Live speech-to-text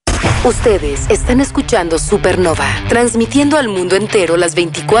Ustedes están escuchando Supernova, transmitiendo al mundo entero las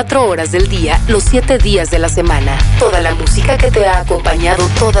 24 horas del día, los 7 días de la semana. Toda la música que te ha acompañado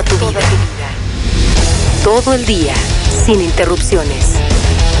toda tu vida. Todo el día, sin interrupciones.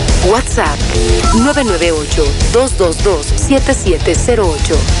 WhatsApp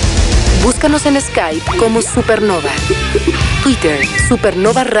 998-222-7708. Búscanos en Skype como Supernova. Twitter,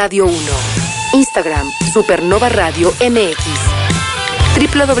 Supernova Radio 1. Instagram, Supernova Radio MX.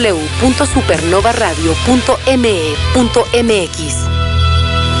 www.supernovaradio.me.mx.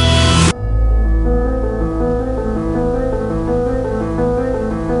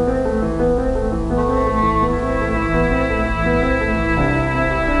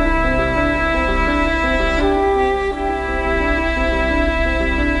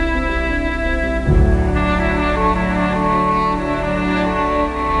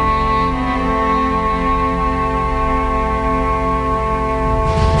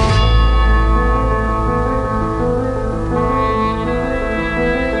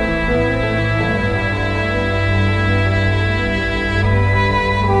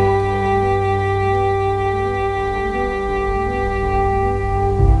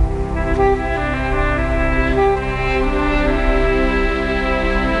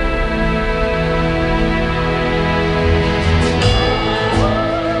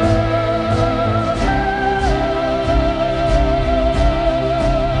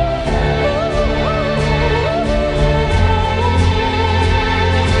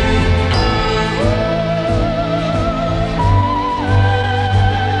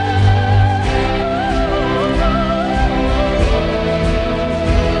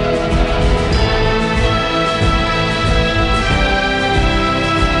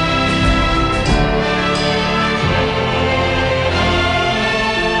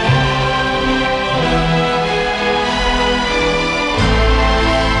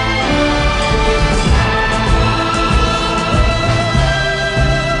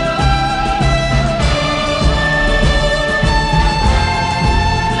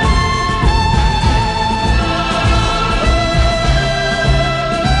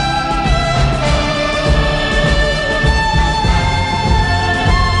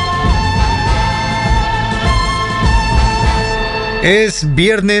 Es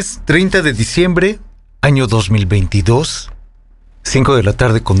viernes 30 de diciembre, año 2022, 5 de la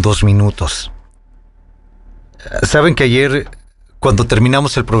tarde con 2 minutos. Saben que ayer, cuando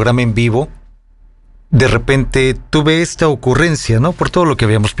terminamos el programa en vivo, de repente tuve esta ocurrencia, ¿no? Por todo lo que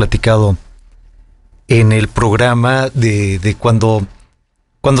habíamos platicado en el programa de cuando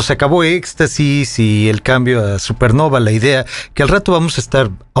se acabó Éxtasis y el cambio a Supernova, la idea, que al rato vamos a estar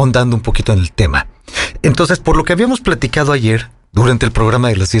ahondando un poquito en el tema. Entonces, por lo que habíamos platicado ayer, durante el programa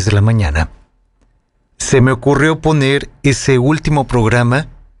de las 10 de la mañana, se me ocurrió poner ese último programa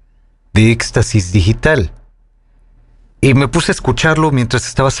de Éxtasis Digital. Y me puse a escucharlo mientras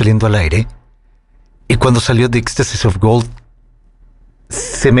estaba saliendo al aire. Y cuando salió de Ecstasy of Gold,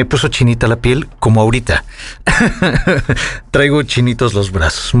 se me puso chinita la piel, como ahorita. Traigo chinitos los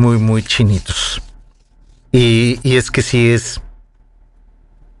brazos, muy, muy chinitos. Y es que sí es...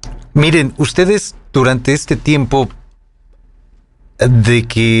 Miren, ustedes durante este tiempo de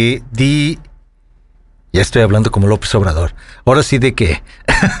que di... Ya estoy hablando como López Obrador. Ahora sí de que...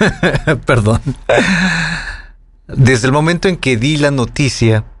 Perdón. Desde el momento en que di la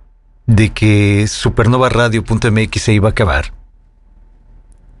noticia de que supernovaradio.mx se iba a acabar,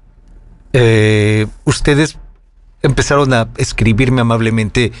 ustedes empezaron a escribirme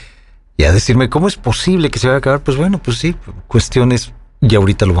amablemente y a decirme cómo es posible que se vaya a acabar. Pues bueno, pues sí, cuestiones, y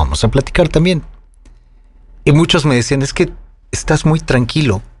ahorita lo vamos a platicar también. Y muchos me decían, es que estás muy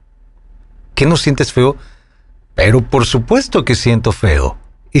tranquilo, ¿qué no sientes feo? Pero por supuesto que siento feo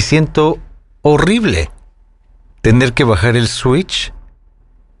y siento horrible tener que bajar el switch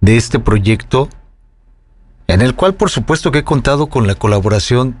de este proyecto, en el cual por supuesto que he contado con la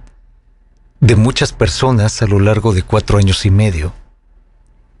colaboración de muchas personas a lo largo de 4 años y medio.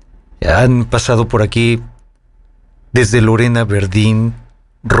 Han pasado por aquí desde Lorena Verdín,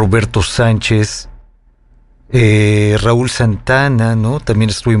 Roberto Sánchez, Raúl Santana, ¿no? También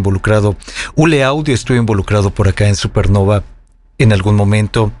estuve involucrado. Ule Audio estuve involucrado por acá en Supernova en algún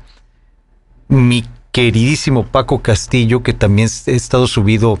momento. Mi queridísimo Paco Castillo, que también he estado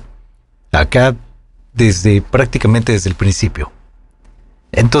subido acá prácticamente desde el principio.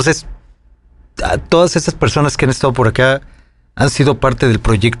 Entonces, a todas estas personas que han estado por acá han sido parte del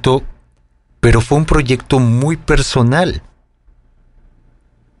proyecto, pero fue un proyecto muy personal.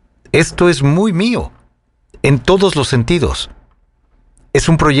 Esto es muy mío, en todos los sentidos. Es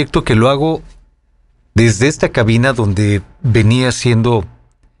un proyecto que lo hago desde esta cabina donde venía haciendo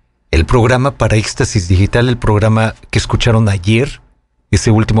el programa para Éxtasis Digital, el programa que escucharon ayer,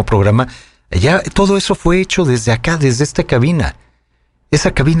 ese último programa, ya todo eso fue hecho desde acá, desde esta cabina.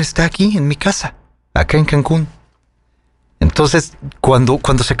 Esa cabina está aquí en mi casa, acá en Cancún. Entonces, cuando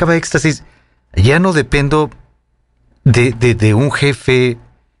se acaba Éxtasis, ya no dependo de un jefe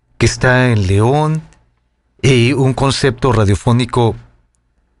que está en León y un concepto radiofónico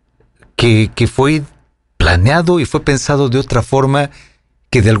que fue planeado y fue pensado de otra forma,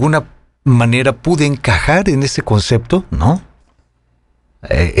 que de alguna manera pude encajar en ese concepto, ¿no?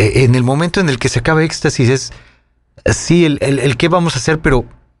 En el momento en el que se acaba Éxtasis es, sí, el qué vamos a hacer, pero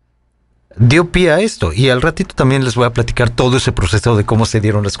dio pie a esto. Y al ratito también les voy a platicar todo ese proceso de cómo se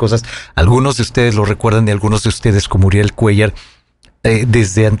dieron las cosas. Algunos de ustedes lo recuerdan y algunos de ustedes, como Uriel Cuellar,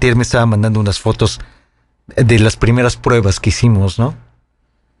 desde antier me estaba mandando unas fotos de las primeras pruebas que hicimos, ¿no?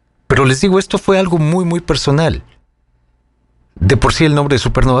 Pero les digo, esto fue algo muy, muy personal. De por sí el nombre de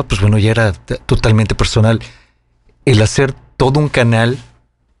Supernova, pues bueno, ya era totalmente personal. El hacer todo un canal,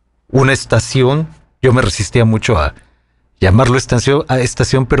 una estación, yo me resistía mucho a llamarlo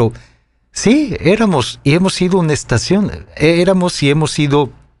estación, pero sí, éramos y hemos sido una estación. Éramos y hemos sido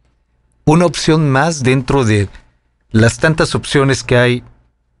una opción más dentro de las tantas opciones que hay.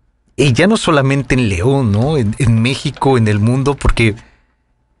 Y ya no solamente en León, ¿no? En México, en el mundo, porque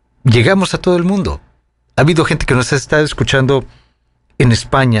llegamos a todo el mundo. Ha habido gente que nos ha estado escuchando en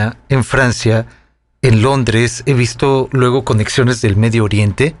España, en Francia, en Londres. He visto luego conexiones del Medio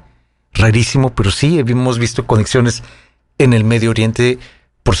Oriente. Rarísimo, pero sí, hemos visto conexiones en el Medio Oriente.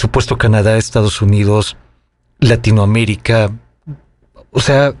 Por supuesto, Canadá, Estados Unidos, Latinoamérica. O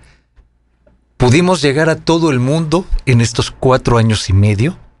sea, pudimos llegar a todo el mundo en estos 4 años y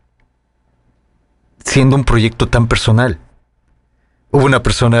medio, siendo un proyecto tan personal. Hubo una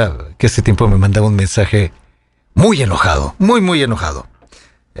persona que hace tiempo me mandaba un mensaje muy enojado, muy, muy enojado.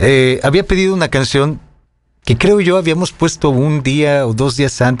 Había pedido una canción que creo yo habíamos puesto un día o 2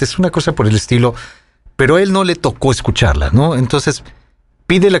 días antes, una cosa por el estilo, pero a él no le tocó escucharla, ¿no? Entonces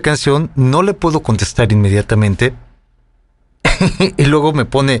pide la canción, no le puedo contestar inmediatamente y luego me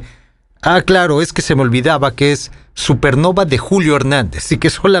pone, claro, es que se me olvidaba que es Supernova de Julio Hernández y que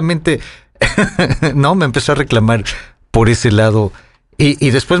solamente, no, me empezó a reclamar por ese lado.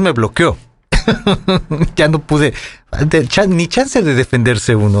 Y después me bloqueó. Ya no pude, ni chance de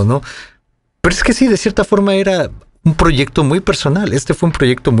defenderse uno, ¿no? Pero es que sí, de cierta forma era un proyecto muy personal. Este fue un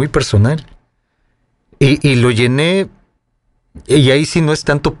proyecto muy personal. Y lo llené, y ahí sí no es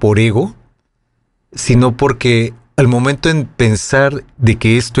tanto por ego, sino porque al momento en pensar de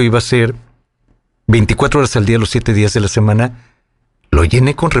que esto iba a ser 24 horas al día, los 7 días de la semana, lo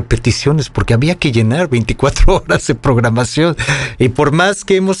llené con repeticiones porque había que llenar 24 horas de programación. Y por más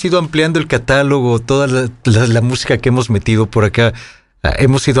que hemos ido ampliando el catálogo, toda la música que hemos metido por acá,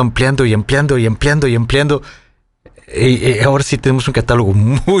 hemos ido ampliando y ampliando y ampliando y ampliando. Y ahora sí tenemos un catálogo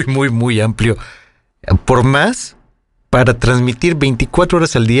muy, muy, muy amplio. Por más, para transmitir 24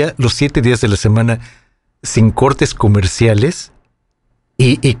 horas al día, los 7 días de la semana, sin cortes comerciales.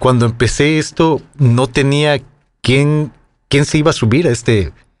 Y cuando empecé esto, no tenía quién se iba a subir a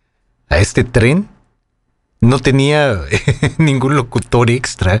este tren. No tenía ningún locutor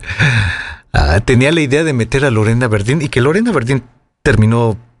extra. Tenía la idea de meter a Lorena Verdín, y que Lorena Verdín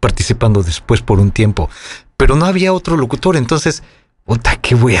terminó participando después por un tiempo, pero no había otro locutor. Entonces,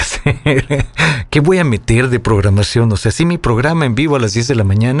 ¿qué voy a hacer? ¿Qué voy a meter de programación? O sea, sí, mi programa en vivo a las 10 de la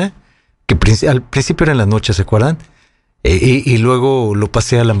mañana, que al principio era en la noche, ¿se acuerdan? Y luego lo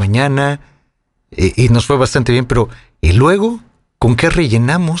pasé a la mañana, y nos fue bastante bien, pero ¿y luego con qué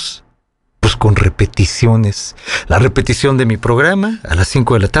rellenamos? Pues con repeticiones. La repetición de mi programa a las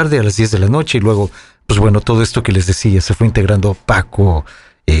 5 de la tarde, a las 10 de la noche, y luego, pues bueno, todo esto que les decía, se fue integrando Paco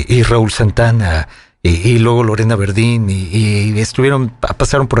y Raúl Santana, y luego Lorena Verdín, y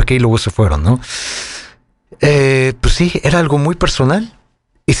pasaron por aquí y luego se fueron, ¿no? Pues sí, era algo muy personal,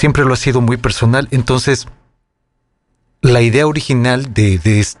 y siempre lo ha sido muy personal. Entonces, la idea original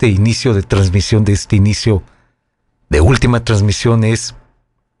de este inicio de transmisión, de este inicio de última transmisión es,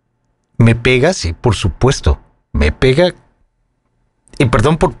 me pega, sí, por supuesto, me pega, y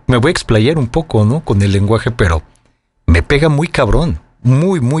perdón, me voy a explayar un poco, ¿no? Con el lenguaje, pero me pega muy cabrón,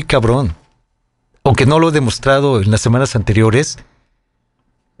 muy, muy cabrón. Aunque no lo he demostrado en las semanas anteriores,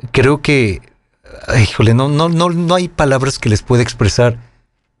 creo que, híjole, no hay palabras que les pueda expresar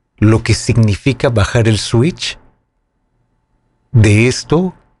lo que significa bajar el switch de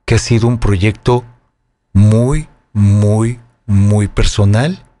esto, que ha sido un proyecto muy, muy, muy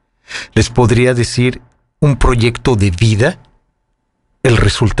personal. Les podría decir un proyecto de vida, el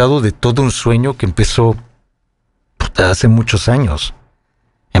resultado de todo un sueño que empezó hace muchos años.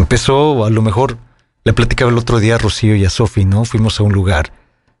 Empezó, a lo mejor, le platicaba el otro día a Rocío y a Sofi, ¿no? Fuimos a un lugar,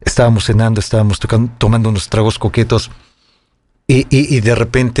 estábamos cenando, estábamos tomando unos tragos coquetos y de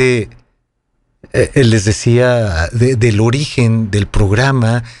repente les decía del origen del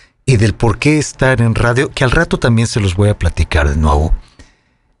programa y del por qué estar en radio, que al rato también se los voy a platicar de nuevo.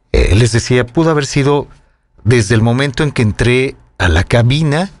 Les decía, pudo haber sido desde el momento en que entré a la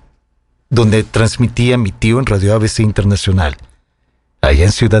cabina donde transmitía mi tío en Radio ABC Internacional, allá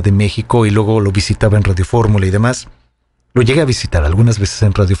en Ciudad de México, y luego lo visitaba en Radio Fórmula y demás. Lo llegué a visitar algunas veces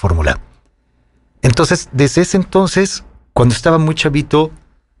en Radio Fórmula. Entonces, desde ese entonces, cuando estaba muy chavito,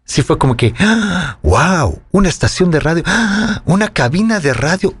 sí fue como que, ¡ah! ¡Wow! Una estación de radio, ¡ah! Una cabina de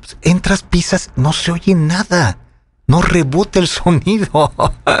radio. Entras, pisas, no se oye nada. No rebota el sonido.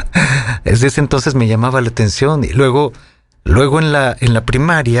 Desde ese entonces me llamaba la atención. Y luego en la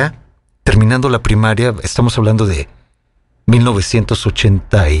primaria, terminando la primaria, estamos hablando de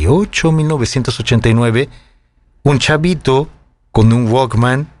 1988, 1989, un chavito con un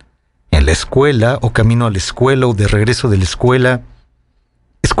Walkman en la escuela, o camino a la escuela, o de regreso de la escuela,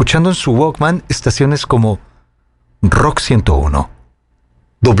 escuchando en su Walkman estaciones como Rock 101,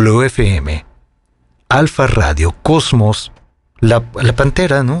 WFM, Alfa Radio, Cosmos, la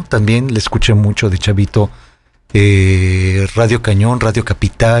Pantera, ¿no? También le escuché mucho de chavito, Radio Cañón, Radio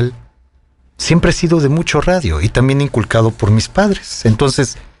Capital. Siempre he sido de mucho radio y también inculcado por mis padres.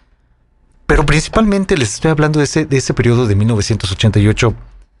 Entonces, pero principalmente les estoy hablando de ese periodo de 1988,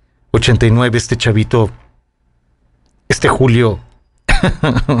 89, este chavito, este Julio,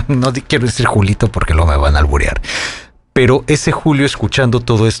 no quiero decir Julito porque luego me van a alburear, pero ese Julio escuchando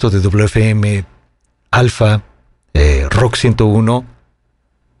todo esto de WFM, Alfa, Rock 101,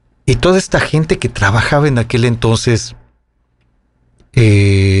 y toda esta gente que trabajaba en aquel entonces,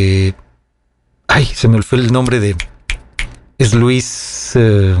 se me fue el nombre es Luis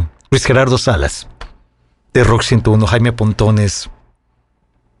Gerardo Salas, de Rock 101, Jaime Pontones,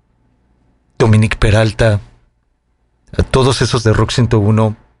 Dominique Peralta, todos esos de Rock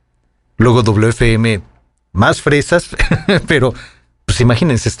 101, luego WFM, más fresas, pero pues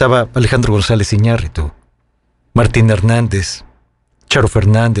imagínense, estaba Alejandro González Iñárritu, Martín Hernández, Charo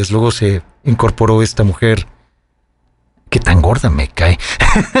Fernández, luego se incorporó esta mujer, que tan gorda me cae.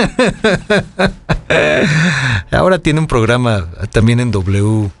 Ahora tiene un programa también en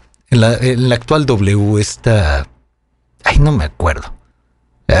W, en la actual W, esta, no me acuerdo,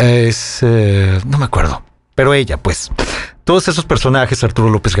 no me acuerdo, pero ella, pues, todos esos personajes, Arturo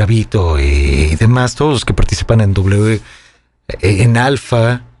López Gavito y demás, todos los que participan en W, en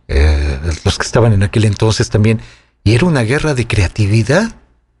Alfa, los que estaban en aquel entonces también, y era una guerra de creatividad,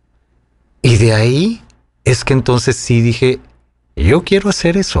 y de ahí es que entonces sí dije, yo quiero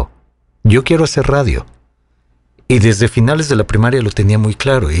hacer eso, yo quiero hacer radio, y desde finales de la primaria lo tenía muy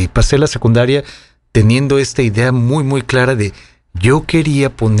claro, y pasé la secundaria teniendo esta idea muy muy clara de yo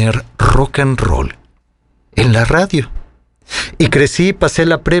quería poner rock and roll en la radio, y crecí, pasé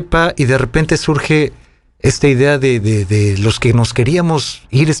la prepa, y de repente surge esta idea de los que nos queríamos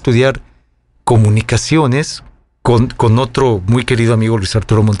ir a estudiar comunicaciones con otro muy querido amigo, Luis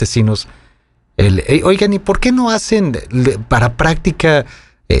Arturo Montesinos. Oigan, ¿y por qué no hacen para práctica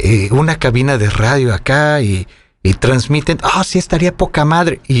una cabina de radio acá y transmiten? Sí, estaría poca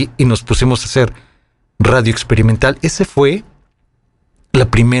madre. Y nos pusimos a hacer radio experimental. Ese fue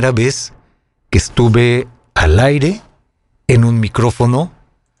la primera vez que estuve al aire en un micrófono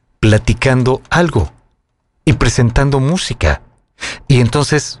platicando algo y presentando música. Y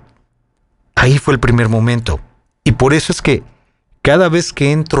entonces ahí fue el primer momento. Y por eso es que cada vez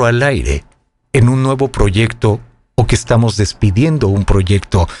que entro al aire en un nuevo proyecto, o que estamos despidiendo un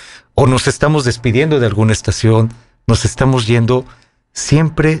proyecto, o nos estamos despidiendo de alguna estación, nos estamos yendo,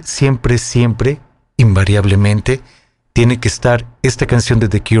 siempre, siempre, siempre, invariablemente, tiene que estar esta canción de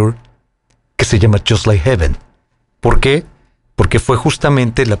The Cure que se llama Just Like Heaven. ¿Por qué? Porque fue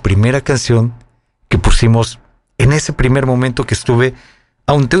justamente la primera canción que pusimos en ese primer momento que estuve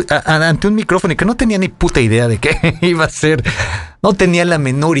ante un micrófono y que no tenía ni puta idea de qué iba a ser. No tenía la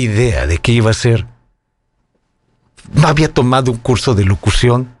menor idea de qué iba a ser. No había tomado un curso de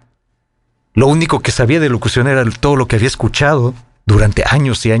locución. Lo único que sabía de locución era todo lo que había escuchado durante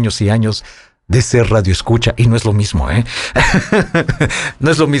años y años y años de ser radio escucha. Y no es lo mismo, ¿eh?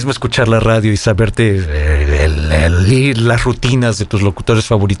 No es lo mismo escuchar la radio y saberte las rutinas de tus locutores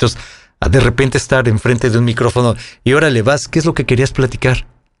favoritos, a de repente estar enfrente de un micrófono y órale vas, ¿qué es lo que querías platicar?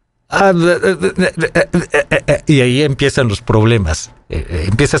 Y ahí empiezan los problemas.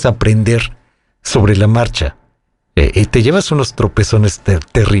 Empiezas a aprender sobre la marcha. Y te llevas unos tropezones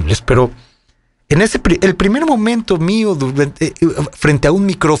terribles, pero en el primer momento mío frente a un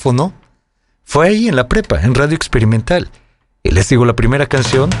micrófono fue ahí en la prepa, en Radio Experimental. Y les digo, la primera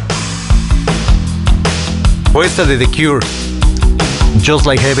canción fue esta de The Cure, Just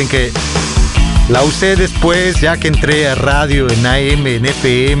Like Heaven, que la usé después, ya que entré a radio, en AM, en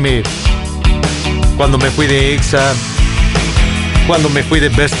FM, cuando me fui de EXA, cuando me fui de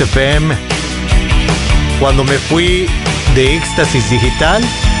Best FM, cuando me fui de Éxtasis Digital,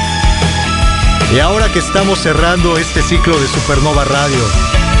 y ahora que estamos cerrando este ciclo de Supernova Radio.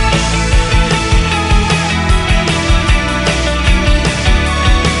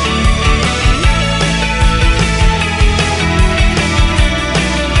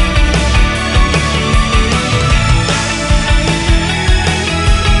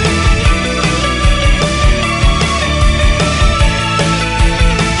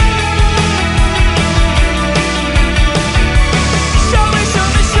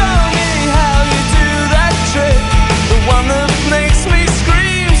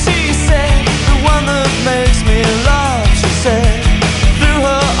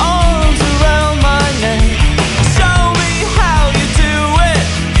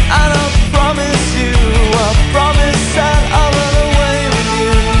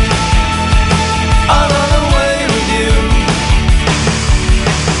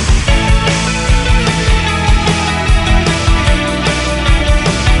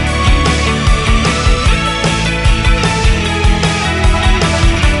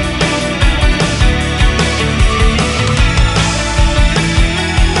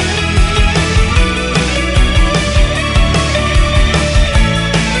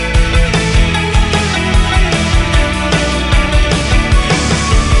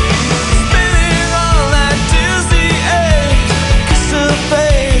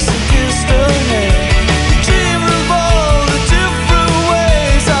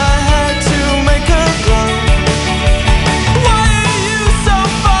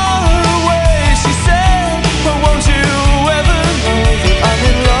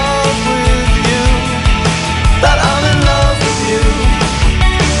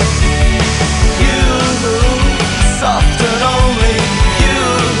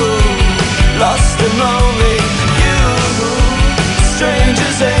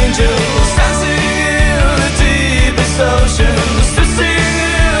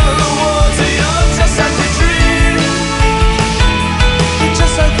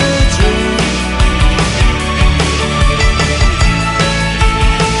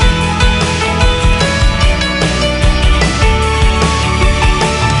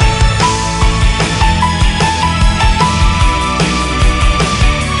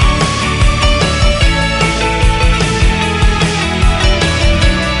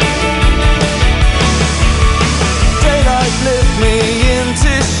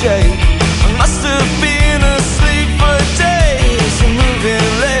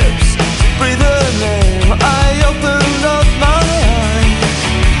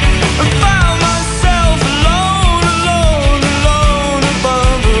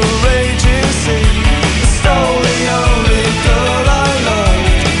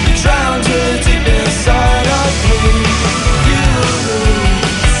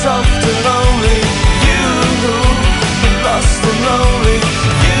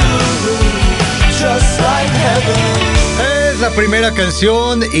 Primera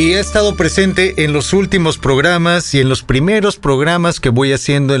canción, y he estado presente en los últimos programas y en los primeros programas que voy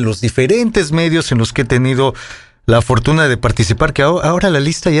haciendo en los diferentes medios en los que he tenido la fortuna de participar, que ahora la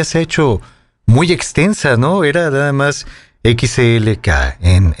lista ya se ha hecho muy extensa, ¿no? Era nada más XLK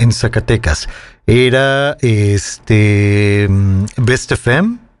en Zacatecas, era Best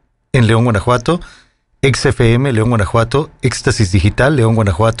FM en León, Guanajuato, XFM León, Guanajuato, Éxtasis Digital León,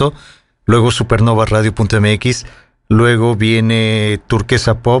 Guanajuato, luego Supernova Radio.mx, luego viene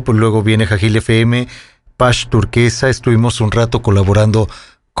Turquesa Pop, luego viene Jajil FM, Pash Turquesa. Estuvimos un rato colaborando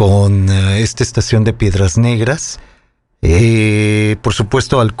con esta estación de Piedras Negras. Por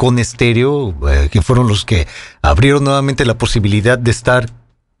supuesto, Halcón Estéreo, que fueron los que abrieron nuevamente la posibilidad de estar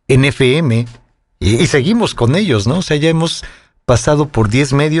en FM. Y seguimos con ellos, ¿no? O sea, ya hemos pasado por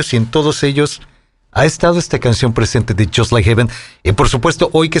 10 medios y en todos ellos ha estado esta canción presente de Just Like Heaven. Y por supuesto,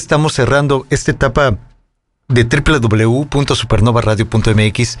 hoy que estamos cerrando esta etapa de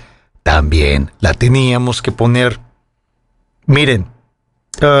www.supernovaradio.mx, también la teníamos que poner. Miren,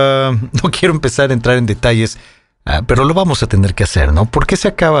 no quiero empezar a entrar en detalles, pero lo vamos a tener que hacer, ¿no? ¿Por qué se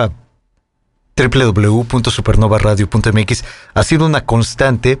acaba www.supernovaradio.mx? Ha sido una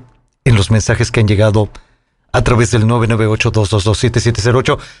constante en los mensajes que han llegado a través del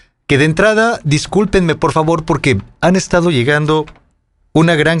 998-222-7708, que de entrada, discúlpenme por favor, porque han estado llegando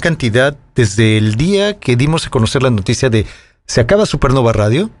una gran cantidad desde el día que dimos a conocer la noticia de se acaba Supernova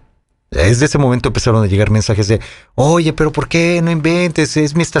Radio. Desde ese momento empezaron a llegar mensajes de, oye, pero ¿por qué no inventes?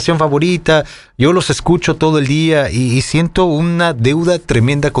 Es mi estación favorita, yo los escucho todo el día y siento una deuda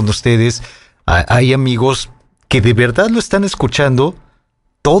tremenda con ustedes. Hay amigos que de verdad lo están escuchando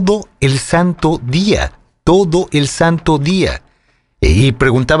todo el santo día. Y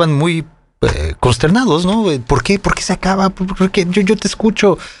preguntaban muy consternados, ¿no? ¿Por qué? ¿Por qué se acaba? Porque yo te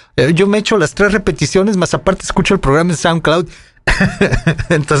escucho. Yo me echo las 3 repeticiones, más aparte escucho el programa en SoundCloud.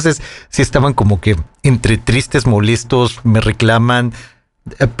 Entonces, sí estaban como que entre tristes, molestos, me reclaman,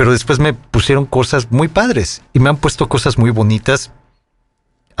 pero después me pusieron cosas muy padres y me han puesto cosas muy bonitas.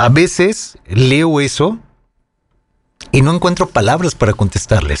 A veces leo eso y no encuentro palabras para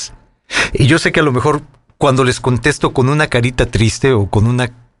contestarles. Y yo sé que a lo mejor cuando les contesto con una carita triste o con una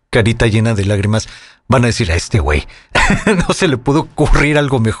carita llena de lágrimas, van a decir, a este güey no se le pudo ocurrir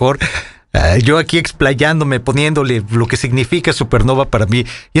algo mejor. Yo aquí explayándome, poniéndole lo que significa Supernova para mí,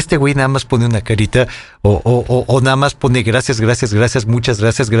 y este güey nada más pone una carita o nada más pone gracias, muchas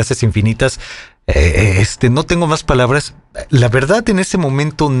gracias infinitas. No tengo más palabras. La verdad, en ese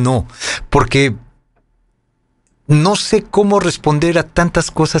momento no, porque no sé cómo responder a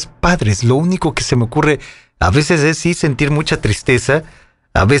tantas cosas padres. Lo único que se me ocurre a veces es sí sentir mucha tristeza,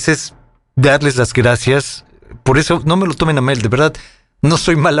 a veces darles las gracias. Por eso no me lo tomen a mal, de verdad. No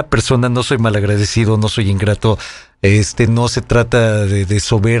soy mala persona, no soy malagradecido, no soy ingrato. No se trata de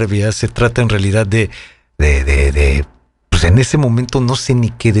soberbia, se trata en realidad de pues en ese momento no sé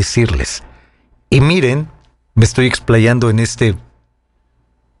ni qué decirles. Y miren, me estoy explayando en este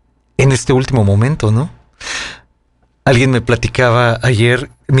último momento, ¿no? Alguien me platicaba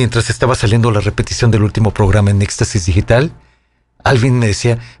ayer, mientras estaba saliendo la repetición del último programa en Éxtasis Digital, alguien me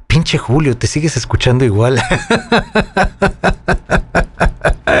decía, pinche Julio, te sigues escuchando igual.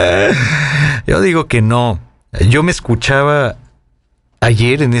 Yo digo que no. Yo me escuchaba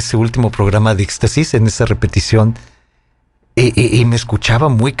ayer en ese último programa de Éxtasis, en esa repetición, y me escuchaba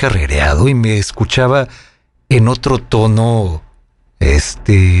muy carrereado y me escuchaba en otro tono,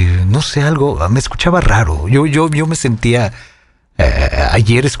 no sé, algo, me escuchaba raro. Yo me sentía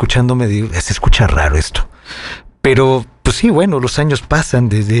ayer escuchándome, se escucha raro esto. Pero, pues sí, bueno, los años pasan,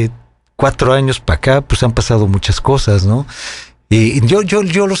 desde 4 años para acá, pues han pasado muchas cosas, ¿no? Y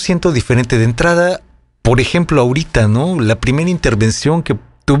yo lo siento diferente. De entrada, por ejemplo, ahorita, ¿no? La primera intervención que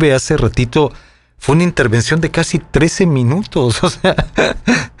tuve hace ratito fue una intervención de casi 13 minutos. O sea,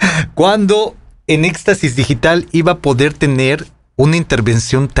 ¿cuándo en Éxtasis Digital iba a poder tener una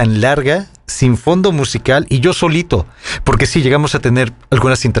intervención tan larga, sin fondo musical y yo solito? Porque sí, llegamos a tener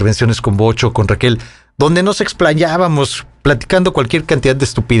algunas intervenciones con Bocho, con Raquel, donde nos explayábamos platicando cualquier cantidad de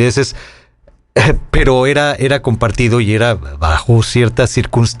estupideces, pero era compartido y era bajo ciertas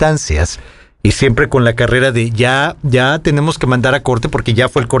circunstancias y siempre con la carrera de ya tenemos que mandar a corte porque ya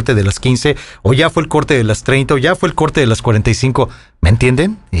fue el corte de las 15 o ya fue el corte de las 30 o ya fue el corte de las 45, ¿me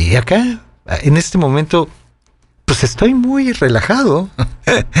entienden? Y acá, en este momento, pues estoy muy relajado.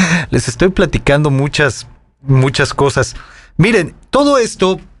 Les estoy platicando muchas cosas. Miren, todo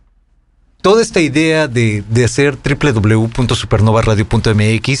esto, toda esta idea de hacer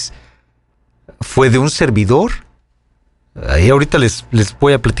www.supernovaradio.mx fue de un servidor. Ahí ahorita les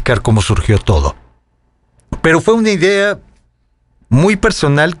voy a platicar cómo surgió todo. Pero fue una idea muy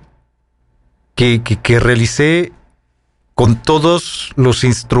personal que realicé con todos los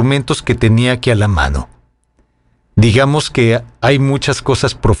instrumentos que tenía aquí a la mano. Digamos que hay muchas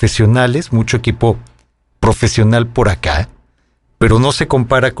cosas profesionales, mucho equipo profesional por acá, pero no se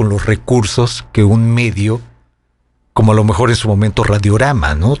compara con los recursos que un medio, como a lo mejor en su momento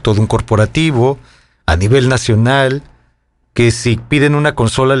Radiorama, ¿no? Todo un corporativo a nivel nacional, que si piden una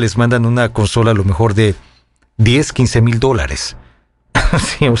consola, les mandan una consola a lo mejor de $10,000-15,000.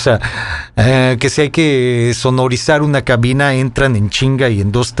 Sí, o sea, que si hay que sonorizar una cabina, entran en chinga y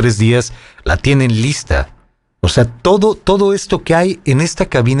en 2-3 días la tienen lista. O sea, todo esto que hay en esta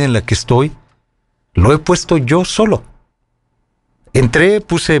cabina en la que estoy, lo he puesto yo solo. Entré,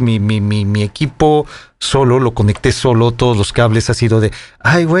 puse mi equipo solo, lo conecté solo, todos los cables. Ha sido de,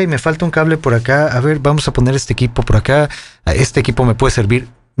 ay güey, me falta un cable por acá, a ver, vamos a poner este equipo por acá, este equipo me puede servir.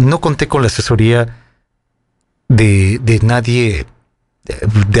 No conté con la asesoría de nadie,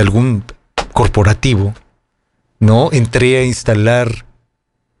 de algún corporativo, ¿no? Entré a instalar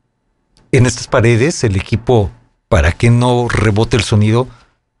en estas paredes el equipo para que no rebote el sonido.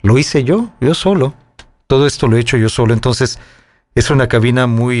 Lo hice yo solo. Todo esto lo he hecho yo solo, entonces es una cabina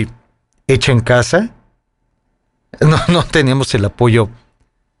muy hecha en casa. No teníamos el apoyo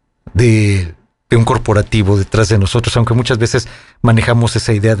de un corporativo detrás de nosotros, aunque muchas veces manejamos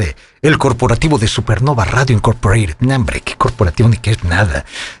esa idea de el corporativo de Supernova Radio Incorporated. No, hombre, qué corporativo ni qué es nada.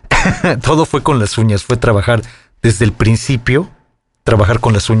 Todo fue con las uñas, fue trabajar desde el principio, trabajar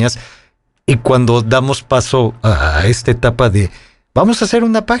con las uñas. Y cuando damos paso a esta etapa de vamos a hacer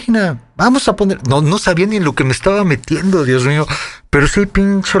una página, vamos a poner... No sabía ni en lo que me estaba metiendo, Dios mío. Pero sí,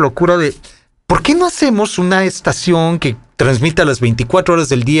 pinche locura de... ¿Por qué no hacemos una estación que transmita las 24 horas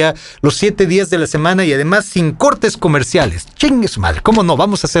del día, los 7 días de la semana y además sin cortes comerciales? Chingues mal, ¿cómo no?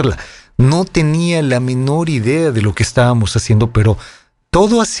 Vamos a hacerla. No tenía la menor idea de lo que estábamos haciendo, pero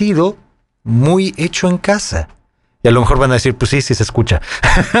todo ha sido muy hecho en casa. Y a lo mejor van a decir, pues sí se escucha.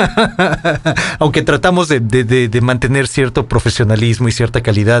 Aunque tratamos de mantener cierto profesionalismo y cierta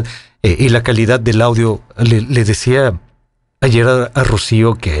calidad, y la calidad del audio, le decía ayer a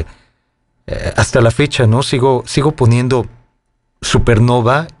Rocío que hasta la fecha, ¿no? Sigo poniendo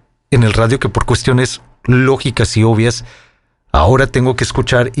Supernova en el radio, que por cuestiones lógicas y obvias, ahora tengo que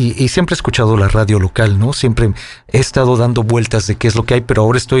escuchar, y siempre he escuchado la radio local, ¿no? Siempre he estado dando vueltas de qué es lo que hay, pero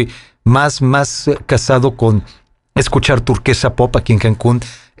ahora estoy más casado con escuchar Turquesa Pop aquí en Cancún,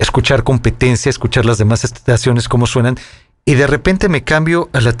 escuchar Competencia, escuchar las demás estaciones cómo suenan, y de repente me cambio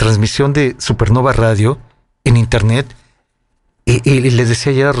a la transmisión de Supernova Radio en internet, y le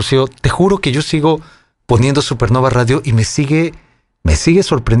decía ayer a Rocío, te juro que yo sigo poniendo Supernova Radio y me sigue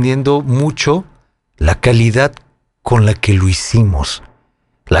sorprendiendo mucho la calidad con la que lo hicimos,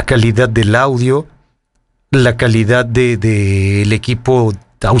 la calidad del audio, la calidad del equipo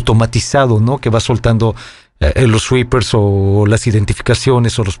automatizado, ¿no? Que va soltando los sweepers o las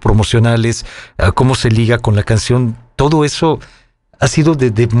identificaciones o los promocionales, cómo se liga con la canción. Todo eso ha sido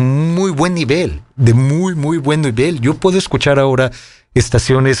de muy buen nivel, de muy, muy buen nivel. Yo puedo escuchar ahora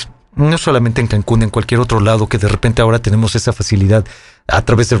estaciones, no solamente en Cancún, en cualquier otro lado, que de repente ahora tenemos esa facilidad a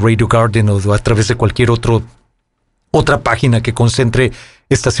través de Radio Garden o a través de cualquier otra página que concentre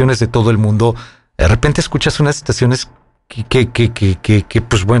estaciones de todo el mundo. De repente escuchas unas estaciones que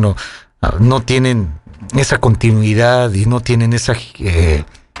pues bueno, no tienen esa continuidad y no tienen esa,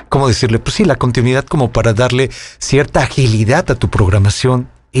 ¿cómo decirle? Pues sí, la continuidad como para darle cierta agilidad a tu programación.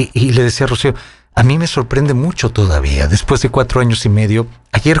 Y le decía a Rocío, a mí me sorprende mucho todavía, después de 4 años y medio,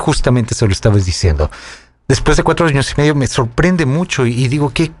 ayer justamente se lo estabas diciendo, después de 4 años y medio me sorprende mucho y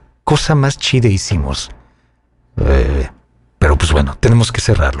digo, qué cosa más chida hicimos. Pero pues bueno, tenemos que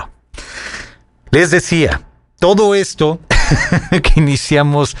cerrarlo. Les decía, todo esto que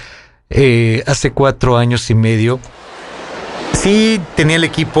iniciamos hace 4 años y medio, sí tenía el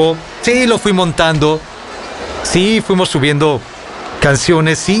equipo, sí lo fui montando, sí fuimos subiendo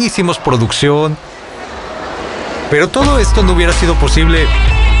canciones, sí hicimos producción, pero todo esto no hubiera sido posible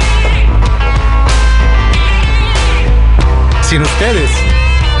sin ustedes.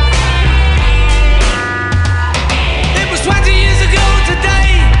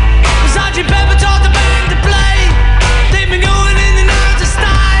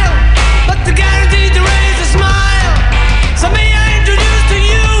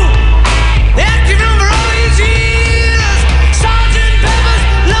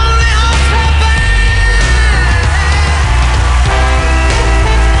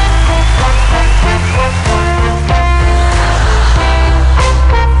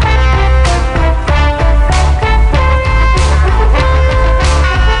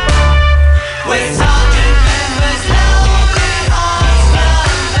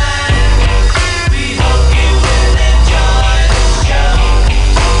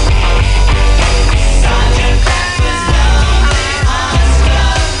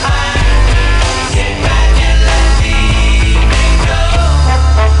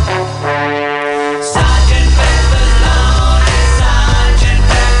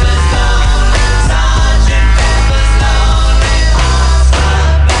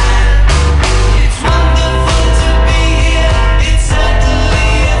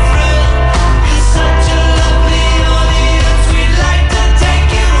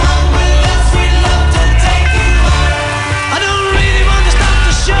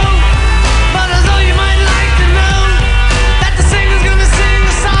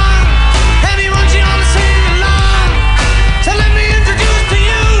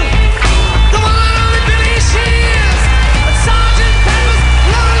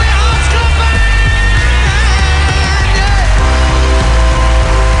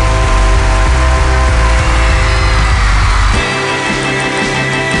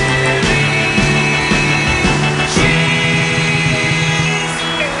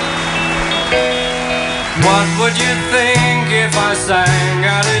 What would you think if I sang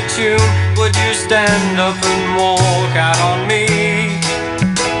out of tune? Would you stand up and walk out on me?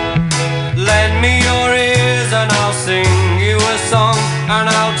 Lend me your ears and I'll sing you a song, and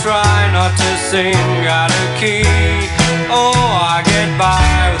I'll try not to sing out of key. Oh, I get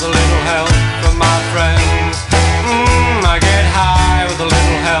by with a little help from my friends. I get high with a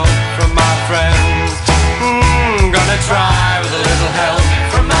little help from my friends. Gonna try with a little help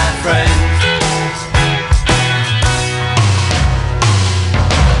from my friends.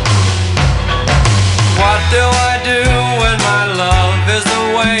 What do I do when my love is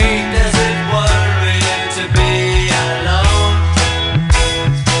away? Does it worry you to be alone?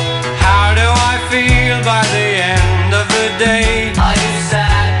 How do I feel by the end of the day? Are you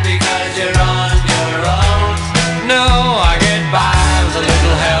sad because you're on your own? No, I get by with a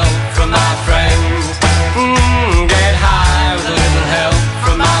little help from my friends. Get high with a little help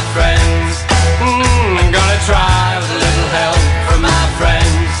from my friends. Gonna try with a little help from my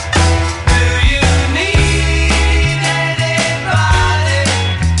friends. Do you need anybody?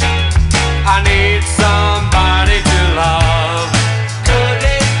 I need somebody to love. Could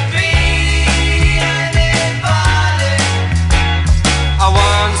it be anybody? I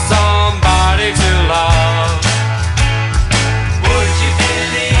want somebody to love. Would you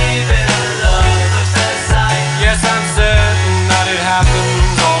believe in a love at first sight? Yes, I'm certain that it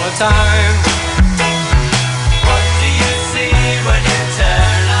happens all the time. What do you see when you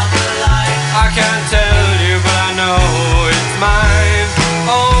turn out the light? I can't tell you, but I know it's mine.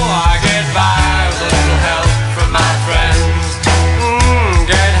 Oh, I get by with a little help from my friends.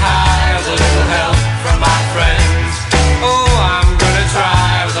 Get high with a little help from my friends. Oh, I'm gonna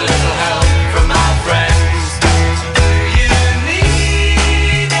try with a little help from my friends. Do you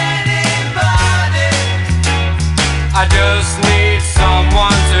need anybody? I just need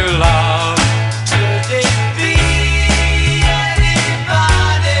someone to love. Could it be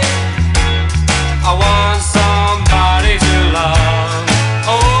anybody? I want somebody to love.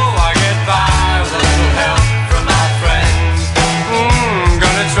 Oh, I get by with a little help from my friends.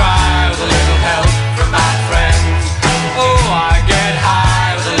 Gonna try with a little help from my friends. Oh, I get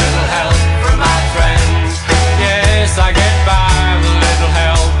high with a little help from my friends. Yes, I get by with a little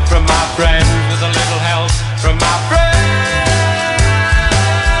help from my friends. With a little help from my friends.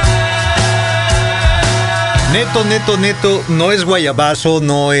 Neto, neto, neto, no es guayabazo,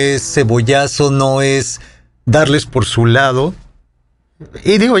 no es cebollazo, no es darles por su lado.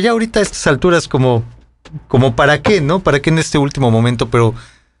 Y digo, ya ahorita a estas alturas como para qué, ¿no? ¿Para qué en este último momento? Pero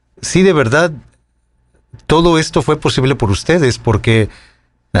sí, de verdad, todo esto fue posible por ustedes, porque,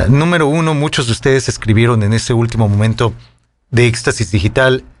 número uno, muchos de ustedes escribieron en ese último momento de Éxtasis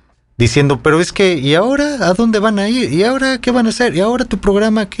Digital, diciendo, pero es que, ¿y ahora a dónde van a ir? ¿Y ahora qué van a hacer? ¿Y ahora tu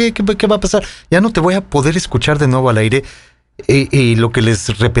programa qué va a pasar? Ya no te voy a poder escuchar de nuevo al aire. Y lo que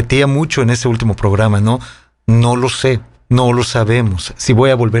les repetía mucho en ese último programa, ¿no? No lo sé, no lo sabemos. Si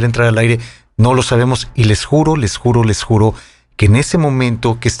voy a volver a entrar al aire, no lo sabemos. Y les juro que en ese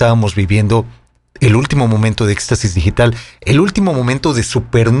momento que estábamos viviendo, el último momento de Éxtasis Digital, el último momento de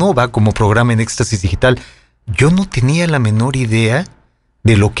Supernova como programa en Éxtasis Digital, yo no tenía la menor idea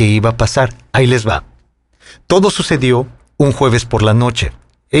de lo que iba a pasar. Ahí les va. Todo sucedió un jueves por la noche.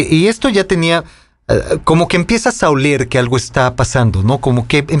 Y esto ya tenía, como que empiezas a oler que algo está pasando, ¿no? Como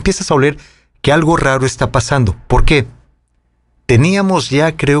que empiezas a oler que algo raro está pasando. ¿Por qué? Teníamos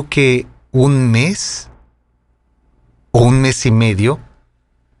ya, creo que un mes o un mes y medio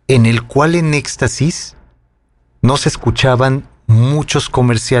en el cual en Éxtasis no se escuchaban muchos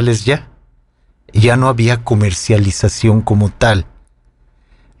comerciales ya. Ya no había comercialización como tal.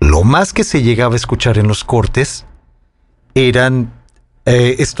 Lo más que se llegaba a escuchar en los cortes eran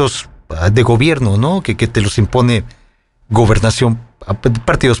estos de gobierno, ¿no? Que te los impone gobernación,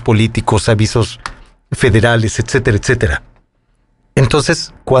 partidos políticos, avisos federales, etcétera, etcétera.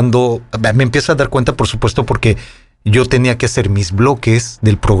 Entonces, cuando me empiezo a dar cuenta, por supuesto, porque yo tenía que hacer mis bloques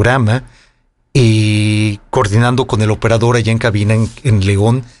del programa y coordinando con el operador allá en cabina en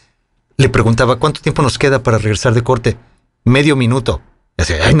León, le preguntaba, ¿cuánto tiempo nos queda para regresar de corte? 30 minutos.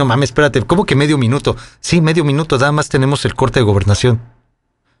 Decía, ay, no mames, espérate, ¿cómo que 30 minutos? Sí, 30 minutos, nada más tenemos el corte de gobernación.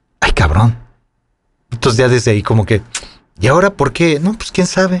 Ay, cabrón. Entonces ya desde ahí como que, ¿y ahora por qué? No, pues quién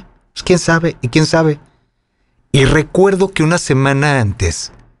sabe, y quién sabe. Y recuerdo que una semana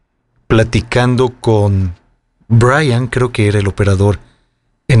antes, platicando con Brian, creo que era el operador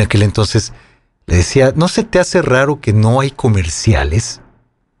en aquel entonces, le decía, ¿no se te hace raro que no hay comerciales?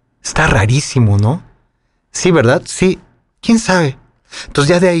 Está rarísimo, ¿no? Sí, ¿verdad? Sí, quién sabe. Entonces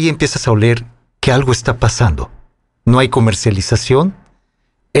ya de ahí empiezas a oler que algo está pasando. No hay comercialización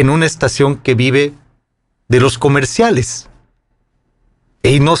en una estación que vive de los comerciales.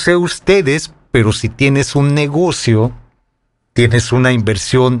 Y no sé ustedes, pero si tienes un negocio, tienes una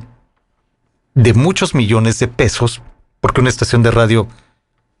inversión de muchos millones de pesos, porque una estación de radio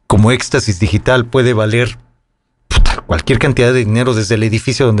como Éxtasis Digital puede valer cualquier cantidad de dinero, desde el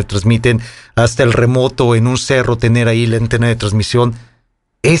edificio donde transmiten hasta el remoto en un cerro, tener ahí la antena de transmisión.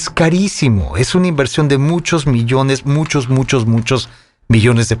 Es carísimo, es una inversión de muchos millones, muchos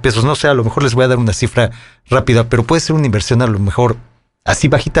millones de pesos. No sé, a lo mejor les voy a dar una cifra rápida, pero puede ser una inversión a lo mejor así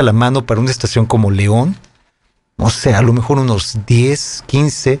bajita la mano para una estación como León. No sé, a lo mejor unos 10,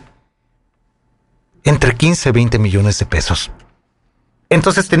 15, entre 15 y 20 millones de pesos.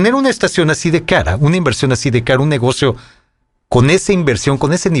 Entonces, tener una estación así de cara, una inversión así de cara, un negocio con esa inversión,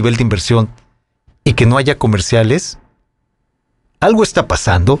 con ese nivel de inversión, y que no haya comerciales, algo está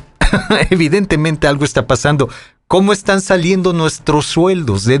pasando. Evidentemente algo está pasando. ¿Cómo están saliendo nuestros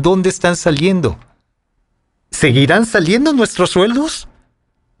sueldos? ¿De dónde están saliendo? ¿Seguirán saliendo nuestros sueldos?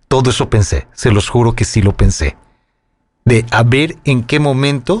 Todo eso pensé, se los juro que sí lo pensé. De a ver en qué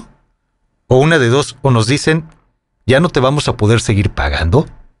momento, o una de dos, o nos dicen, ya no te vamos a poder seguir pagando.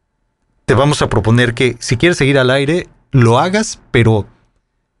 Te vamos a proponer que si quieres seguir al aire, lo hagas, pero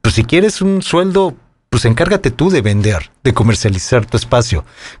pues si quieres un sueldo, pues encárgate tú de vender, de comercializar tu espacio,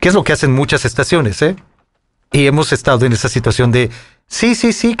 que es lo que hacen muchas estaciones, ¿eh? Y hemos estado en esa situación de, sí,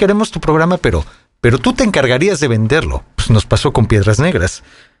 queremos tu programa, pero tú te encargarías de venderlo. Pues nos pasó con Piedras Negras.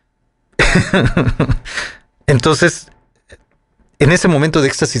 Entonces, en ese momento de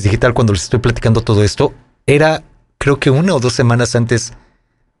Éxtasis Digital, cuando les estoy platicando todo esto, era creo que 1 o 2 semanas antes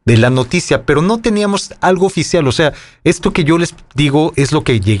de la noticia, pero no teníamos algo oficial. O sea, esto que yo les digo es lo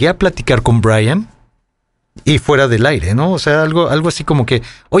que llegué a platicar con Brian y fuera del aire, ¿no? O sea, algo así como que,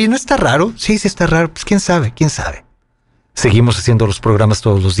 oye, ¿no está raro? Sí, está raro. Pues quién sabe. Seguimos haciendo los programas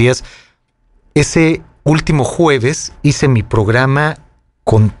todos los días. Ese último jueves hice mi programa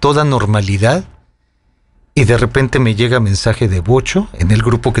con toda normalidad y de repente me llega mensaje de Bocho en el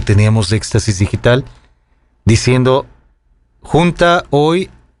grupo que teníamos de Éxtasis Digital diciendo, junta hoy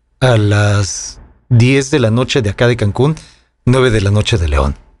a las 10 de la noche de acá de Cancún, 9 de la noche de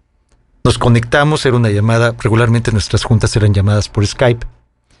León. Nos conectamos, era una llamada, regularmente nuestras juntas eran llamadas por Skype.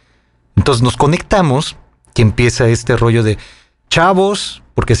 Entonces nos conectamos y empieza este rollo de chavos,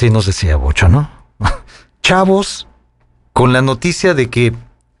 porque así nos decía Bocho, ¿no? Chavos, con la noticia de que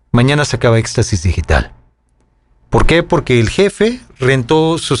mañana se acaba Éxtasis Digital. ¿Por qué? Porque el jefe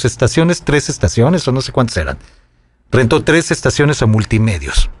rentó sus estaciones, 3 estaciones o no sé cuántas eran. Rentó 3 estaciones a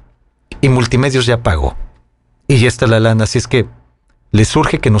Multimedios. Y Multimedios ya pagó. Y ya está la lana, así es que les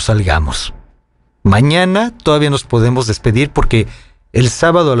urge que nos salgamos. Mañana todavía nos podemos despedir porque el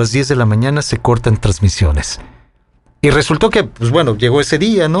sábado a las 10 de la mañana se cortan transmisiones. Y resultó que, pues bueno, llegó ese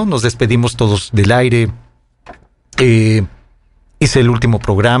día, ¿no? Nos despedimos todos del aire. Hice el último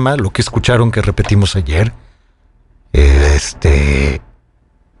programa, lo que escucharon que repetimos ayer.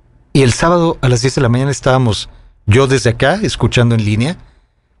 Y el sábado a las 10 de la mañana estábamos yo desde acá escuchando en línea.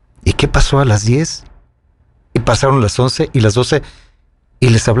 ¿Y qué pasó a las 10? Y pasaron las 11 y las 12 y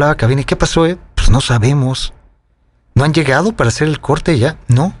les hablaba a cabina. ¿Y qué pasó? Pues no sabemos. ¿No han llegado para hacer el corte ya?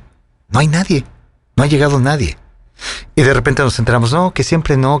 No hay nadie. No ha llegado nadie. Y de repente nos enteramos, no, que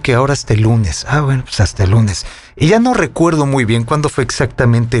siempre no, que ahora hasta el lunes. Ah, bueno, pues hasta el lunes. Y ya no recuerdo muy bien cuándo fue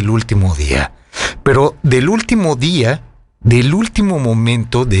exactamente el último día. Pero del último día, del último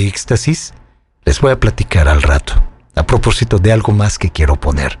momento de Éxtasis, les voy a platicar al rato, a propósito de algo más que quiero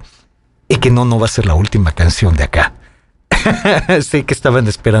poner. Y que no va a ser la última canción de acá. Sé que estaban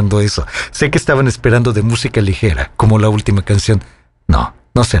esperando eso. Sé que estaban esperando de música ligera, como la última canción.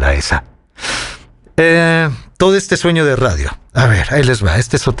 No será esa. Todo este sueño de radio. A ver, ahí les va.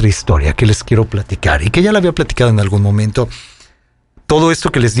 Esta es otra historia que les quiero platicar y que ya la había platicado en algún momento. Todo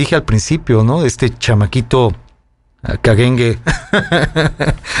esto que les dije al principio, ¿no? Este chamaquito caguengue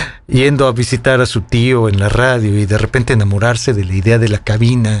yendo a visitar a su tío en la radio y de repente enamorarse de la idea de la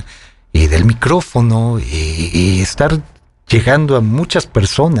cabina y del micrófono y estar llegando a muchas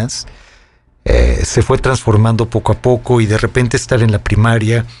personas. Se fue transformando poco a poco y de repente estar en la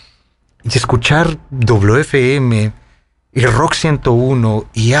primaria y escuchar WFM y Rock 101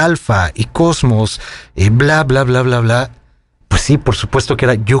 y Alfa y Cosmos y bla, bla, bla, bla, bla. Pues sí, por supuesto que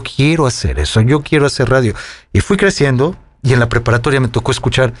era, yo quiero hacer eso, yo quiero hacer radio. Y fui creciendo y en la preparatoria me tocó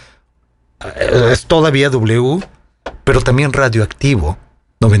escuchar, es todavía W, pero también Radioactivo,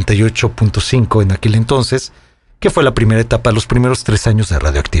 98.5 en aquel entonces, que fue la primera etapa, los primeros 3 años de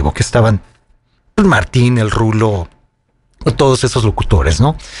Radioactivo, que estaban el Martín, el Rulo, todos esos locutores,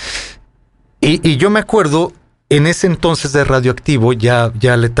 ¿no? Y yo me acuerdo, en ese entonces de Radioactivo, ya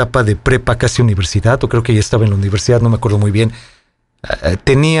la etapa de prepa, casi universidad, o creo que ya estaba en la universidad, no me acuerdo muy bien,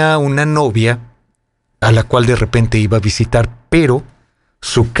 tenía una novia a la cual de repente iba a visitar, pero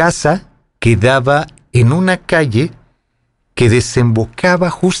su casa que daba en una calle que desembocaba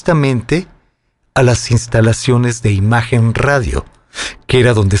justamente a las instalaciones de Imagen Radio, que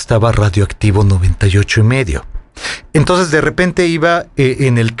era donde estaba Radioactivo 98.5. Entonces de repente iba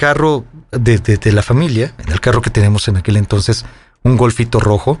en el carro de la familia, en el carro que teníamos en aquel entonces, un Golfito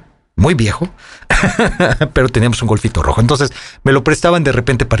rojo, muy viejo, pero teníamos un Golfito rojo. Entonces me lo prestaban de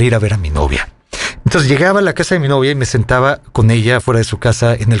repente para ir a ver a mi novia. Entonces llegaba a la casa de mi novia y me sentaba con ella fuera de su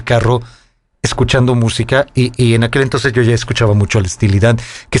casa en el carro escuchando música, y en aquel entonces yo ya escuchaba mucho al Steely Dan,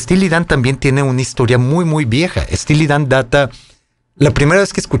 que Steely Dan también tiene una historia muy muy vieja. Steely Dan data... La primera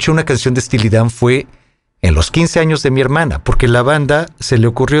vez que escuché una canción de Steely Dan fue en los 15 años de mi hermana, porque la banda se le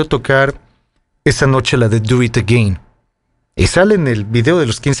ocurrió tocar esa noche la de Do It Again, y sale en el video de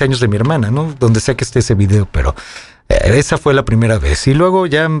los 15 años de mi hermana, ¿no? Donde sea que esté ese video, pero esa fue la primera vez. Y luego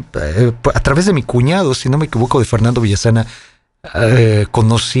ya a través de mi cuñado, si no me equivoco, de Fernando Villasana,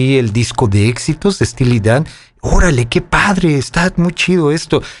 conocí el disco de éxitos de Steely Dan. Órale, qué padre, está muy chido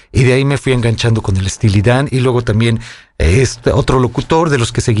esto. Y de ahí me fui enganchando con el Steely Dan. Y luego también otro locutor de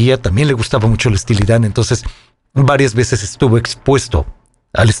los que seguía también le gustaba mucho el Steely Dan. Entonces varias veces estuvo expuesto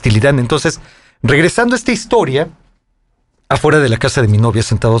al Steely Dan. Entonces, regresando a esta historia, afuera de la casa de mi novia,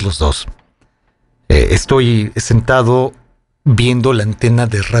 sentados los dos, estoy sentado viendo la antena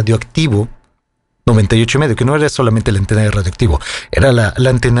de Radioactivo 98.5, que no era solamente la antena de Radioactivo, era la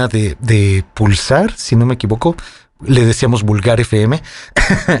antena de Pulsar, si no me equivoco, le decíamos Vulgar FM,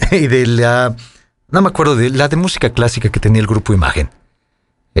 y de la, no me acuerdo, de la de música clásica que tenía el grupo Imagen.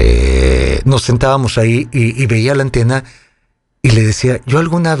 Nos sentábamos ahí y veía la antena y le decía, yo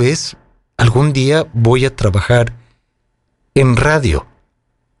algún día voy a trabajar en radio,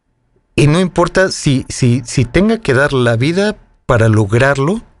 y no importa si tenga que dar la vida para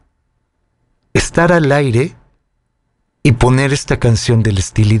lograrlo, estar al aire y poner esta canción del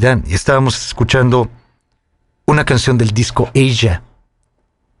Steely Dan. Y estábamos escuchando una canción del disco Asia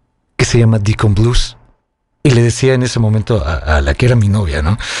que se llama Deacon Blues, y le decía en ese momento a la que era mi novia,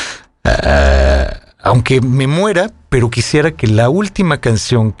 ¿no? Aunque me muera, pero quisiera que la última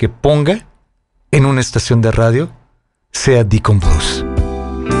canción que ponga en una estación de radio sea Deacon Blues.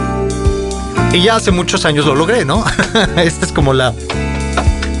 Y ya hace muchos años lo logré, ¿no? Esta es como la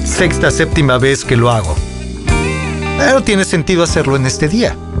sexta, séptima vez que lo hago. Pero tiene sentido hacerlo en este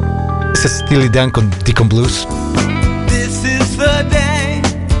día. Es Steely Dan con Deacon Blues. This is the day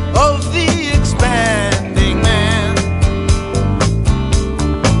of the expanding man.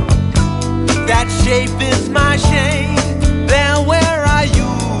 That shape is my shame, there where I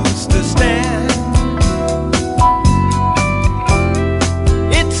used to stand.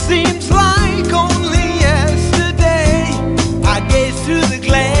 It seems like only yesterday I gazed through the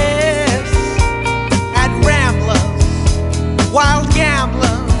glass at ramblers, wild gamblers,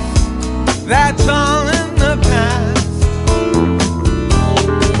 that's all in the past.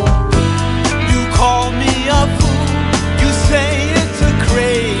 You call me a fool, you say it's a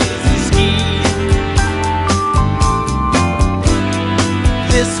crazy scheme.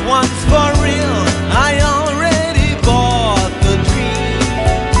 This one's for real, I already bought the dream.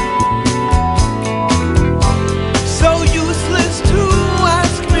 So useless to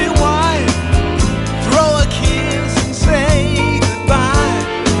ask me why, throw a kiss and say goodbye.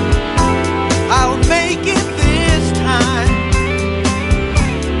 I'll make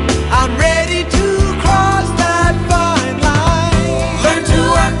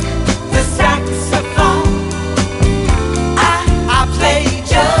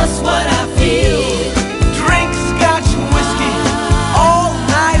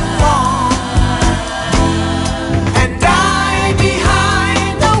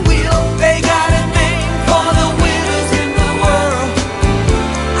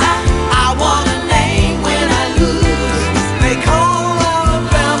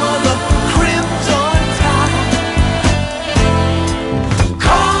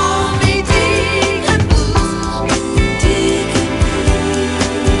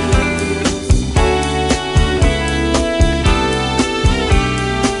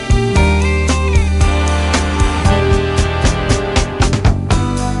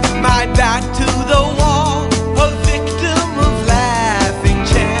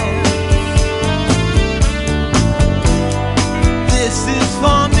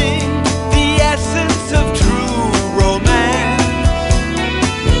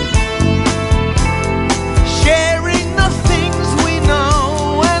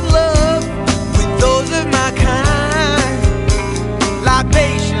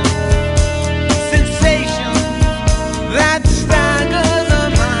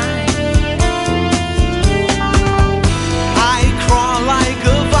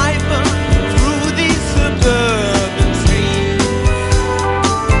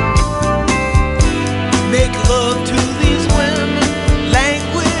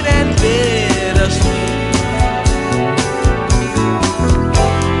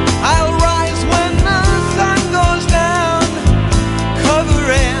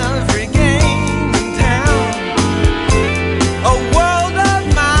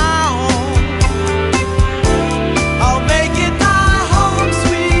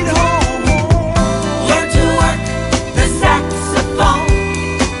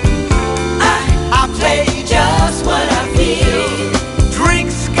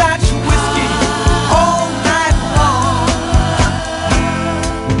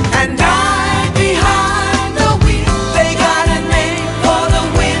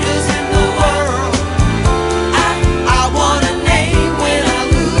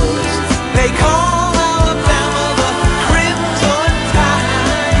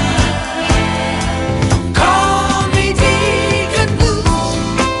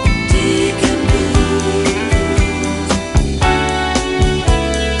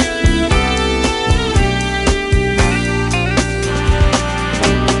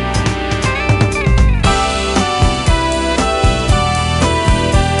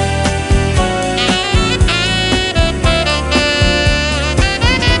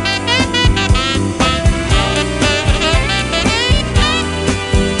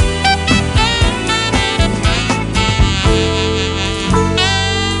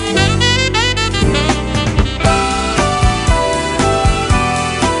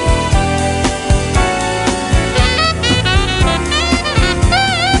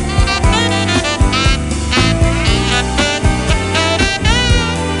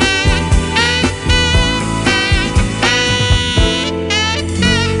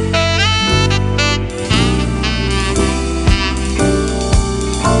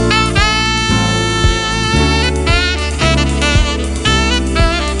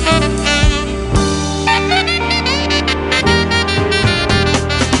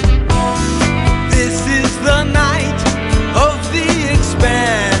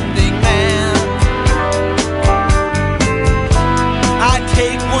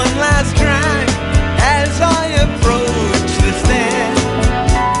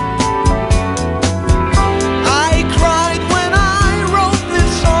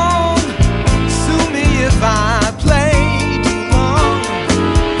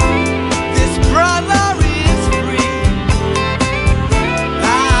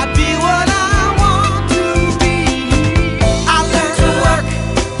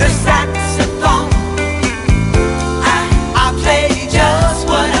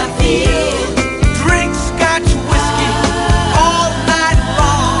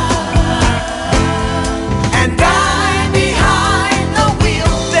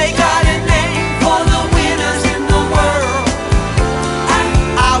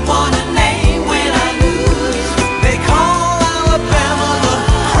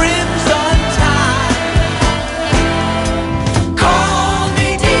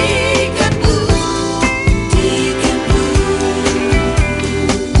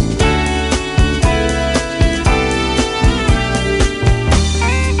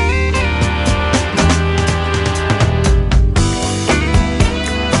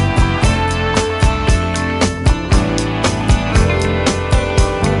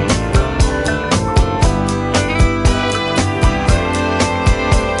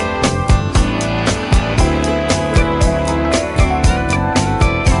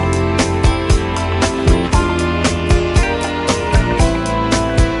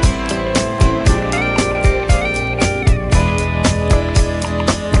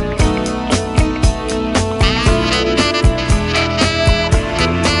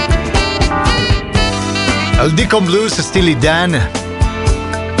Al Deacon Blues, Steely Dan.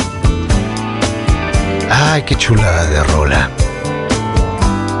 Ay, qué chulada de rola.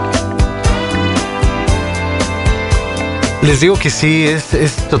 Les digo que sí,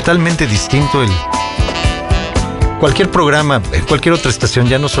 es totalmente distinto cualquier programa, en cualquier otra estación,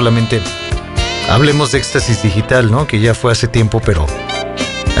 ya no solamente hablemos de Éxtasis Digital, ¿no? Que ya fue hace tiempo, pero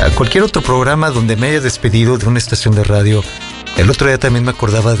cualquier otro programa donde me haya despedido de una estación de radio. El otro día también me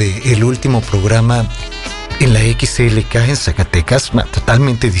acordaba del último programa en la XLK en Zacatecas,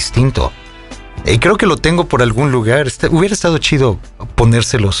 totalmente distinto. Y creo que lo tengo por algún lugar. Hubiera estado chido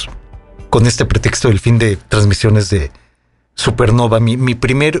ponérselos con este pretexto del fin de transmisiones de Supernova. Mi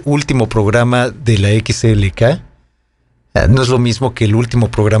primer último programa de la XLK no es lo mismo que el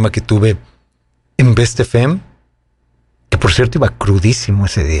último programa que tuve en Best FM, que por cierto iba crudísimo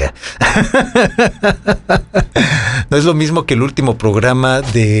ese día. No es lo mismo que el último programa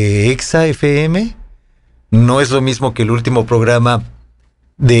de Exa FM. No es lo mismo que el último programa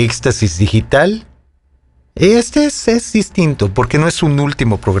de Éxtasis Digital. Este es distinto, porque no es un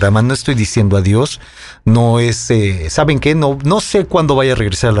último programa. No estoy diciendo adiós. No es... ¿saben qué? No sé cuándo vaya a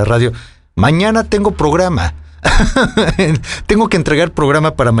regresar a la radio. Mañana tengo programa. Tengo que entregar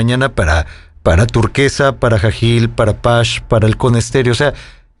programa para mañana para Turquesa, para Jajil, para Pash, para el Conesterio. O sea,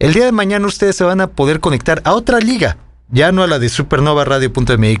 el día de mañana ustedes se van a poder conectar a otra liga. Ya no a la de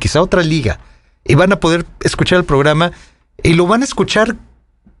supernovaradio.mx, a otra liga. Y van a poder escuchar el programa y lo van a escuchar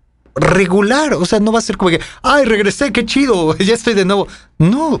regular. O sea, no va a ser como que, ¡ay, regresé, qué chido! Ya estoy de nuevo.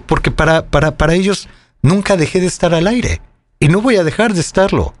 No, porque para ellos nunca dejé de estar al aire. Y no voy a dejar de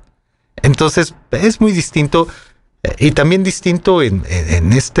estarlo. Entonces, es muy distinto. Y también distinto en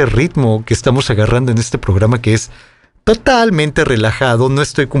este ritmo que estamos agarrando en este programa, que es totalmente relajado. No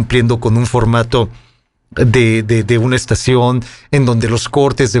estoy cumpliendo con un formato de una estación en donde los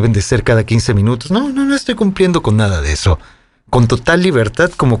cortes deben de ser cada 15 minutos. No estoy cumpliendo con nada de eso. Con total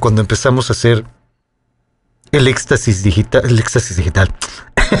libertad, como cuando empezamos a hacer el Éxtasis Digital.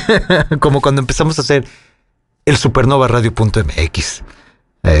 Como cuando empezamos a hacer el supernovaradio.mx.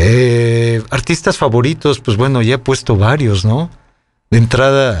 Artistas favoritos, pues bueno, ya he puesto varios, ¿no? De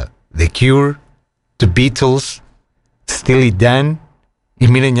entrada, The Cure, The Beatles, Steely Dan. Y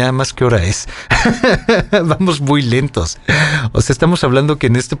miren nada más qué hora es. Vamos muy lentos. O sea, estamos hablando que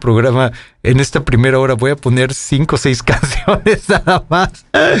en este programa, en esta primera hora, voy a poner 5 o 6 canciones nada más.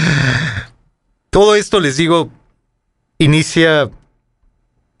 Todo esto, les digo, inicia,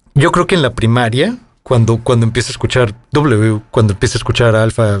 yo creo que en la primaria, cuando empiezo a escuchar W, cuando empiezo a escuchar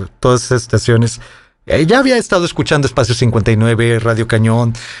Alfa, todas esas estaciones. Ya había estado escuchando Espacio 59, Radio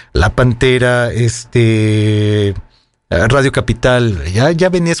Cañón, La Pantera, Radio Capital. Ya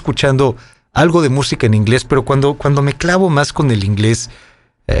venía escuchando algo de música en inglés, pero cuando me clavo más con el inglés,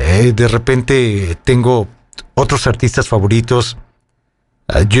 de repente tengo otros artistas favoritos.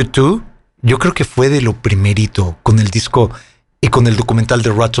 U2, yo creo que fue de lo primerito, con el disco y con el documental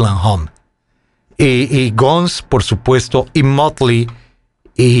de Rattle and Hum. Y Guns, por supuesto, y Motley,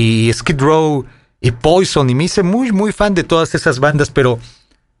 y Skid Row, y Poison, y me hice muy, muy fan de todas esas bandas, pero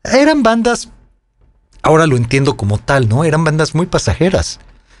eran bandas, ahora lo entiendo como tal, ¿no? Eran bandas muy pasajeras.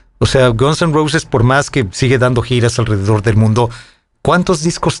 O sea, Guns N' Roses, por más que sigue dando giras alrededor del mundo, ¿cuántos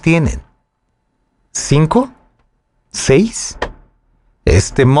discos tienen? ¿5?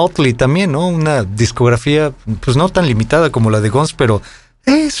 ¿6? Motley también, ¿no? Una discografía, pues no tan limitada como la de Guns, pero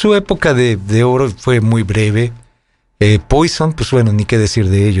su época de oro fue muy breve. Poison, pues bueno, ni qué decir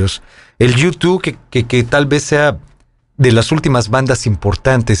de ellos. El U2, que tal vez sea de las últimas bandas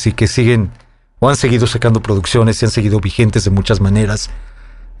importantes y que siguen o han seguido sacando producciones y han seguido vigentes de muchas maneras.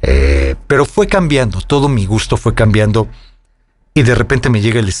 Pero fue cambiando, todo mi gusto fue cambiando. Y de repente me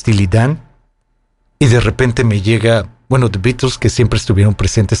llega el Steely Dan. Y de repente me llega, bueno, The Beatles, que siempre estuvieron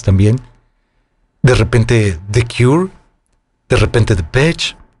presentes también. De repente The Cure. De repente The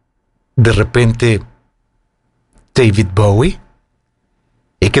Pitch. De repente David Bowie.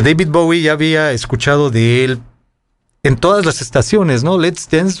 Y que David Bowie ya había escuchado de él en todas las estaciones, ¿no? Let's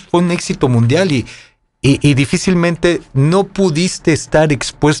Dance fue un éxito mundial y difícilmente no pudiste estar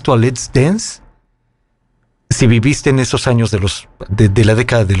expuesto a Let's Dance si viviste en esos años de la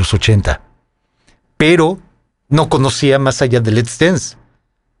década de los 80. Pero no conocía más allá de Let's Dance.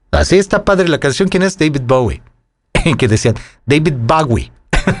 Así está padre la canción. ¿Quién es? David Bowie. Que decían David Bowie.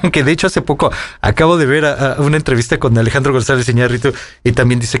 Que de hecho hace poco acabo de ver una entrevista con Alejandro González Iñárritu y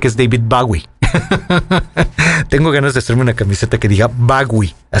también dice que es David Bowie. Tengo ganas de hacerme una camiseta que diga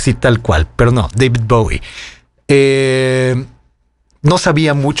Bowie, así tal cual, pero no, David Bowie. No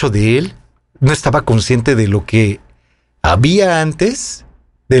sabía mucho de él, no estaba consciente de lo que había antes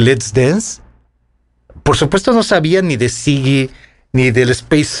de Let's Dance, por supuesto no sabía ni de Ziggy, ni del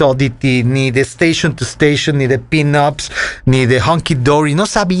Space Oddity, ni de Station to Station, ni de Pin-Ups, ni de Honky Dory. No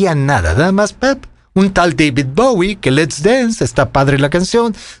sabía nada. Nada más, un tal David Bowie, que Let's Dance, está padre la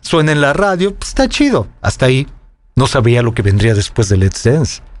canción, suena en la radio, pues está chido. Hasta ahí. No sabía lo que vendría después de Let's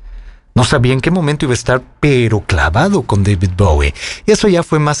Dance. No sabía en qué momento iba a estar, pero clavado con David Bowie. Y eso ya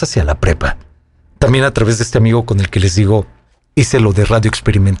fue más hacia la prepa. También a través de este amigo con el que les digo, hice lo de radio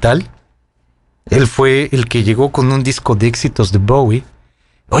experimental. Él fue el que llegó con un disco de éxitos de Bowie.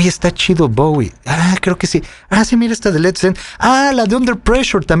 Oye, está chido Bowie. Ah, creo que sí. Ah, sí, mira esta de Let's Dance. Ah, la de Under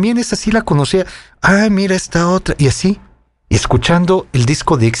Pressure, también esa sí la conocía. Ah, mira esta otra. Y así, escuchando el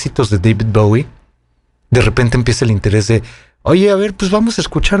disco de éxitos de David Bowie, de repente empieza el interés de, oye, a ver, pues vamos a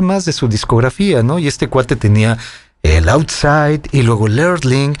escuchar más de su discografía, ¿no? Y este cuate tenía el Outside y luego el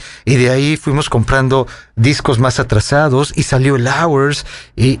Earthling, y de ahí fuimos comprando discos más atrasados y salió el Hours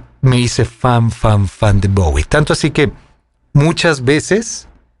y me hice fan de Bowie. Tanto así que muchas veces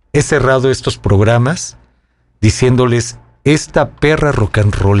he cerrado estos programas diciéndoles, esta perra rock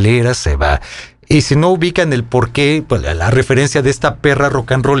and rollera se va. Y si no ubican el porqué, pues la referencia de esta perra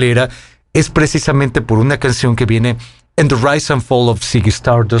rock and rollera es precisamente por una canción que viene en The Rise and Fall of Ziggy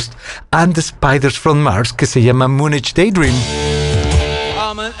Stardust and the Spiders from Mars, que se llama Moonage Daydream.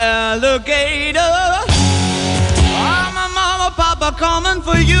 I'm an alligator. I'm a mama, papa coming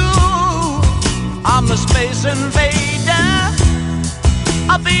for you. I'm a space invader.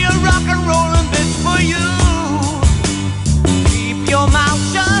 I'll be a rock and rollin' bitch for you. Keep your mouth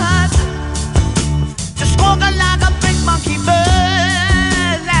shut. Just walking like a big monkey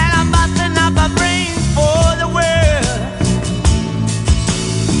bird. And I'm busting up a brain for the world.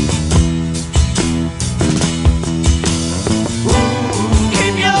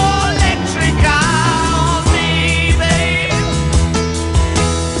 Keep your electric eye on me, babe.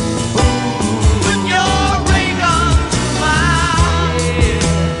 Put your ray gun to my head.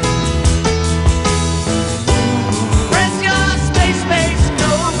 Press your space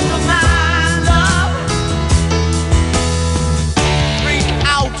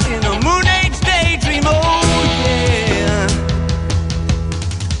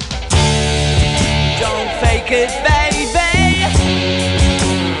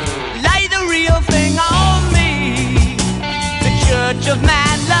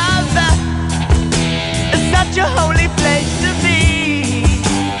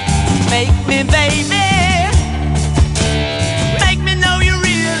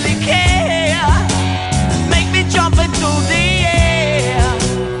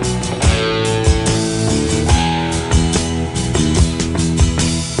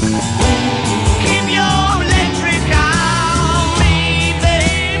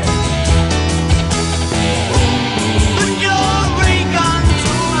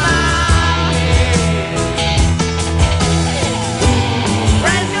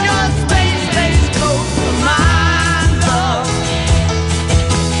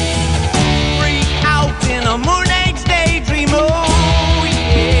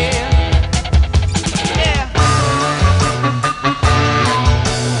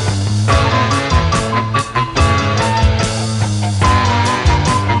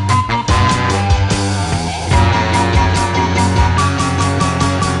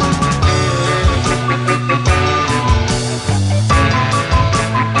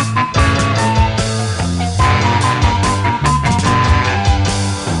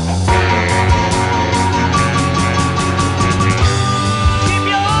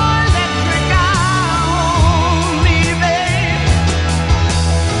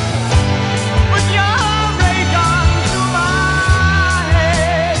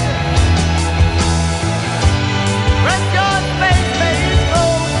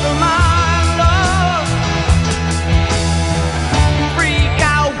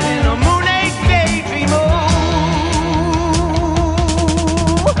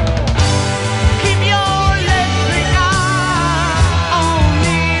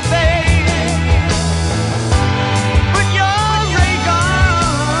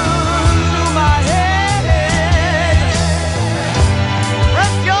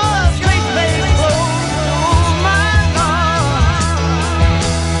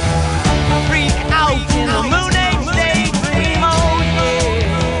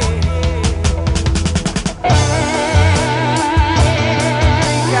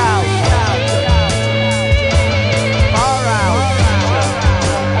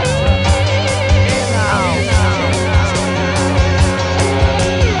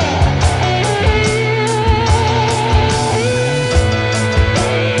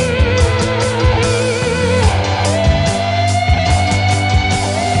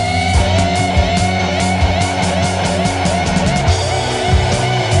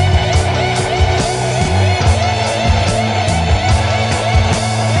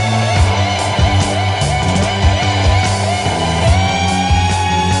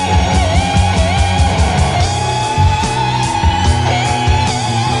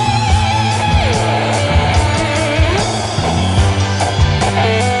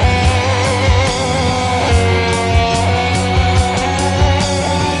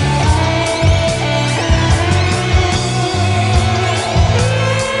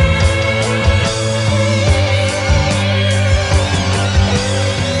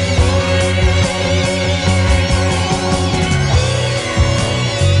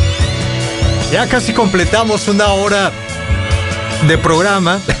Ya casi completamos una hora de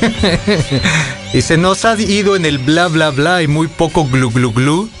programa y se nos ha ido en el bla bla bla y muy poco glu glu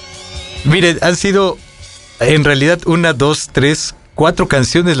glu. Miren, han sido en realidad 1, 2, 3, 4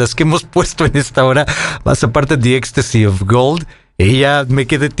 canciones las que hemos puesto en esta hora, más aparte de The Ecstasy of Gold. Y ya me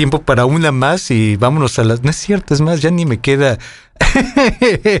queda tiempo para una más y vámonos a las... No es cierto, es más, ya ni me queda...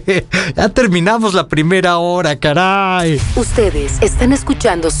 Ya terminamos la primera hora, caray. Ustedes están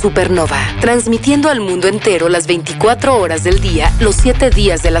escuchando Supernova, transmitiendo al mundo entero las 24 horas del día, los 7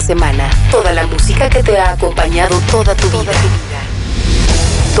 días de la semana. Toda la música que te ha acompañado toda tu vida.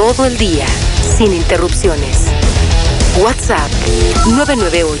 Todo el día, sin interrupciones. WhatsApp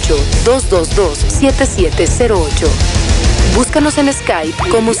 998-222-7708. Búscanos en Skype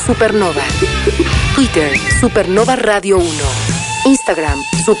como Supernova. Twitter, Supernova Radio 1. Instagram,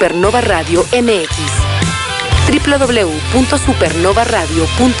 Supernova Radio MX.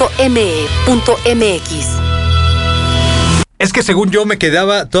 www.supernovaradio.me.mx. Es que según yo me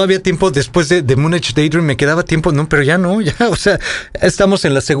quedaba todavía tiempo después de Moonage Daydream, me quedaba tiempo, no, pero ya no, ya, o sea, estamos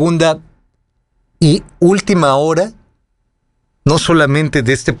en la segunda y última hora, no solamente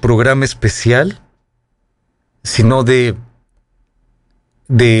de este programa especial, sino de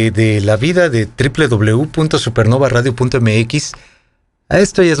la vida de www.supernovaradio.mx.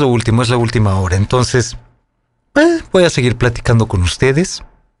 Esto ya es lo último, es la última hora. Entonces, voy a seguir platicando con ustedes.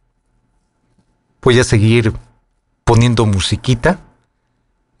 Voy a seguir poniendo musiquita.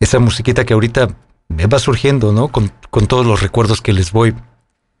 Esa musiquita que ahorita me va surgiendo, ¿no? Con todos los recuerdos que les voy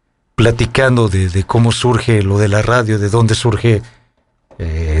platicando de cómo surge lo de la radio, de dónde surge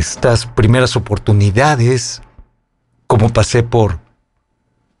estas primeras oportunidades, cómo pasé por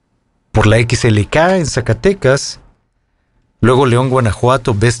la XLK en Zacatecas, luego León,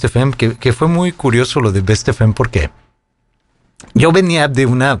 Guanajuato, Best FM, que fue muy curioso lo de Best FM porque yo venía de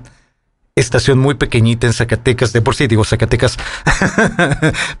una estación muy pequeñita en Zacatecas, de por sí digo Zacatecas,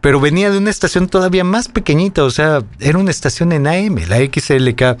 pero venía de una estación todavía más pequeñita, o sea, era una estación en AM, la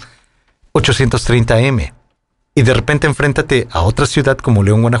XLK 830M, y de repente enfréntate a otra ciudad como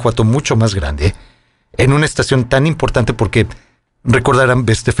León, Guanajuato, mucho más grande, en una estación tan importante porque recordarán,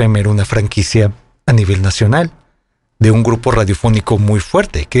 Best FM era una franquicia a nivel nacional de un grupo radiofónico muy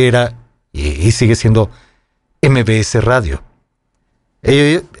fuerte que era y sigue siendo MBS Radio.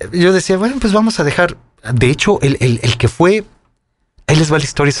 Yo decía, bueno, pues vamos a dejar. De hecho, el que fue, ahí les va la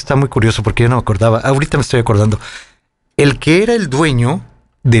historia, está muy curioso porque yo no me acordaba. Ahorita me estoy acordando. El que era el dueño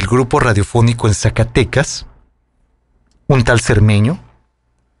del grupo radiofónico en Zacatecas, un tal Cermeño,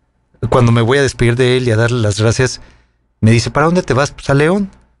 cuando me voy a despedir de él y a darle las gracias, me dice, ¿para dónde te vas? Pues a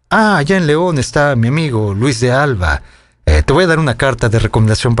León. Ah, allá en León está mi amigo Luis de Alba. Te voy a dar una carta de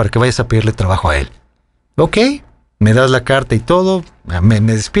recomendación para que vayas a pedirle trabajo a él. Ok, me das la carta y todo. Me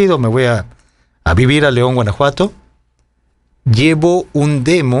despido, me voy a vivir a León, Guanajuato. Llevo un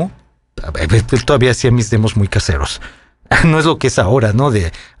demo. Todavía hacía mis demos muy caseros. No es lo que es ahora, ¿no?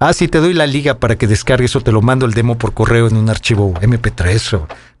 Sí, te doy la liga para que descargues o te lo mando el demo por correo en un archivo MP3.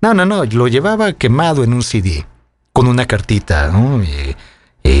 No, lo llevaba quemado en un CD. Con una cartita, ¿no?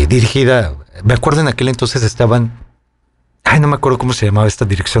 Dirigida, me acuerdo en aquel entonces estaban, no me acuerdo cómo se llamaba esta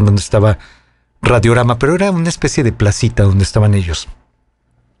dirección donde estaba Radiorama, pero era una especie de placita donde estaban ellos.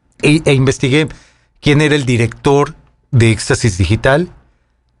 E investigué quién era el director de Éxtasis Digital,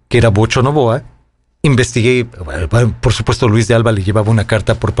 que era Bocho Novoa. Investigué, por supuesto Luis de Alba le llevaba una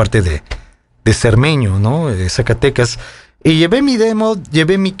carta por parte de Cermeño, ¿no? De Zacatecas. Y llevé mi demo,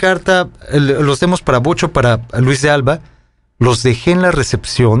 llevé mi carta, los demos para Bocho, para Luis de Alba, los dejé en la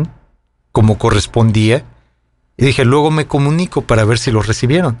recepción, como correspondía, y dije, luego me comunico para ver si los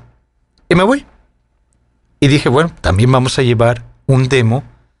recibieron. Y me voy. Y dije, bueno, también vamos a llevar un demo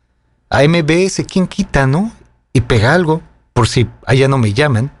a MBS, ¿quién quita, no? Y pega algo, por si allá no me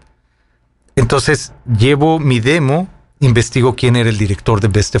llaman. Entonces, llevo mi demo, investigo quién era el director de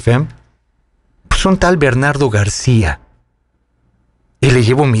Best FM, pues un tal Bernardo García. Y le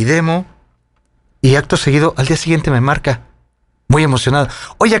llevo mi demo y acto seguido, al día siguiente me marca, muy emocionado.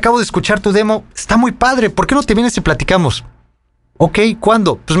 Oye, acabo de escuchar tu demo, está muy padre, ¿por qué no te vienes y platicamos? Ok,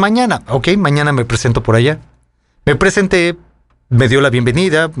 ¿cuándo? Pues mañana. Ok, mañana me presento por allá. Me presenté, me dio la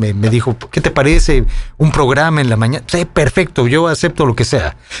bienvenida, me dijo, ¿qué te parece un programa en la mañana? Sí, perfecto, yo acepto lo que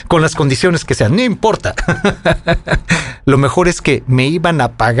sea, con las condiciones que sean, no importa. Lo mejor es que me iban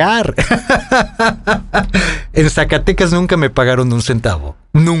a pagar. En Zacatecas nunca me pagaron un centavo.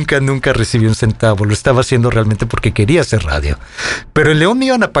 Nunca recibí un centavo. Lo estaba haciendo realmente porque quería hacer radio. Pero en León me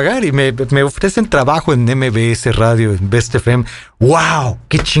iban a pagar y me ofrecen trabajo en MBS Radio, en Best FM. ¡Wow!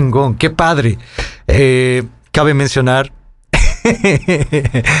 ¡Qué chingón! ¡Qué padre! Cabe mencionar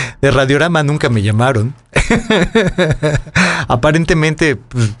De Radiorama nunca me llamaron. Aparentemente,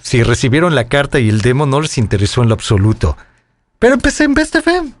 pues, si recibieron la carta y el demo no les interesó en lo absoluto. Pero empecé en Best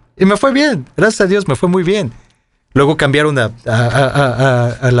FM y me fue bien. Gracias a Dios me fue muy bien. Luego cambiaron a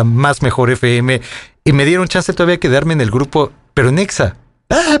la más mejor FM y me dieron chance todavía de quedarme en el grupo, pero en Exa.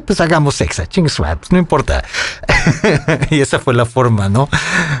 Pues hagamos Exa, pues no importa. Y esa fue la forma, ¿no?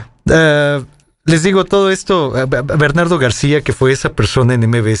 Les digo todo esto, Bernardo García, que fue esa persona en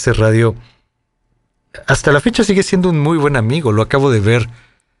MBS Radio, hasta la fecha sigue siendo un muy buen amigo. Lo acabo de ver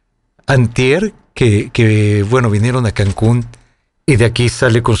antier, que bueno, vinieron a Cancún y de aquí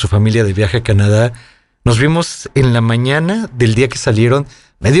sale con su familia de viaje a Canadá. Nos vimos en la mañana del día que salieron.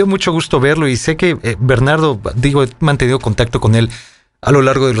 Me dio mucho gusto verlo y sé que Bernardo, he mantenido contacto con él a lo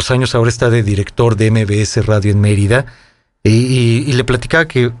largo de los años. Ahora está de director de MBS Radio en Mérida y le platicaba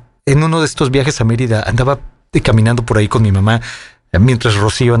que en uno de estos viajes a Mérida andaba caminando por ahí con mi mamá, mientras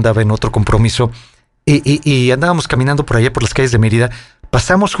Rocío andaba en otro compromiso, y andábamos caminando por allá por las calles de Mérida.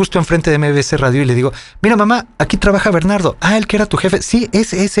 Pasamos justo enfrente de MBS Radio y le digo, mira mamá, aquí trabaja Bernardo. ¿El que era tu jefe? Sí,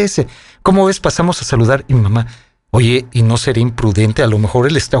 ese. ¿Cómo ves? Pasamos a saludar y mi mamá, oye, ¿y no sería imprudente? A lo mejor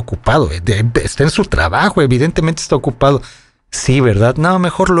él está ocupado, está en su trabajo, evidentemente está ocupado. Sí, ¿verdad? No,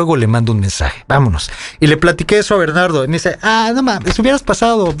 mejor luego le mando un mensaje. Vámonos. Y le platiqué eso a Bernardo. Y me dice, no mames, hubieras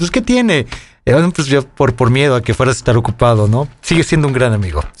pasado. Pues, ¿qué tiene? Pues yo por miedo a que fueras a estar ocupado, ¿no? Sigue siendo un gran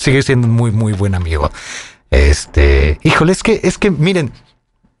amigo. Sigue siendo un muy, muy buen amigo. Híjole, es que, miren,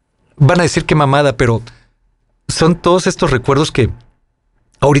 van a decir que mamada, pero son todos estos recuerdos que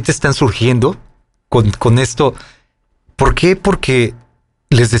ahorita están surgiendo con esto. ¿Por qué? Porque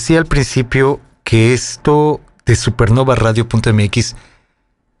les decía al principio que esto de supernovaradio.mx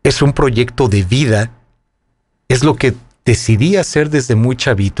es un proyecto de vida, es lo que decidí hacer desde muy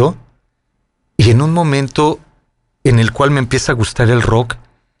chavito, y en un momento en el cual me empieza a gustar el rock,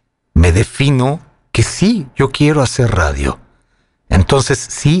 me defino que sí, yo quiero hacer radio. Entonces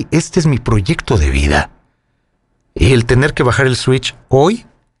sí, este es mi proyecto de vida. Y el tener que bajar el switch hoy,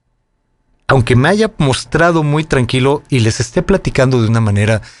 aunque me haya mostrado muy tranquilo y les esté platicando de una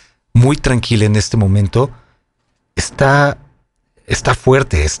manera muy tranquila en este momento, está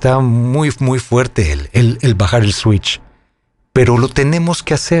fuerte, está muy, muy fuerte el bajar el switch. Pero lo tenemos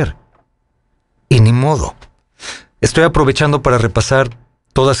que hacer. Y ni modo. Estoy aprovechando para repasar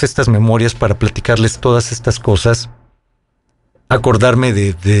todas estas memorias, para platicarles todas estas cosas. Acordarme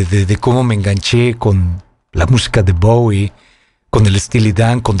de cómo me enganché con la música de Bowie, con el Steely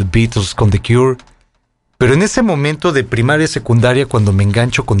Dan, con The Beatles, con The Cure. Pero en ese momento de primaria y secundaria, cuando me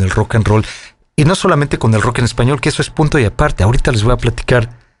engancho con el rock and roll, y no solamente con el rock en español, que eso es punto y aparte. Ahorita les voy a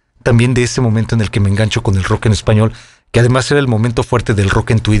platicar también de ese momento en el que me engancho con el rock en español, que además era el momento fuerte del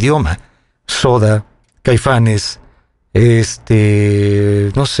rock en tu idioma. Soda, Caifanes,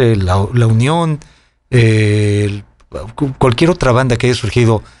 no sé, La Unión, cualquier otra banda que haya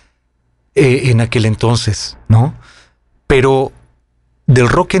surgido en aquel entonces, ¿no? Pero del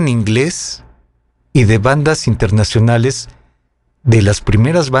rock en inglés y de bandas internacionales, de las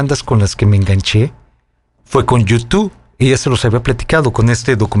primeras bandas con las que me enganché fue con U2, y ya se los había platicado con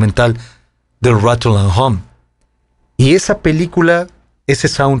este documental del Rattle and Hum. Y esa película, ese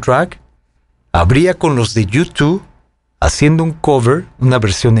soundtrack, abría con los de U2 haciendo un cover, una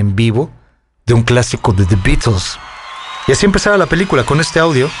versión en vivo de un clásico de The Beatles. Y así empezaba la película con este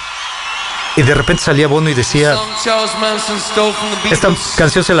audio. Y de repente salía Bono y decía, esta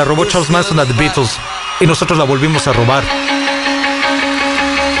canción se la robó Charles Manson a The Beatles y nosotros la volvimos a robar.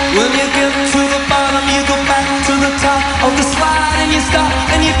 When you get to the bottom, you go back to the top of the slide, and you stop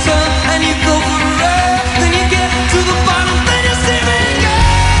and you turn and you go for a ride. Then you get to the bottom, then you see me go.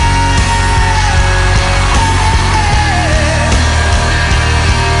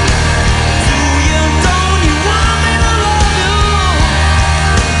 Do you, don't you want me to love you?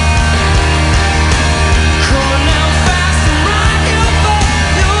 Come now fast and rock you for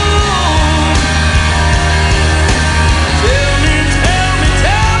you. Tell me, tell me,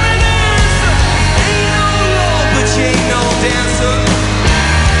 tell me now.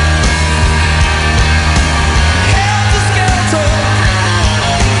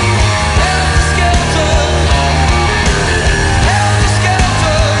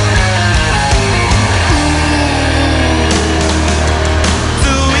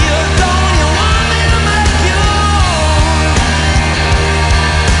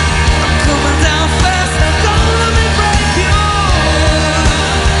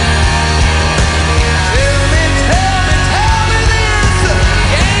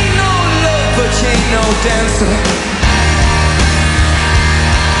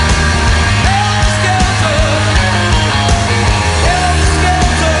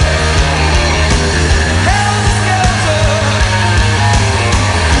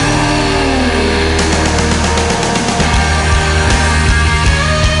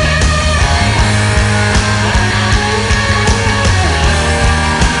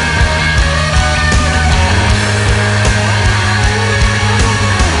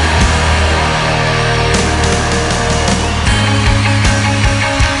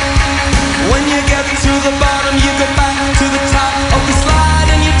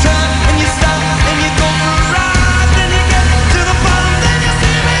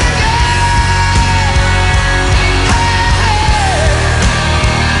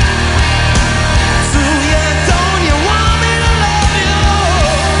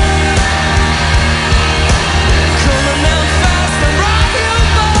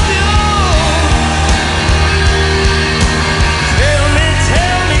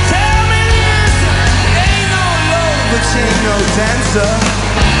 dancer.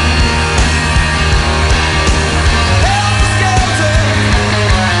 Helter-skelter,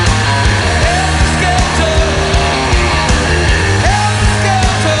 helter-skelter,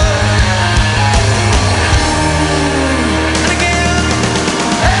 helter-skelter. And again,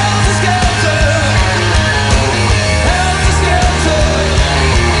 helter-skelter, helter-skelter,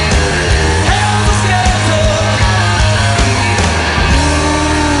 helter-skelter.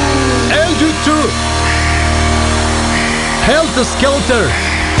 LU2. Helter Skelter.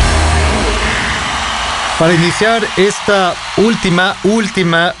 Para iniciar esta última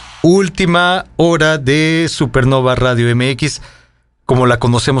hora de Supernova Radio MX, como la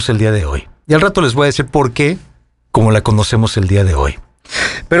conocemos el día de hoy. Y al rato les voy a decir por qué, como la conocemos el día de hoy.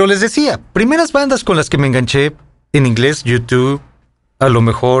 Pero les decía, primeras bandas con las que me enganché en inglés, YouTube, a lo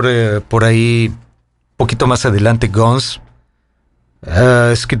mejor por ahí, poquito más adelante, Guns,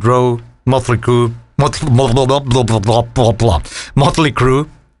 Skid Row, Motley Crue,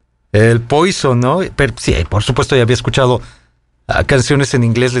 el Poison, ¿no? Pero sí, por supuesto ya había escuchado canciones en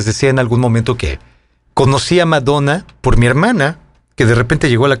inglés. Les decía en algún momento que conocí a Madonna por mi hermana, que de repente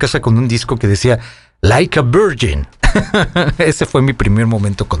llegó a la casa con un disco que decía Like a Virgin. Ese fue mi primer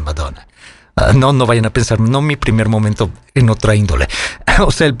momento con Madonna. No vayan a pensar, no mi primer momento en otra índole.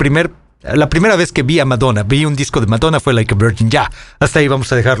 O sea, la primera vez que vi a Madonna, vi un disco de Madonna fue Like a Virgin. Ya, hasta ahí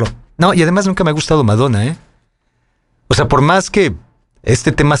vamos a dejarlo. No, y además nunca me ha gustado Madonna, ¿eh? O sea, por más que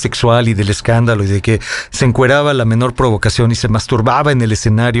este tema sexual y del escándalo y de que se encueraba a la menor provocación y se masturbaba en el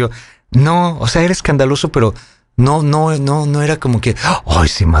escenario, no, o sea, era escandaloso, pero no era como que, ay,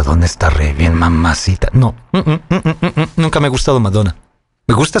 sí, Madonna está re bien, mamacita. No, nunca me ha gustado Madonna.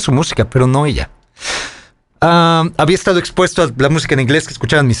 Me gusta su música, pero no ella. Había estado expuesto a la música en inglés que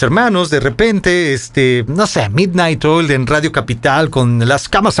escuchaban mis hermanos. De repente, no sé, Midnight Oil en Radio Capital con Las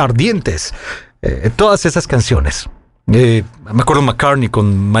Camas Ardientes. Todas esas canciones. Me acuerdo McCartney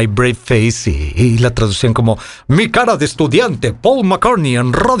con My Brave Face y la traducían como Mi cara de estudiante, Paul McCartney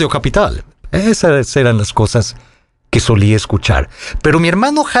en Radio Capital. Esas eran las cosas que solía escuchar. Pero mi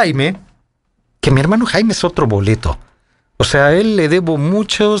hermano Jaime es otro boleto. O sea, a él le debo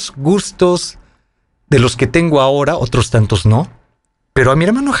muchos gustos de los que tengo ahora, otros tantos no. Pero a mi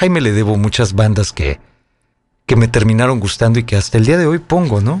hermano Jaime le debo muchas bandas que me terminaron gustando y que hasta el día de hoy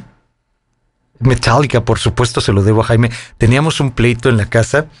pongo, ¿no? Metallica, por supuesto, se lo debo a Jaime. Teníamos un pleito en la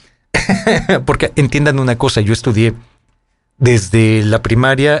casa, porque entiendan una cosa, yo estudié desde la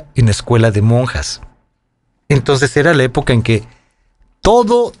primaria en escuela de monjas. Entonces era la época en que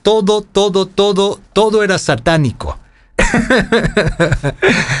todo era satánico.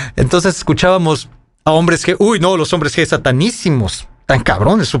 Entonces escuchábamos a hombres G. Uy, no, los hombres G satanísimos, tan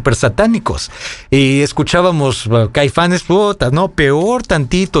cabrones, súper satánicos. Y escuchábamos Caifanes, no, peor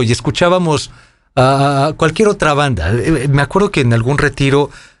tantito. Y escuchábamos a cualquier otra banda. Me acuerdo que en algún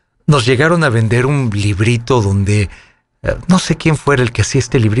retiro nos llegaron a vender un librito donde, no sé quién fuera el que hacía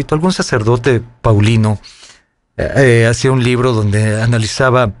este librito, algún sacerdote paulino, hacía un libro donde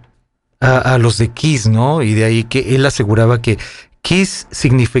analizaba a los de Kiss, ¿no? Y de ahí que él aseguraba que Kiss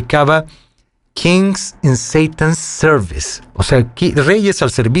significaba Kings in Satan's Service, o sea, reyes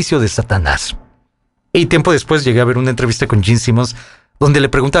al servicio de Satanás. Y tiempo después llegué a ver una entrevista con Gene Simmons donde le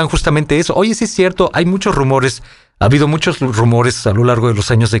preguntaban justamente eso. Oye, sí es cierto, hay muchos rumores, ha habido muchos rumores a lo largo de los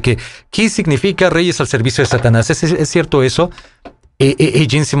años de que Kiss significa reyes al servicio de Satanás. ¿Es cierto eso? Y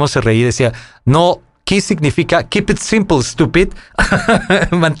Gene Simmons se reía y decía, no, Kiss significa keep it simple, stupid.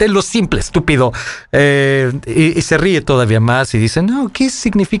 Manténlo simple, estúpido. Y se ríe todavía más y dice, no, Kiss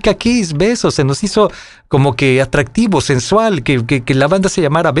significa kiss, beso. Se nos hizo como que atractivo, sensual, que la banda se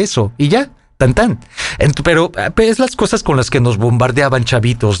llamara Beso. Y ya, tan. Pero es las cosas con las que nos bombardeaban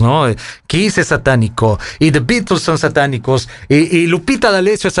chavitos, ¿no? Kiss es satánico, y The Beatles son satánicos, y Lupita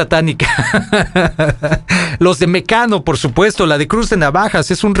D'Alessio es satánica. Los de Mecano, por supuesto, la de Cruz de Navajas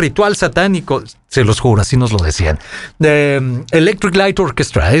es un ritual satánico. Se los juro, así nos lo decían. Electric Light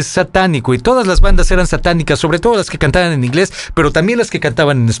Orchestra es satánico, y todas las bandas eran satánicas, sobre todo las que cantaban en inglés, pero también las que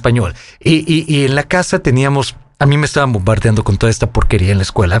cantaban en español. Y en la casa teníamos, a mí me estaban bombardeando con toda esta porquería en la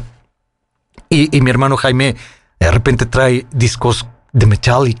escuela. Y mi hermano Jaime de repente trae discos de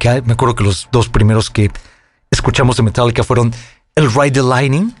Metallica. Me acuerdo que los dos primeros que escuchamos de Metallica fueron el Ride the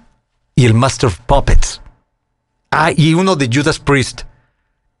Lightning y el Master of Puppets. Y uno de Judas Priest,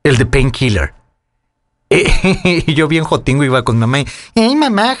 el de Painkiller. Y yo bien jotingo iba con mamá. ¡Ey,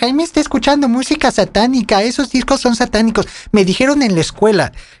 mamá! Jaime está escuchando música satánica. Esos discos son satánicos. Me dijeron en la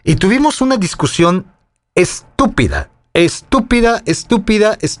escuela. Y tuvimos una discusión estúpida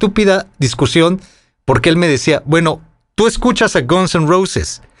discusión, porque él me decía, bueno, tú escuchas a Guns N'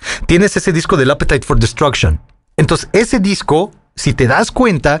 Roses, tienes ese disco del Appetite for Destruction, Entonces, ese disco, si te das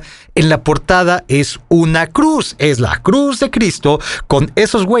cuenta, en la portada es una cruz. Es la cruz de Cristo con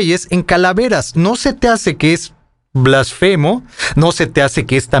esos güeyes en calaveras. ¿No se te hace que es blasfemo? ¿No se te hace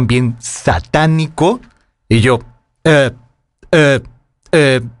que es también satánico? Y yo,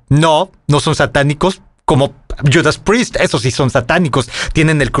 no son satánicos como Judas Priest. Esos sí son satánicos.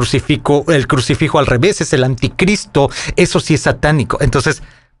 Tienen el crucifijo al revés, es el anticristo. Eso sí es satánico. Entonces,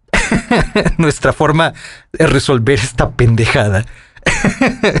 nuestra forma de resolver esta pendejada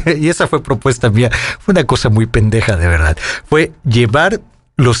y esa fue propuesta mía, fue una cosa muy pendeja de verdad, fue llevar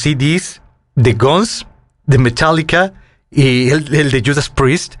los CDs de Guns, de Metallica y el de Judas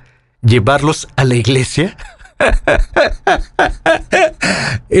Priest, llevarlos a la iglesia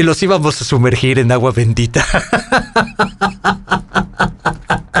y los íbamos a sumergir en agua bendita.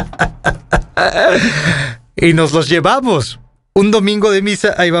 Y nos los llevamos. Un domingo de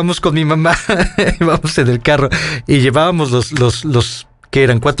misa, ahí vamos con mi mamá, vamos en el carro y llevábamos los que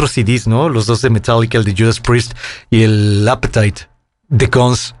eran 4 CDs, ¿no? Los 2 de Metallica, el de Judas Priest y el Appetite de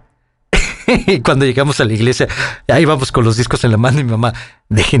Guns. Y cuando llegamos a la iglesia, ahí vamos con los discos en la mano y mi mamá,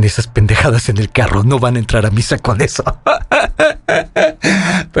 dejen esas pendejadas en el carro, no van a entrar a misa con eso.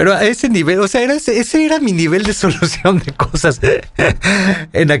 Pero a ese nivel, o sea, ese era mi nivel de solución de cosas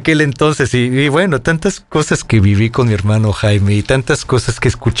en aquel entonces. Y bueno, tantas cosas que viví con mi hermano Jaime y tantas cosas que he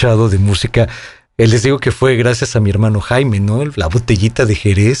escuchado de música. Les digo que fue gracias a mi hermano Jaime, ¿no? La botellita de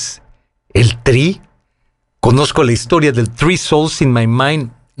Jerez, el Tri. Conozco la historia del Three Souls in My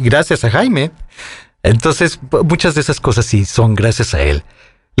Mind gracias a Jaime. Entonces, muchas de esas cosas sí son gracias a él.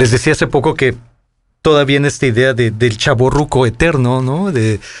 Les decía hace poco que todavía en esta idea del chavorruco eterno, ¿no?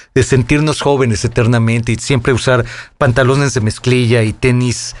 De sentirnos jóvenes eternamente y siempre usar pantalones de mezclilla y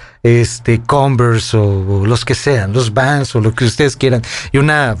tenis Converse o los que sean, los Vans o lo que ustedes quieran, y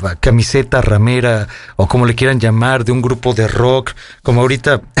una camiseta ramera o como le quieran llamar, de un grupo de rock, como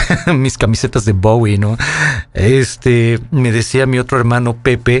ahorita mis camisetas de Bowie, ¿no? Me decía mi otro hermano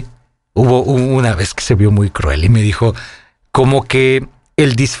Pepe, hubo una vez que se vio muy cruel y me dijo como que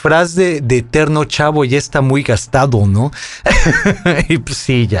el disfraz de eterno chavo ya está muy gastado, ¿no? Y pues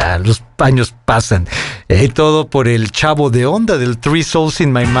sí, ya los años pasan. Todo por el chavo de onda del Three Souls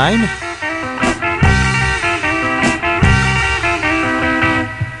in My Mind.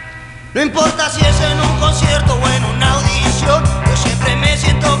 No importa si es en un concierto o en una audición, yo siempre me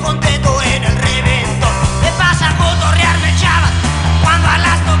siento contento en el revento. Me pasa a cotorrearme, chavas, cuando a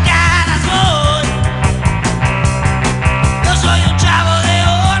las tocadas voy. Yo soy un chavo de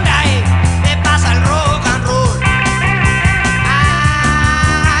onda y me pasa el rock and roll.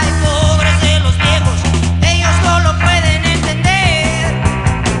 Ay, pobres de los viejos, ellos no lo pueden entender.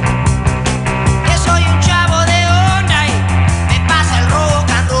 Que soy un chavo de onda y me pasa el rock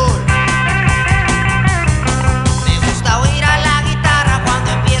and roll. Me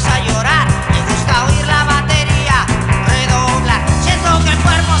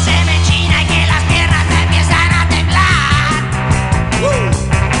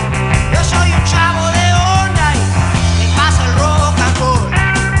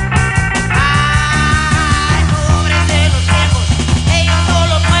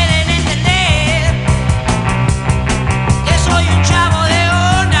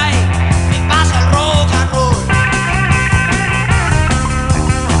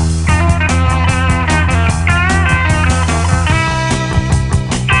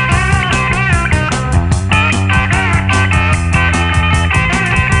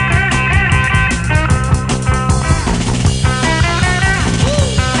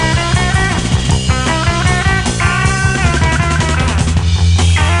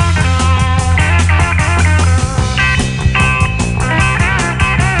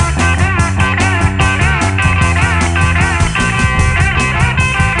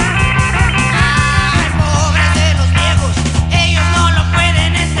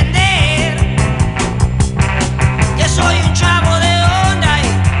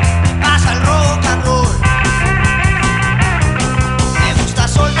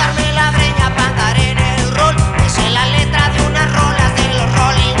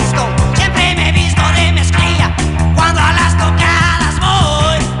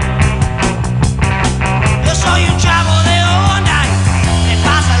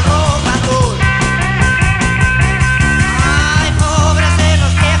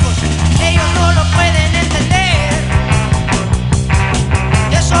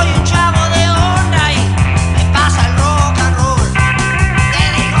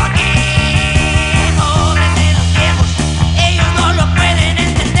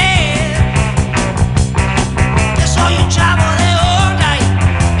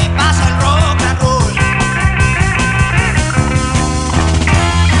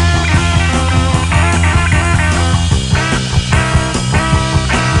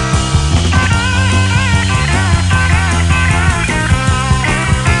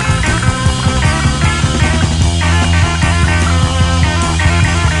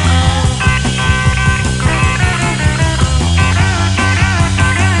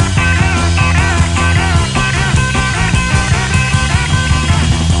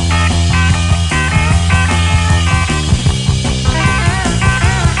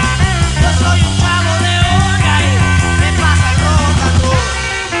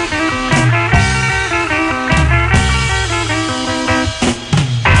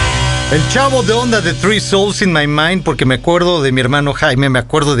El chavo de onda de Three Souls in My Mind, porque me acuerdo de mi hermano Jaime, me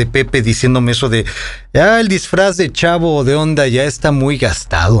acuerdo de Pepe diciéndome eso de, ya el disfraz de chavo de onda ya está muy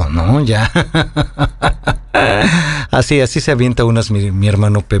gastado, ¿no? Ya. Así se avienta unas mi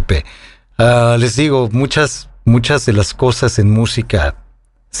hermano Pepe. Les digo, muchas de las cosas en música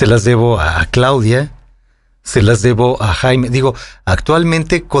se las debo a Claudia, se las debo a Jaime. Digo,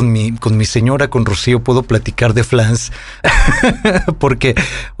 actualmente con mi señora, con Rocío, puedo platicar de Flans porque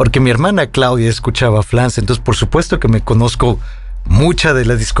mi hermana Claudia escuchaba Flans, entonces por supuesto que me conozco mucha de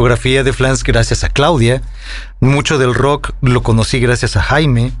la discografía de Flans gracias a Claudia, mucho del rock lo conocí gracias a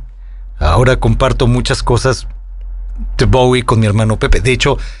Jaime, ahora comparto muchas cosas de Bowie con mi hermano Pepe. De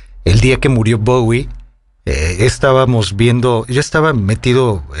hecho, el día que murió Bowie, estábamos viendo, yo estaba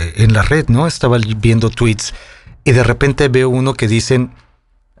metido en la red, ¿no? Estaba viendo tweets y de repente veo uno que dicen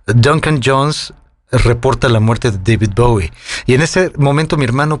Duncan Jones reporta la muerte de David Bowie. Y en ese momento mi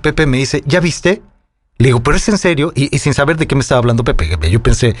hermano Pepe me dice, ¿ya viste? Le digo, ¿pero es en serio? Y sin saber de qué me estaba hablando Pepe. Yo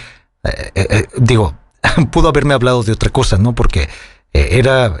pensé, digo, pudo haberme hablado de otra cosa, ¿no? Porque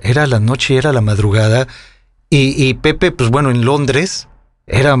era la noche, era la madrugada y Pepe, pues bueno, en Londres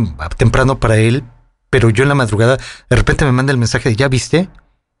era temprano para él, pero yo en la madrugada, de repente me manda el mensaje de, ¿ya viste?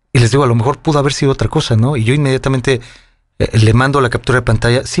 Y les digo, a lo mejor pudo haber sido otra cosa, ¿no? Y yo inmediatamente le mando la captura de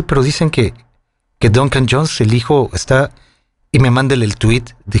pantalla. Sí, pero dicen que Duncan Jones, el hijo, está... Y me manda el tweet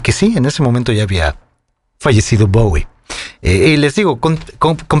de que sí, en ese momento ya había fallecido Bowie. Y les digo,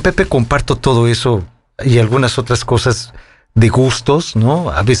 con Pepe comparto todo eso y algunas otras cosas de gustos,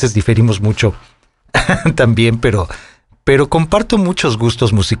 ¿no? A veces diferimos mucho también, pero comparto muchos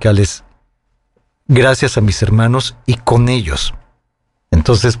gustos musicales gracias a mis hermanos y con ellos.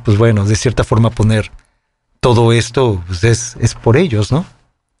 Entonces, pues bueno, de cierta forma poner todo esto pues es por ellos, ¿no?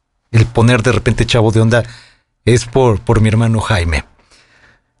 El poner de repente chavo de onda es por mi hermano Jaime.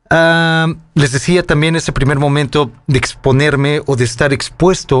 Les decía también ese primer momento de exponerme o de estar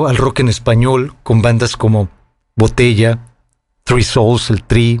expuesto al rock en español con bandas como Botella, Three Souls, el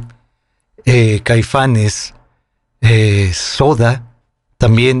Tri, Caifanes, Soda,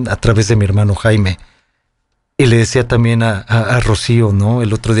 también a través de mi hermano Jaime. Y le decía también a Rocío, ¿no?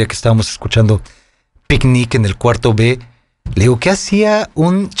 El otro día que estábamos escuchando Picnic en el cuarto B, le digo, ¿qué hacía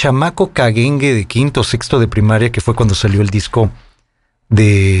un chamaco caguengue de quinto o sexto de primaria, que fue cuando salió el disco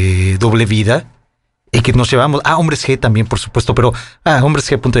de Doble Vida? Y que nos llevamos, Hombres G también, por supuesto, pero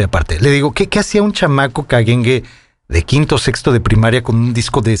Hombres G, punto y aparte. Le digo, ¿qué hacía un chamaco caguengue de quinto o sexto de primaria con un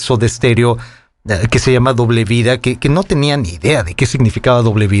disco de Soda Stereo que se llama Doble Vida, que no tenía ni idea de qué significaba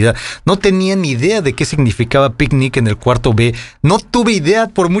Doble Vida, no tenía ni idea de qué significaba Picnic en el cuarto B, no tuve idea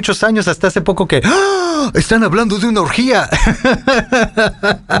por muchos años, hasta hace poco que están hablando de una orgía?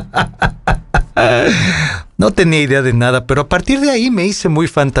 No tenía idea de nada, pero a partir de ahí me hice muy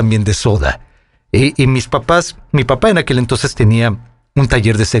fan también de Soda. Y mi papá en aquel entonces tenía un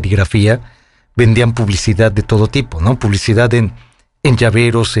taller de serigrafía, vendían publicidad de todo tipo, ¿no? Publicidad en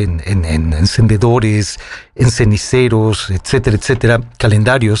llaveros, en encendedores, en ceniceros, etcétera, etcétera,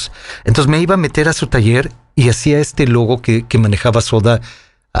 calendarios. Entonces me iba a meter a su taller y hacía este logo que manejaba Soda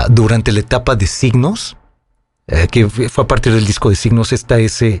durante la etapa de Signos, que fue a partir del disco de Signos,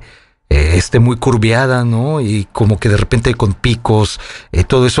 muy curviada, ¿no? Y como que de repente con picos,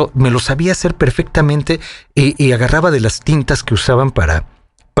 todo eso, me lo sabía hacer perfectamente y agarraba de las tintas que usaban para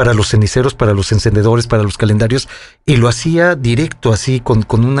los ceniceros, para los encendedores, para los calendarios, y lo hacía directo, así, con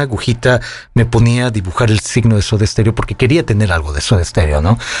una agujita, me ponía a dibujar el signo de Soda Stereo, porque quería tener algo de Soda Stereo,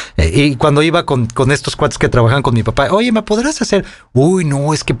 ¿no? Y cuando iba con estos cuates que trabajan con mi papá, oye, ¿me podrás hacer? Uy,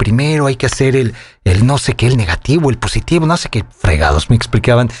 no, es que primero hay que hacer el no sé qué, el negativo, el positivo, no sé qué fregados, me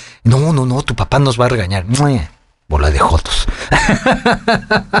explicaban. No, tu papá nos va a regañar. Bola de jotos.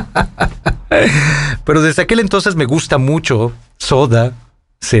 Pero desde aquel entonces me gusta mucho Soda,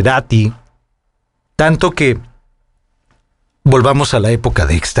 Cerati, tanto que volvamos a la época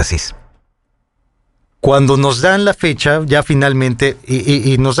de Éxtasis. Cuando nos dan la fecha, ya finalmente,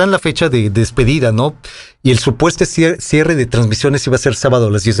 y nos dan la fecha de despedida, ¿no? Y el supuesto cierre de transmisiones iba a ser sábado a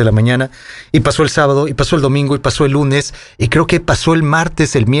las 10 de la mañana, y pasó el sábado, y pasó el domingo, y pasó el lunes, y creo que pasó el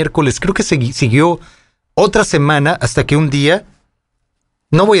martes, el miércoles, creo que siguió otra semana hasta que un día,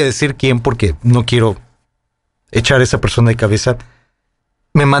 no voy a decir quién porque no quiero echar a esa persona de cabeza,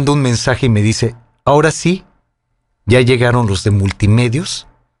 me manda un mensaje y me dice, ahora sí, ya llegaron los de Multimedios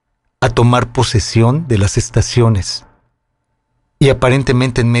a tomar posesión de las estaciones. Y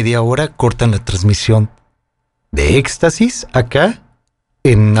aparentemente en media hora cortan la transmisión de Éxtasis acá,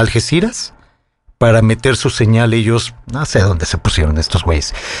 en Algeciras, para meter su señal ellos, no sé dónde se pusieron estos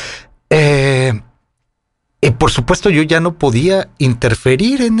güeyes. Por supuesto, yo ya no podía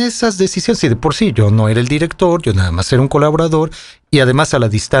interferir en esas decisiones. Y de por sí, yo no era el director, yo nada más era un colaborador. Y además, a la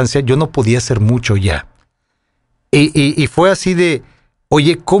distancia, yo no podía hacer mucho ya. Y fue así de,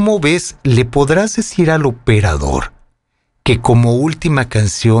 oye, ¿cómo ves? ¿Le podrás decir al operador que como última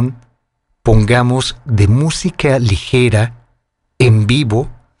canción pongamos de música ligera, en vivo,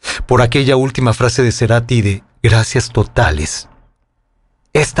 por aquella última frase de Cerati de gracias totales?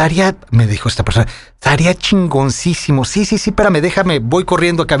 Estaría, me dijo esta persona, estaría chingoncísimo. Sí, espérame, déjame, voy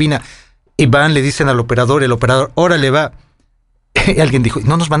corriendo a cabina. Y van, le dicen al operador, el operador, órale, va. Y alguien dijo,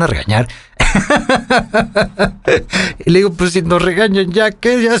 ¿no nos van a regañar? Y le digo, pues si nos regañan ya,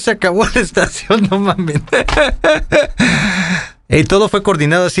 ¿qué? Ya se acabó la estación, no mames. Y todo fue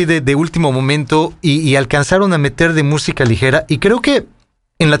coordinado así de último momento y alcanzaron a meter de música ligera. Y creo que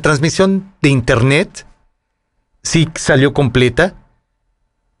en la transmisión de internet sí salió completa.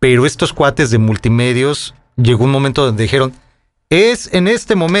 Pero estos cuates de multimedios, llegó un momento donde dijeron, es en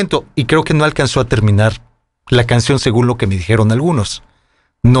este momento, y creo que no alcanzó a terminar la canción según lo que me dijeron algunos.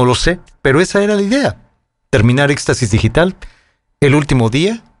 No lo sé, pero esa era la idea. Terminar Éxtasis Digital el último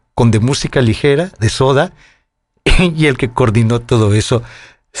día, con de música ligera, de Soda, y el que coordinó todo eso,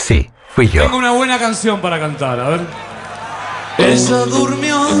 sí, fui yo. Tengo una buena canción para cantar, a ver. Ella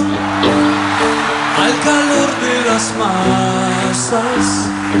durmió al calor de las masas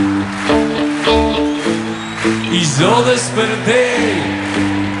y yo desperté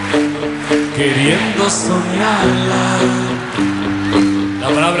queriendo soñarla. La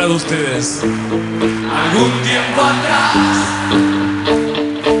palabra de ustedes. Algún tiempo atrás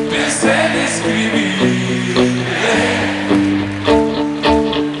pensé en escribirle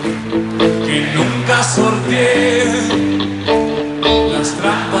que nunca sorteé las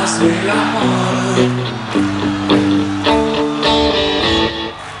trampas del amor.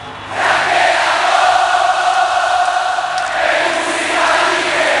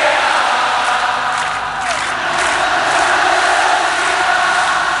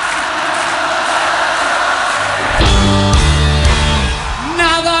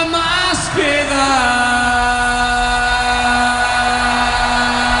 Nada más queda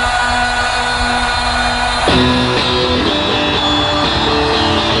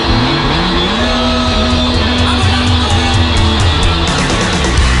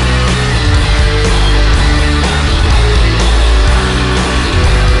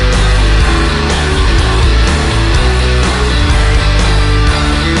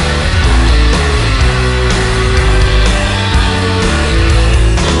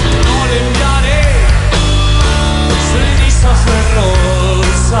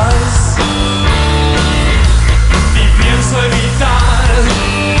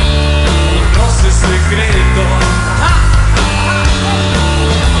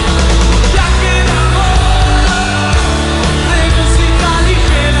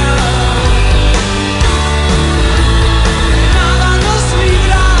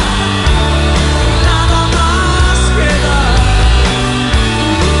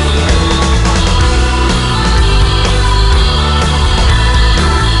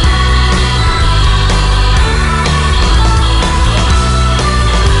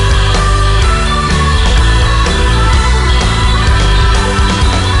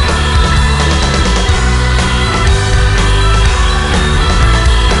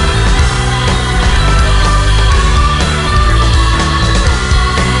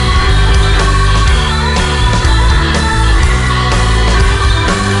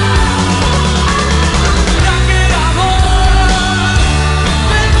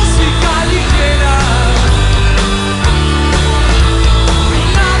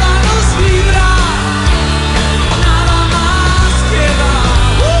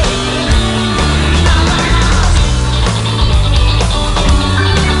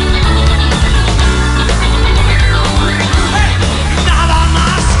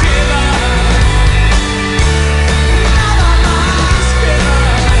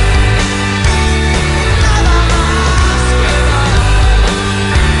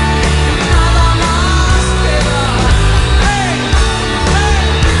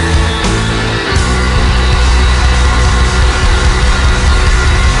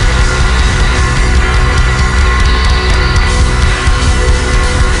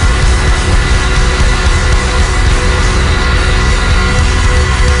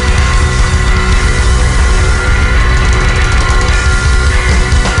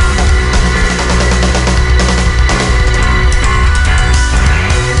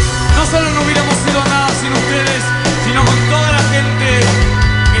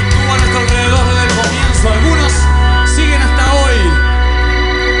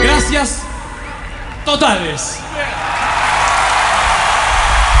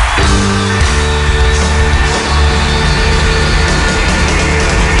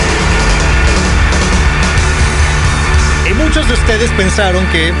ustedes pensaron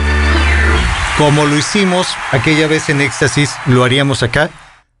que, como lo hicimos aquella vez en Éxtasis, lo haríamos acá.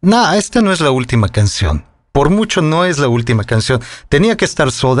 No, esta no es la última canción. Por mucho no es la última canción. Tenía que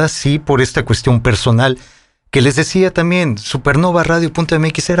estar Soda, sí, por esta cuestión personal. Que les decía también,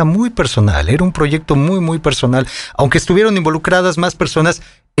 supernovaradio.mx era muy personal, era un proyecto muy, muy personal. Aunque estuvieron involucradas más personas,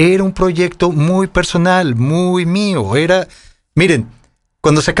 era un proyecto muy personal, muy mío. Era, miren,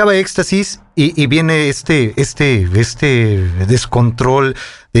 cuando se acaba Éxtasis y viene este descontrol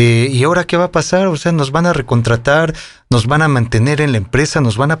de ¿y ahora qué va a pasar? O sea, nos van a recontratar, nos van a mantener en la empresa,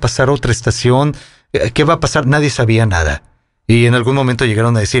 nos van a pasar a otra estación. ¿Qué va a pasar? Nadie sabía nada. Y en algún momento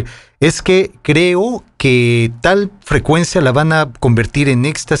llegaron a decir, es que creo que tal frecuencia la van a convertir en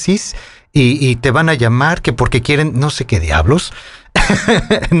Éxtasis y te van a llamar que porque quieren no sé qué diablos.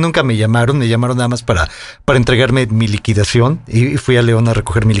 Nunca me llamaron nada más para entregarme mi liquidación y fui a León a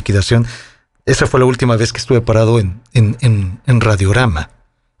recoger mi liquidación. Esa fue la última vez que estuve parado en Radiorama.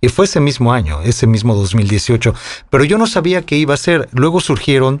 Y fue ese mismo año, ese mismo 2018. Pero yo no sabía qué iba a ser. Luego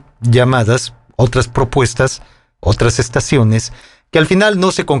surgieron llamadas, otras propuestas, otras estaciones, que al final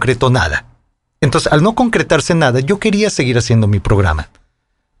no se concretó nada. Entonces, al no concretarse nada, yo quería seguir haciendo mi programa.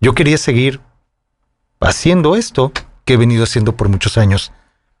 Yo quería seguir haciendo esto que he venido haciendo por muchos años.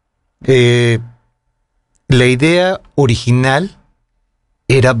 La idea original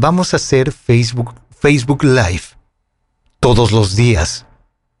era vamos a hacer Facebook Live todos los días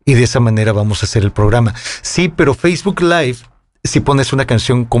y de esa manera vamos a hacer el programa. Sí, pero Facebook Live, si pones una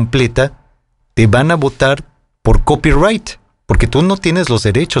canción completa, te van a votar por copyright, porque tú no tienes los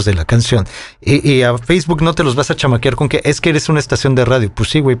derechos de la canción. Y a Facebook no te los vas a chamaquear con que es que eres una estación de radio. Pues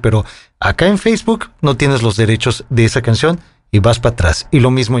sí, güey, pero acá en Facebook no tienes los derechos de esa canción y vas para atrás. Y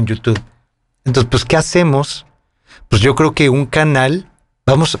lo mismo en YouTube. Entonces, pues, ¿qué hacemos? Pues yo creo que un canal,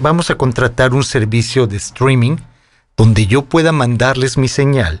 vamos a contratar un servicio de streaming donde yo pueda mandarles mi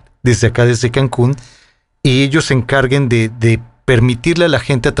señal desde acá, desde Cancún, y ellos se encarguen de permitirle a la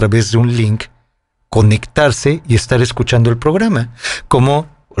gente a través de un link conectarse y estar escuchando el programa, como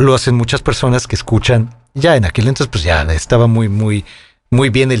lo hacen muchas personas que escuchan. Ya en aquel entonces pues ya estaba muy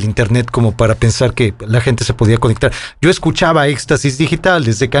bien el internet como para pensar que la gente se podía conectar. Yo escuchaba Éxtasis Digital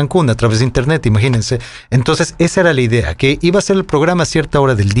desde Cancún a través de internet, imagínense. Entonces esa era la idea, que iba a ser el programa a cierta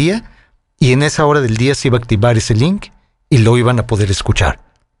hora del día y en esa hora del día se iba a activar ese link y lo iban a poder escuchar.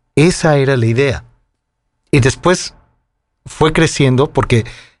 Esa era la idea. Y después fue creciendo porque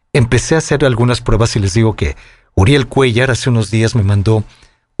empecé a hacer algunas pruebas y les digo que Uriel Cuellar hace unos días me mandó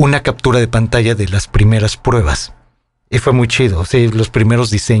una captura de pantalla de las primeras pruebas. Y fue muy chido, sí, los primeros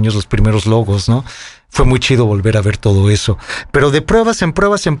diseños, los primeros logos, ¿no? Fue muy chido volver a ver todo eso. Pero de pruebas en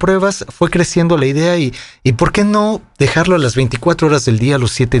pruebas fue creciendo la idea y ¿por qué no dejarlo a las 24 horas del día, a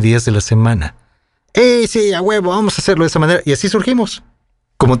los 7 días de la semana? Sí, a huevo, vamos a hacerlo de esa manera. Y así surgimos,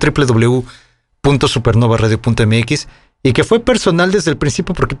 como www.supernovaradio.mx, y que fue personal desde el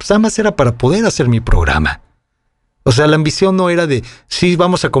principio porque pues nada más era para poder hacer mi programa. O sea, la ambición no era de, sí,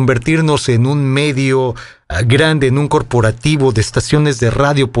 vamos a convertirnos en un medio grande, en un corporativo de estaciones de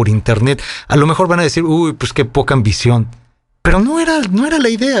radio por internet. A lo mejor van a decir, uy, pues qué poca ambición. Pero no era la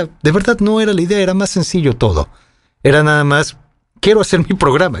idea, de verdad no era la idea, era más sencillo todo. Era nada más, quiero hacer mi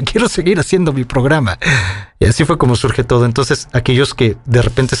programa, quiero seguir haciendo mi programa. Y así fue como surge todo. Entonces, aquellos que de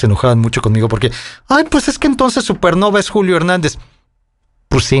repente se enojaban mucho conmigo porque, ay, pues es que entonces Supernova es Julio Hernández.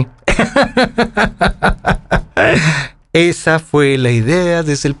 Pues sí. Esa fue la idea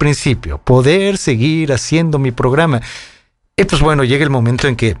desde el principio, poder seguir haciendo mi programa. Y pues bueno, llega el momento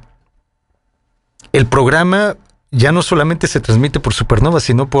en que el programa ya no solamente se transmite por Supernova,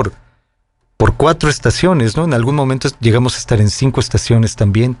 sino por 4 estaciones, ¿no? En algún momento llegamos a estar en 5 estaciones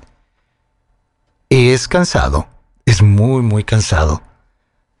también. Y es cansado, es muy, muy cansado.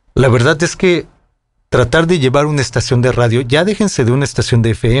 La verdad es que tratar de llevar una estación de radio, ya déjense de una estación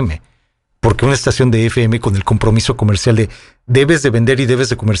de FM, porque una estación de FM con el compromiso comercial de debes de vender y debes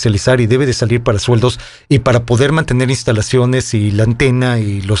de comercializar y debe de salir para sueldos y para poder mantener instalaciones y la antena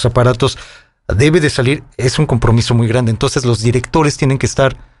y los aparatos, debe de salir, es un compromiso muy grande. Entonces los directores tienen que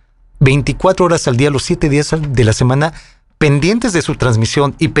estar 24 horas al día, los 7 días de la semana, pendientes de su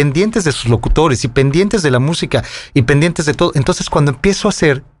transmisión y pendientes de sus locutores y pendientes de la música y pendientes de todo. Entonces cuando empiezo a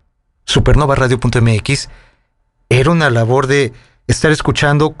hacer supernovaradio.mx, era una labor de estar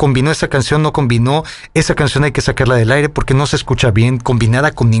escuchando, combinó esa canción, no combinó, esa canción hay que sacarla del aire porque no se escucha bien,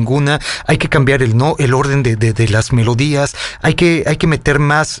 combinada con ninguna, hay que cambiar el orden de las melodías, hay que meter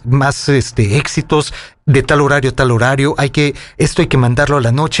más éxitos de tal horario, esto hay que mandarlo a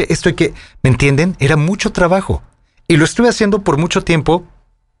la noche, ¿me entienden? Era mucho trabajo. Y lo estuve haciendo por mucho tiempo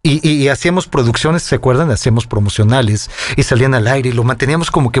Y hacíamos producciones, ¿se acuerdan? Hacíamos promocionales y salían al aire y lo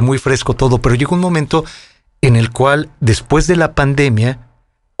manteníamos como que muy fresco todo, pero llegó un momento en el cual, después de la pandemia,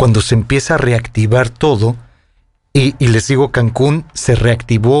 cuando se empieza a reactivar todo, y les digo, Cancún se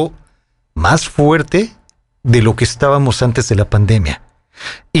reactivó más fuerte de lo que estábamos antes de la pandemia.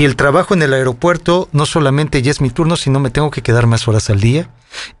 Y el trabajo en el aeropuerto no solamente ya es mi turno, sino me tengo que quedar más horas al día,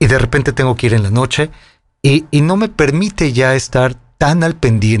 y de repente tengo que ir en la noche, y no me permite ya estar tan al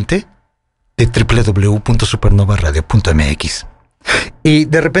pendiente de www.supernovaradio.mx. Y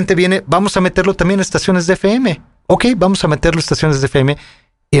de repente viene, vamos a meterlo también a estaciones de FM. Ok, vamos a meterlo a estaciones de FM.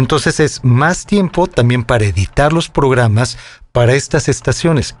 Y entonces es más tiempo también para editar los programas para estas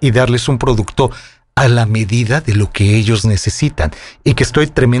estaciones y darles un producto a la medida de lo que ellos necesitan. Y que estoy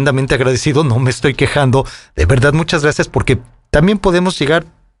tremendamente agradecido, no me estoy quejando. De verdad, muchas gracias, porque también podemos llegar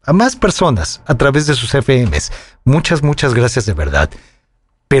a más personas a través de sus FMs. Muchas gracias de verdad.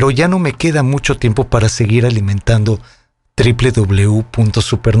 Pero ya no me queda mucho tiempo para seguir alimentando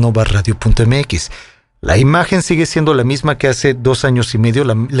www.supernovaradio.mx. La imagen sigue siendo la misma que hace 2 años y medio,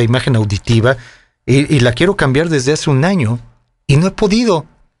 la imagen auditiva, y la quiero cambiar desde hace 1 año, y no he podido.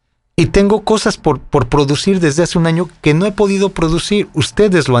 Y tengo cosas por producir desde hace 1 año que no he podido producir.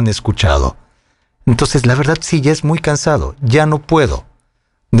 Ustedes lo han escuchado. Entonces, la verdad, sí, ya es muy cansado. Ya no puedo.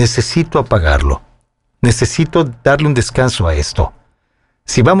 Necesito apagarlo. Necesito darle un descanso a esto.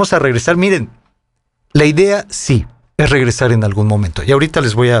 Si vamos a regresar, miren, la idea sí es regresar en algún momento. Y ahorita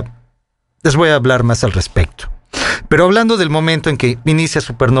les voy a hablar más al respecto. Pero hablando del momento en que inicia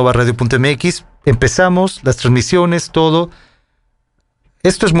supernovaradio.mx, empezamos las transmisiones, todo.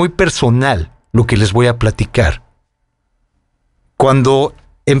 Esto es muy personal, lo que les voy a platicar. Cuando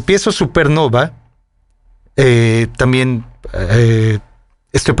empiezo Supernova, también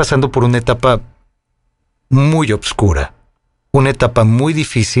estoy pasando por una etapa muy oscura, una etapa muy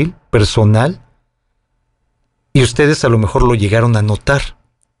difícil, personal, y ustedes a lo mejor lo llegaron a notar.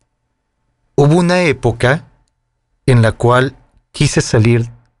 Hubo una época en la cual quise salir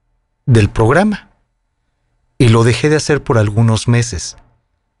del programa y lo dejé de hacer por algunos meses,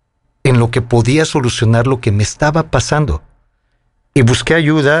 en lo que podía solucionar lo que me estaba pasando. Y busqué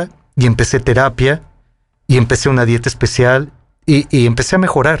ayuda y empecé terapia y empecé una dieta especial y empecé a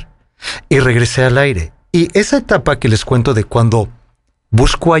mejorar y regresé al aire. Y esa etapa que les cuento de cuando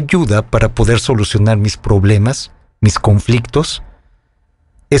busco ayuda para poder solucionar mis problemas, mis conflictos,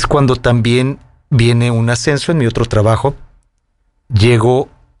 es cuando también viene un ascenso en mi otro trabajo. Llego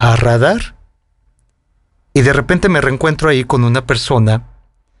a Radar y de repente me reencuentro ahí con una persona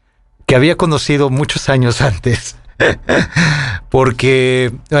que había conocido muchos años antes.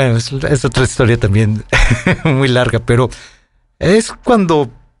 Porque, bueno, es otra historia también muy larga, pero es cuando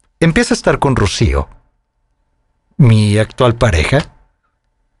empiezo a estar con Rocío, mi actual pareja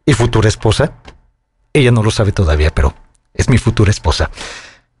y futura esposa. Ella no lo sabe todavía, pero es mi futura esposa.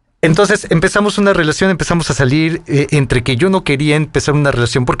 Entonces empezamos una relación, empezamos a salir, entre que yo no quería empezar una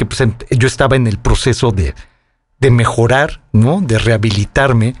relación porque pues, yo estaba en el proceso de mejorar, ¿no? De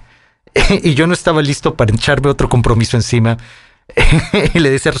rehabilitarme, y yo no estaba listo para echarme otro compromiso encima. Y le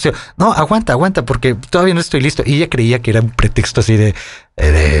decía a Rocío, no, aguanta, porque todavía no estoy listo. Y ella creía que era un pretexto así de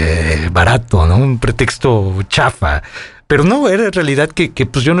barato, ¿no? Un pretexto chafa. Pero no, era en realidad que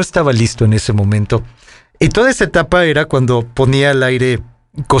pues yo no estaba listo en ese momento. Y toda esa etapa era cuando ponía al aire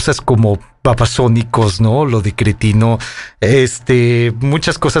cosas como Babasónicos, ¿no? Lo de Cretino,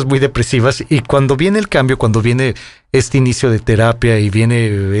 muchas cosas muy depresivas. Y cuando viene el cambio, cuando viene este inicio de terapia y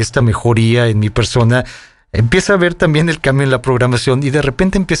viene esta mejoría en mi persona, empieza a ver también el cambio en la programación y de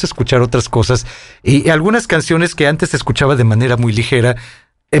repente empiezo a escuchar otras cosas. Y algunas canciones que antes escuchaba de manera muy ligera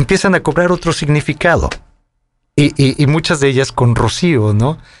empiezan a cobrar otro significado. Y muchas de ellas con Rocío,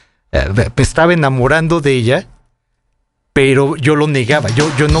 ¿no? Me estaba enamorando de ella, pero yo lo negaba,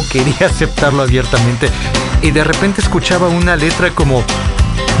 yo no quería aceptarlo abiertamente. Y de repente escuchaba una letra como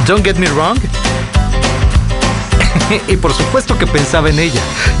Don't Get Me Wrong. Y por supuesto que pensaba en ella.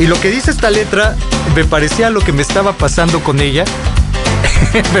 Y lo que dice esta letra me parecía lo que me estaba pasando con ella,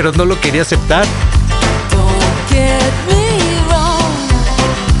 pero no lo quería aceptar. Don't get me wrong.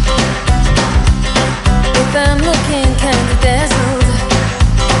 If I'm looking kind of dazzled,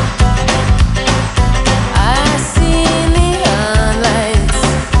 I see neon lights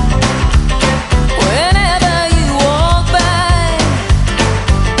whenever you walk by.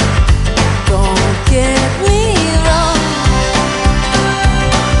 Don't get me wrong.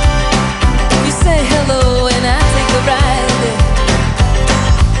 You say hello and I take a ride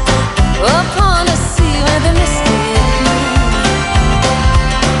upon a sea where the misty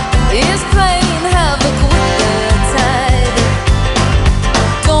blue is playing havoc with the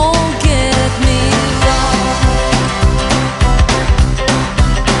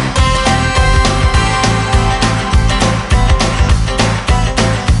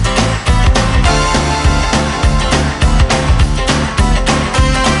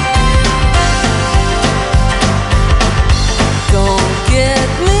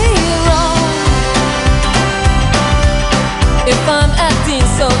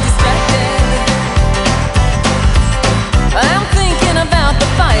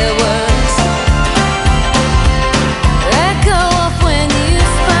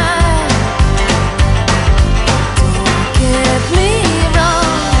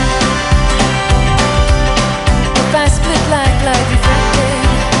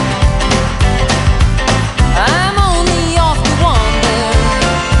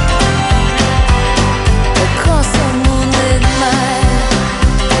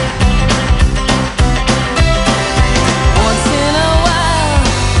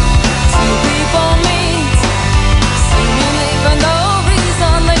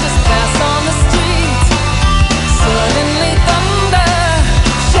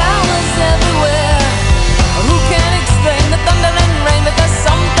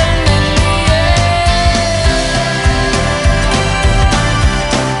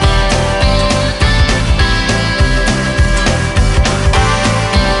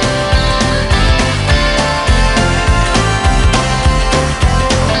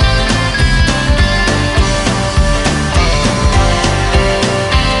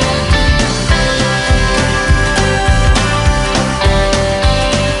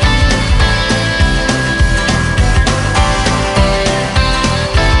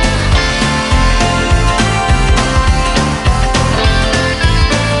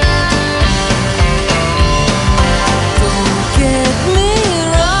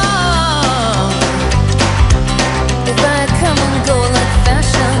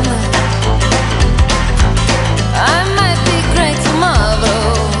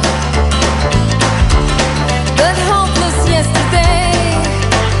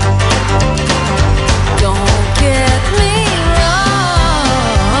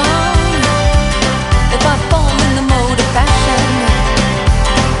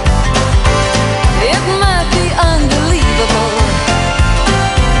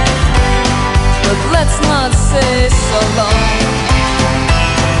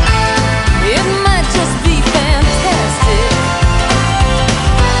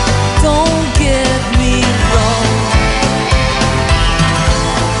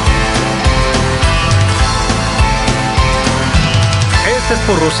esta es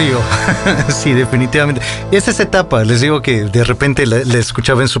por Rocío. Sí, definitivamente. Y es esa etapa, les digo que de repente la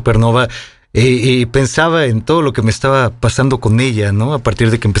escuchaba en Supernova y pensaba en todo lo que me estaba pasando con ella, ¿no? A partir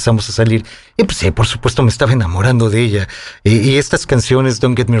de que empezamos a salir. Y pues sí, por supuesto me estaba enamorando de ella. Y estas canciones,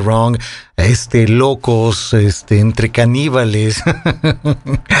 Don't Get Me Wrong, Locos, Entre Caníbales,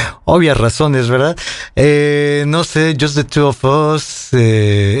 obvias razones, ¿verdad? No sé, Just the Two of Us,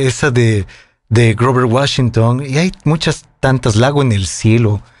 esa de Grover Washington, y hay muchas tantas, Lago en el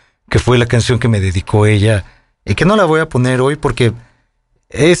Cielo, que fue la canción que me dedicó ella, y que no la voy a poner hoy porque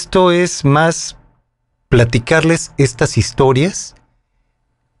esto es más platicarles estas historias,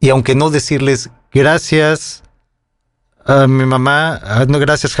 y aunque no decirles gracias a mi mamá, no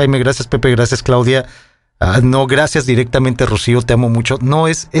gracias Jaime, gracias Pepe, gracias Claudia, no gracias directamente Rocío, te amo mucho, no,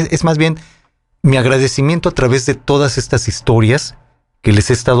 es más bien mi agradecimiento a través de todas estas historias que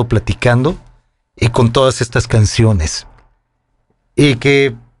les he estado platicando y con todas estas canciones. Y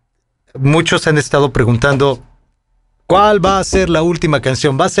que muchos han estado preguntando, ¿cuál va a ser la última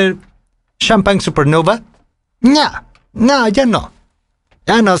canción? ¿Va a ser Champagne Supernova? No, ya no.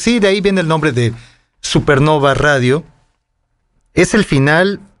 Ah, no, sí, de ahí viene el nombre de Supernova Radio. ¿Es el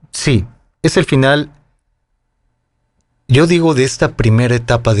final? Sí, es el final, yo digo, de esta primera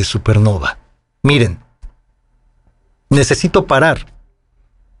etapa de Supernova. Miren, necesito parar.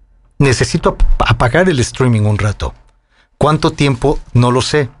 Necesito apagar el streaming un rato. ¿Cuánto tiempo? No lo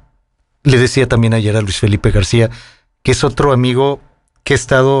sé. Le decía también ayer a Luis Felipe García, que es otro amigo que ha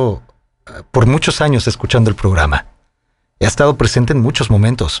estado por muchos años escuchando el programa. Ha estado presente en muchos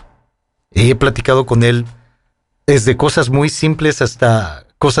momentos. He platicado con él desde cosas muy simples hasta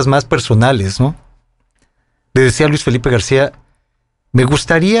cosas más personales, ¿no? Le decía a Luis Felipe García, me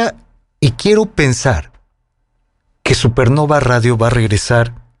gustaría y quiero pensar que Supernova Radio va a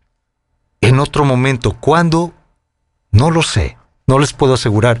regresar en otro momento. ¿Cuándo? No lo sé. No les puedo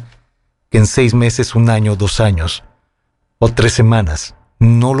asegurar que en 6 meses, 1 año, 2 años o 3 semanas.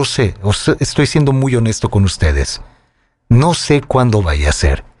 No lo sé. Estoy siendo muy honesto con ustedes. No sé cuándo vaya a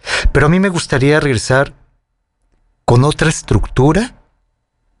ser. Pero a mí me gustaría regresar con otra estructura,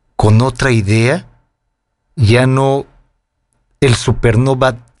 con otra idea. Ya no el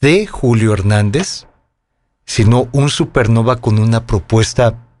Supernova de Julio Hernández, sino un Supernova con una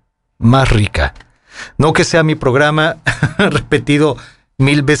propuesta más rica. No que sea mi programa repetido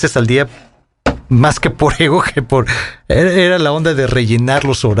 1000 veces al día, más que por ego, que por... Era la onda de rellenar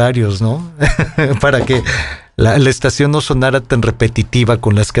los horarios, ¿no? Para que la estación no sonara tan repetitiva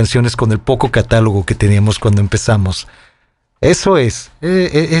con las canciones, con el poco catálogo que teníamos cuando empezamos. Eso es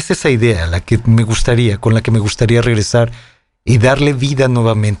esa idea la que me gustaría, con la que me gustaría regresar y darle vida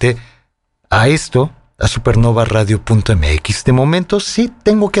nuevamente a esto, a supernovaradio.mx. De momento sí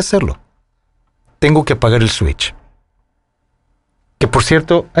tengo que hacerlo. Tengo que apagar el switch. Que por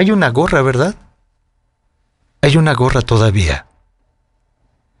cierto, hay una gorra, ¿verdad? Hay una gorra todavía.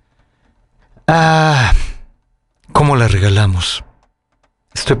 ¿Cómo la regalamos?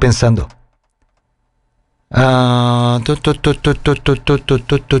 Estoy pensando. ¿Qué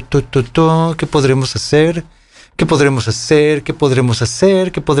podremos hacer? ¿Qué podremos hacer? ¿Qué podremos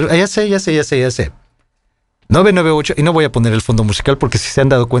hacer? Ya sé. 998, y no voy a poner el fondo musical porque si se han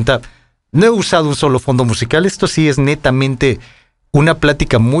dado cuenta, no he usado un solo fondo musical. Esto sí es netamente una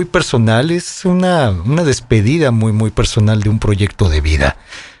plática muy personal, es una despedida muy, muy personal de un proyecto de vida.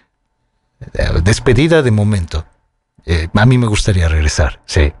 Despedida de momento. A mí me gustaría regresar,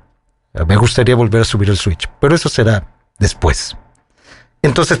 sí. Me gustaría volver a subir el switch, pero eso será después.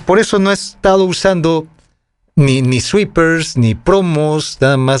 Entonces, por eso no he estado usando ni sweepers, ni promos,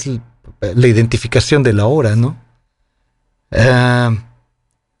 nada más la identificación de la hora, ¿no?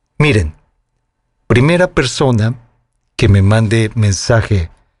 Miren, primera persona que me mande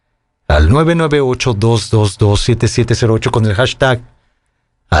mensaje al 998-222-7708 con el hashtag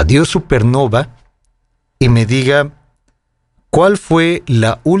Adiós Supernova y me diga cuál fue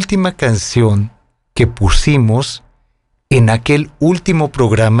la última canción que pusimos en aquel último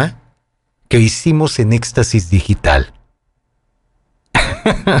programa que hicimos en Éxtasis Digital.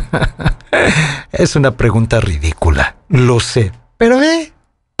 Es una pregunta ridícula, lo sé, pero de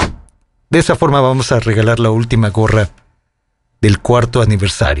esa forma vamos a regalar la última gorra del 4º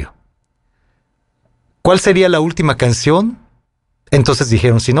aniversario. ¿Cuál sería la última canción? Entonces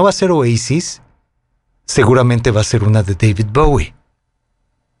dijeron, si no va a ser Oasis, seguramente va a ser una de David Bowie.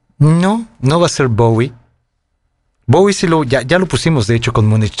 No va a ser Bowie. Bowie sí ya lo pusimos, de hecho, con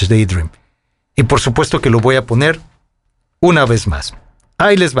Moonage Daydream. Y por supuesto que lo voy a poner una vez más.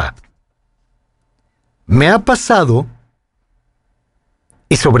 Ahí les va. Me ha pasado,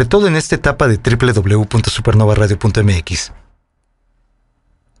 y sobre todo en esta etapa de www.supernovaradio.mx,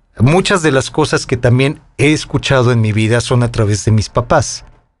 muchas de las cosas que también he escuchado en mi vida son a través de mis papás.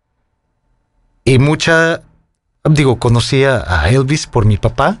 Y conocí a Elvis por mi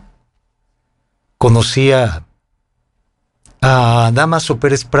papá, conocí a Damaso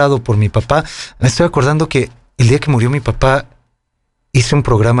Pérez Prado por mi papá. Me estoy acordando que el día que murió mi papá hice un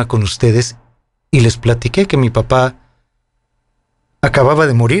programa con ustedes y les platiqué que mi papá acababa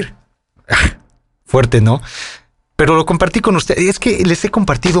de morir. Fuerte, ¿no? Pero lo compartí con ustedes. Es que les he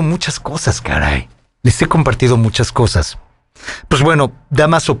compartido muchas cosas, caray. Les he compartido muchas cosas. Pues bueno,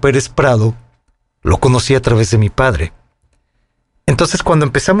 Damaso Pérez Prado lo conocí a través de mi padre. Entonces, cuando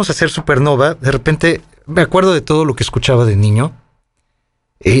empezamos a hacer Supernova, de repente me acuerdo de todo lo que escuchaba de niño.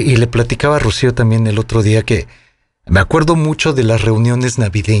 Y le platicaba a Rocío también el otro día que me acuerdo mucho de las reuniones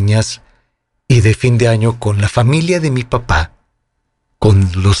navideñas y de fin de año con la familia de mi papá,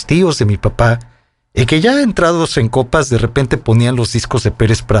 con los tíos de mi papá, y que ya entrados en copas de repente ponían los discos de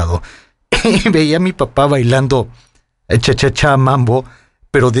Pérez Prado. Y veía a mi papá bailando cha-cha-cha mambo,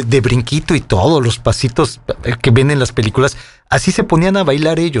 pero de brinquito y todo, los pasitos que ven en las películas, así se ponían a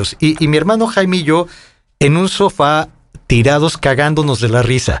bailar ellos. Y mi hermano Jaime y yo en un sofá tirados cagándonos de la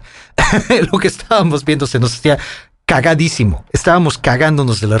risa. Lo que estábamos viendo se nos hacía cagadísimo. Estábamos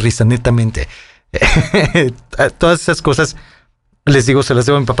cagándonos de la risa, netamente. Todas esas cosas, les digo, se las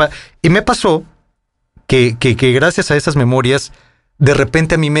debo a mi papá. Y me pasó que gracias a esas memorias, de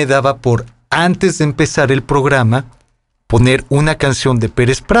repente a mí me daba por, antes de empezar el programa, poner una canción de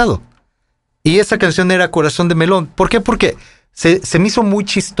Pérez Prado. Y esa canción era Corazón de Melón. ¿Por qué? Porque se me hizo muy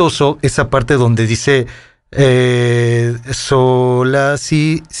chistoso esa parte donde dice sola,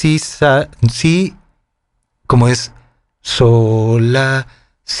 si, ¿cómo es? Sola,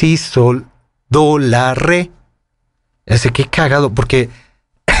 si, sol, do, la, re. Ese qué cagado, porque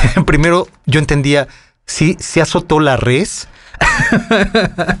primero yo entendía, sí, se azotó la res.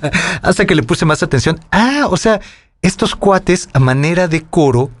 Hasta que le puse más atención. O sea, estos cuates, a manera de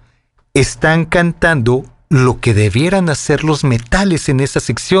coro, están cantando lo que debieran hacer los metales en esa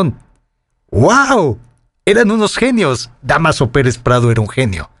sección. ¡Wow! Eran unos genios. Damaso Pérez Prado era un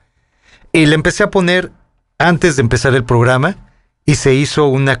genio. Y le empecé a poner antes de empezar el programa y se hizo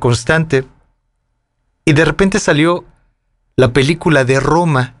una constante. Y de repente salió la película de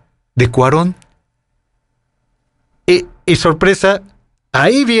Roma, de Cuarón. Y sorpresa,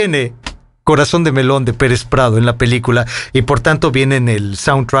 ahí viene Corazón de Melón de Pérez Prado en la película, y por tanto viene en el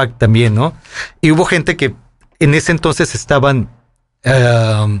soundtrack también, ¿no? Y hubo gente que en ese entonces estaban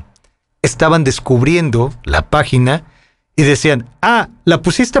descubriendo la página y decían, la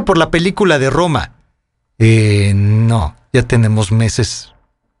pusiste por la película de Roma. No, ya tenemos meses,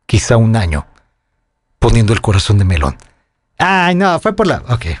 quizá un año, poniendo el Corazón de Melón. No, fue por la...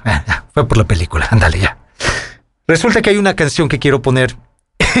 Ok, fue por la película, ándale ya. Resulta que hay una canción que quiero poner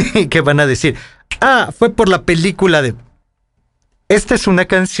que van a decir, fue por la película de... Esta es una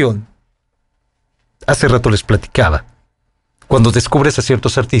canción, hace rato les platicaba, cuando descubres a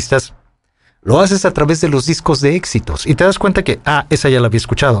ciertos artistas, lo haces a través de los discos de éxitos y te das cuenta que, esa ya la había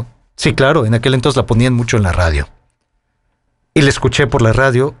escuchado. Sí, claro, en aquel entonces la ponían mucho en la radio. Y la escuché por la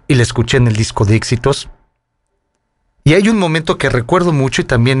radio y la escuché en el disco de éxitos. Y hay un momento que recuerdo mucho y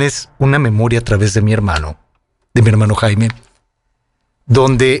también es una memoria a través de mi hermano Jaime,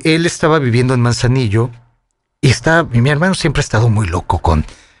 donde él estaba viviendo en Manzanillo y mi hermano siempre ha estado muy loco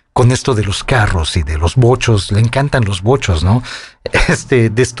con esto de los carros y de los bochos. Le encantan los bochos, ¿no?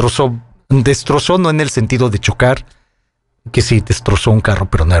 Destrozó no en el sentido de chocar, que sí, destrozó un carro,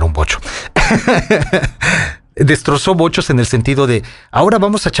 pero no era un bocho. Destrozó bochos en el sentido de, ahora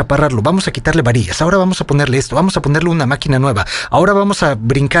vamos a chaparrarlo, vamos a quitarle varillas, ahora vamos a ponerle esto, vamos a ponerle una máquina nueva, ahora vamos a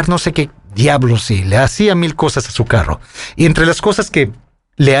brincar no sé qué diablos, y le hacía 1000 cosas a su carro. Y entre las cosas que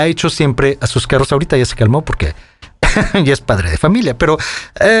le ha hecho siempre a sus carros, ahorita ya se calmó porque ya es padre de familia, pero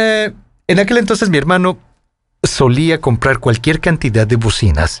en aquel entonces mi hermano solía comprar cualquier cantidad de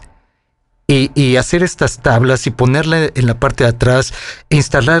bocinas y hacer estas tablas y ponerla en la parte de atrás, e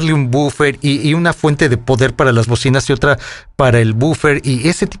instalarle un buffer y una fuente de poder para las bocinas y otra para el buffer, y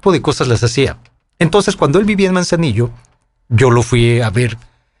ese tipo de cosas las hacía. Entonces, cuando él vivía en Manzanillo, yo lo fui a ver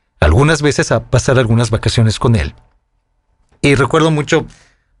algunas veces, a pasar algunas vacaciones con él. Y recuerdo mucho,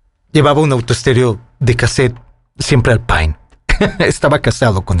 llevaba un autoestéreo de cassette, siempre Alpine. Estaba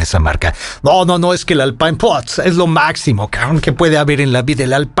casado con esa marca. No, es que el Alpine Pots es lo máximo, cabrón, que puede haber en la vida,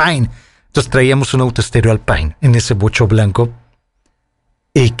 el Alpine. Entonces traíamos un autoestéreo Alpine en ese bocho blanco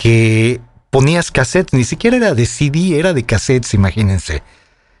y que ponías cassettes, ni siquiera era de CD, era de cassettes, imagínense.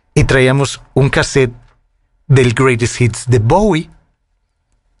 Y traíamos un cassette del Greatest Hits de Bowie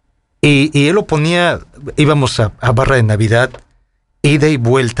y él lo ponía, íbamos a barra de Navidad ida y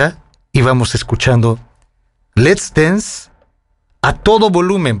vuelta, íbamos escuchando Let's Dance a todo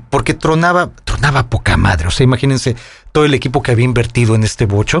volumen, porque tronaba poca madre. O sea, imagínense todo el equipo que había invertido en este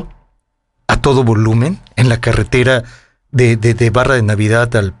bocho, a todo volumen, en la carretera de Barra de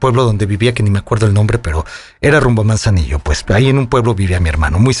Navidad al pueblo donde vivía, que ni me acuerdo el nombre, pero era rumbo a Manzanillo. Pues ahí en un pueblo vivía mi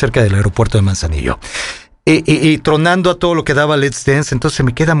hermano, muy cerca del aeropuerto de Manzanillo. Y tronando a todo lo que daba Let's Dance. Entonces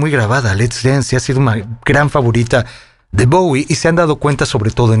me queda muy grabada Let's Dance y ha sido una gran favorita de Bowie, y se han dado cuenta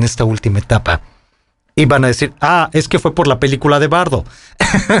sobre todo en esta última etapa. Y van a decir, es que fue por la película de Bardo.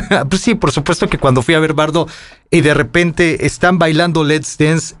 Pues sí, por supuesto que cuando fui a ver Bardo y de repente están bailando Let's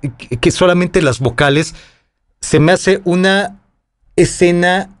Dance, que solamente las vocales, se me hace una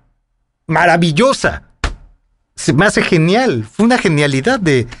escena maravillosa. Se me hace genial. Fue una genialidad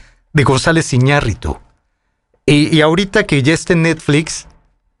de González Iñárritu. Y ahorita que ya está en Netflix,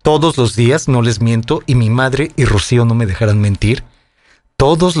 todos los días, no les miento, y mi madre y Rocío no me dejarán mentir,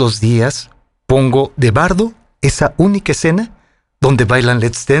 todos los días pongo de Bardo esa única escena donde bailan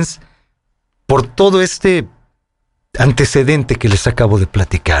Let's Dance, por todo este antecedente que les acabo de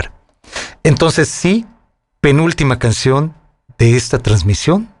platicar. Entonces sí, penúltima canción de esta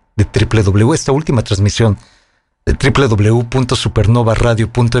transmisión de esta última transmisión de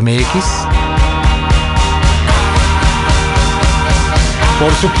www.supernovaradio.mx.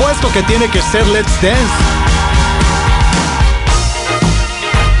 Por supuesto que tiene que ser Let's Dance.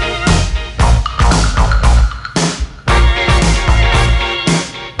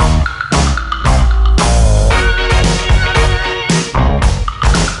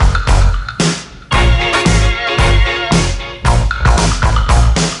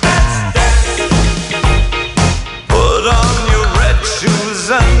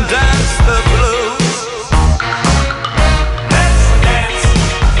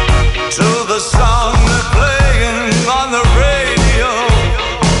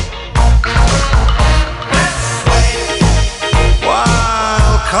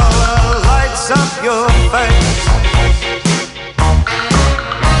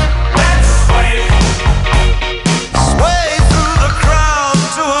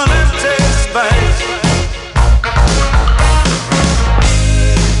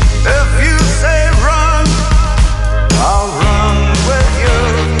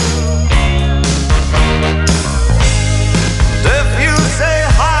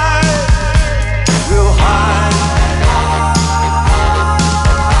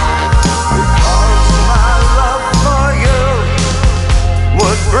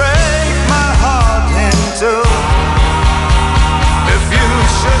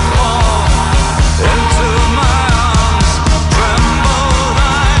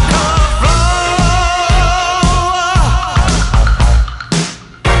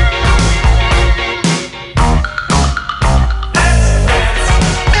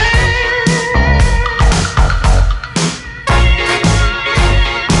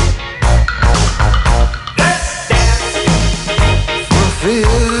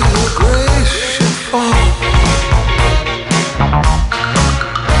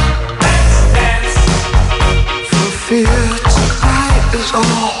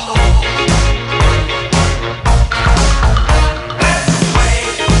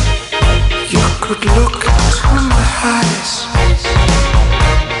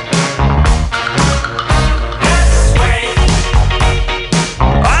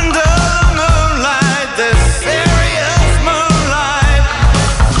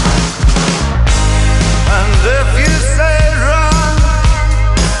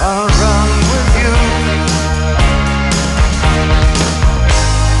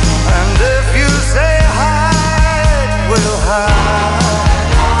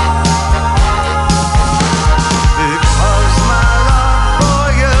 Because my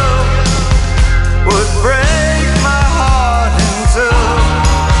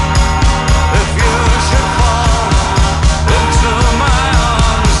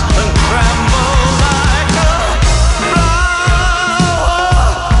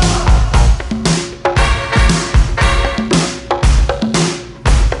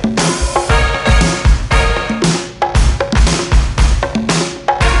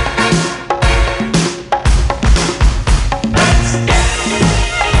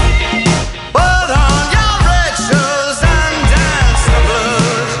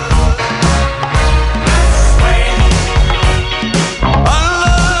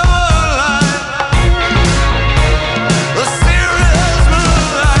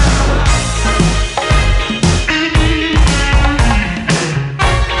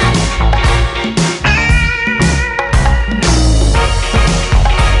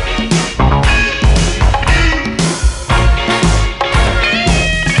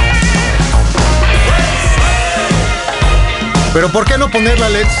Pero ¿por qué no poner la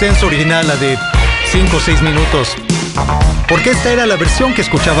Let's Dance original, la de 5 o 6 minutos? Porque esta era la versión que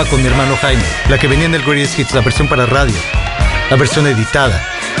escuchaba con mi hermano Jaime, la que venía en el Greatest Hits, la versión para radio, la versión editada.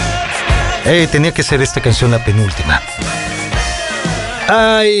 Tenía que ser esta canción la penúltima.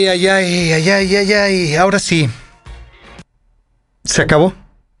 Ay, ay, ay, ay, ay, ay, ay. Ahora sí. Se acabó.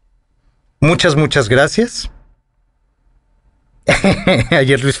 Muchas gracias.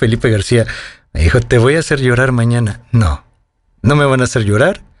 Ayer Luis Felipe García me dijo, te voy a hacer llorar mañana. No me van a hacer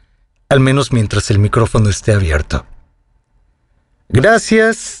llorar, al menos mientras el micrófono esté abierto.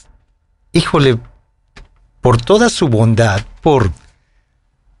 Gracias, híjole, por toda su bondad, por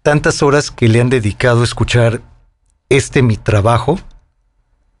tantas horas que le han dedicado a escuchar mi trabajo,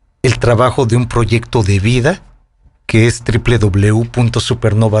 el trabajo de un proyecto de vida, que es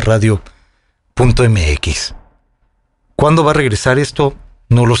www.supernovaradio.mx. ¿Cuándo va a regresar esto?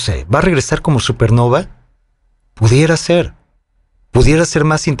 No lo sé. ¿Va a regresar como Supernova? Pudiera ser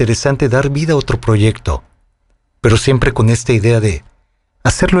más interesante dar vida a otro proyecto, pero siempre con esta idea de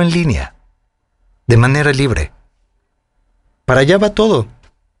hacerlo en línea, de manera libre. Para allá va todo.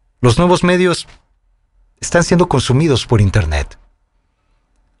 Los nuevos medios están siendo consumidos por Internet.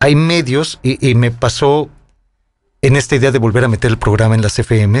 Hay medios, y me pasó en esta idea de volver a meter el programa en las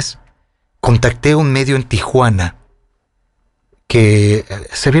FMs, contacté a un medio en Tijuana que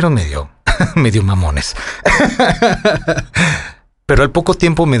se vieron medio mamones. Pero al poco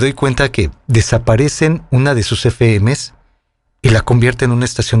tiempo me doy cuenta que desaparecen una de sus FMs y la convierten en una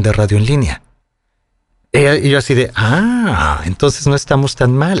estación de radio en línea. Y yo así de, entonces no estamos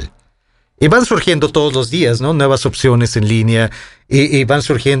tan mal. Y van surgiendo todos los días, ¿no? Nuevas opciones en línea, y van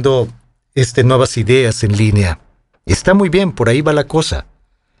surgiendo nuevas ideas en línea. Está muy bien, por ahí va la cosa.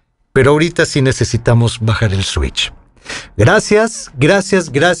 Pero ahorita sí necesitamos bajar el switch. Gracias.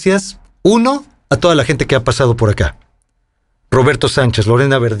 Uno, a toda la gente que ha pasado por acá. Roberto Sánchez,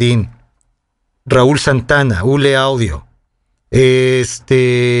 Lorena Verdín, Raúl Santana, Ule Audio.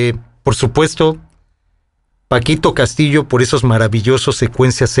 Por supuesto, Paquito Castillo por esos maravillosos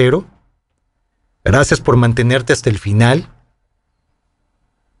Secuencia Cero. Gracias por mantenerte hasta el final.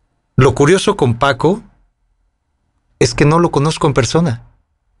 Lo curioso con Paco es que no lo conozco en persona.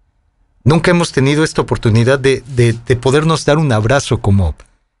 Nunca hemos tenido esta oportunidad de podernos dar un abrazo como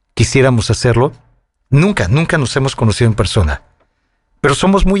quisiéramos hacerlo. Nunca nos hemos conocido en persona. Pero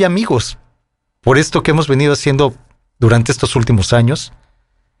somos muy amigos por esto que hemos venido haciendo durante estos últimos años.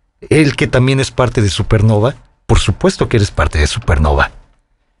 Él, que también es parte de Supernova, por supuesto que eres parte de Supernova.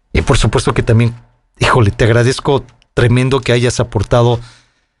 Y por supuesto que también, híjole, te agradezco tremendo que hayas aportado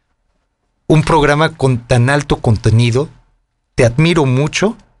un programa con tan alto contenido. Te admiro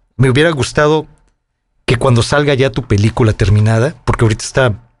mucho. Me hubiera gustado que cuando salga ya tu película terminada, porque ahorita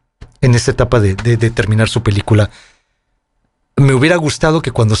está en esta etapa de terminar su película, me hubiera gustado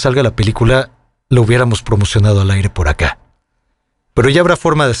que cuando salga la película lo hubiéramos promocionado al aire por acá. Pero ya habrá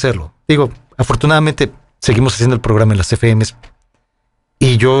forma de hacerlo. Digo, afortunadamente seguimos haciendo el programa en las FMs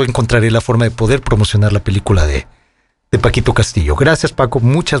y yo encontraré la forma de poder promocionar la película de Paquito Castillo. Gracias, Paco,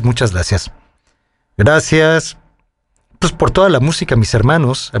 muchas gracias. Gracias pues por toda la música, a mis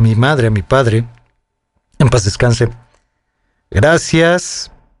hermanos, a mi madre, a mi padre, en paz descanse.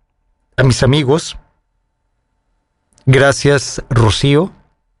 Gracias a mis amigos. Gracias, Rocío.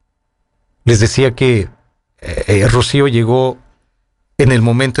 Les decía que Rocío llegó en el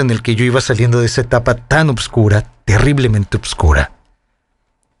momento en el que yo iba saliendo de esa etapa tan oscura, terriblemente oscura.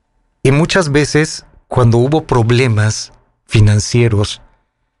 Y muchas veces, cuando hubo problemas financieros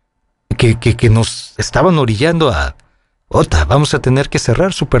que nos estaban orillando a vamos a tener que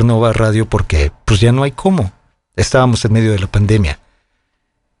cerrar Supernova Radio porque pues ya no hay cómo. Estábamos en medio de la pandemia.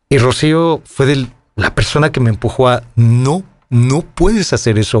 Y Rocío fue la persona que me empujó a no puedes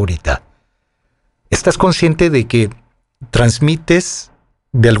hacer eso ahorita. ¿Estás consciente de que transmites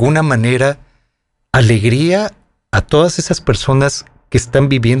de alguna manera alegría a todas esas personas que están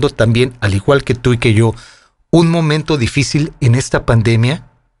viviendo también, al igual que tú y que yo, un momento difícil en esta pandemia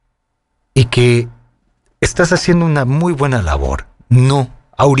y que estás haciendo una muy buena labor? No,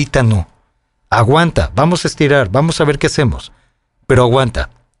 ahorita no. Aguanta, vamos a estirar, vamos a ver qué hacemos. Pero aguanta.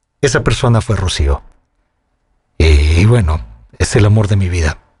 Esa persona fue Rocío. Y bueno, es el amor de mi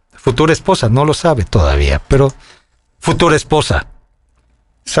vida. Futura esposa, no lo sabe todavía, pero futura esposa.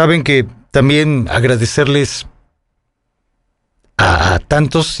 Saben que también agradecerles a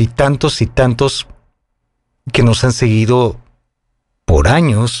tantos y tantos y tantos que nos han seguido por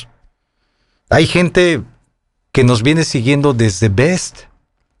años. Hay gente que nos viene siguiendo desde Best,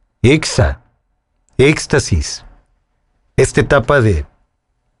 Exa, Éxtasis, esta etapa de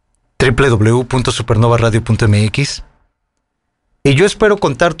www.supernovaradio.mx, Y yo espero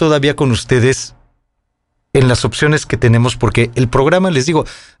contar todavía con ustedes en las opciones que tenemos, porque el programa, les digo,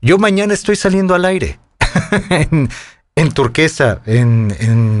 yo mañana estoy saliendo al aire en Turquesa,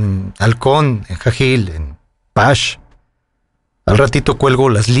 en Halcón, en Jajil, en Pash. Al ratito cuelgo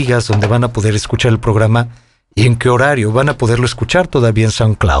las ligas donde van a poder escuchar el programa y en qué horario van a poderlo escuchar todavía en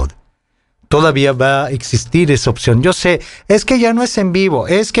SoundCloud. Todavía va a existir esa opción. Yo sé, es que ya no es en vivo,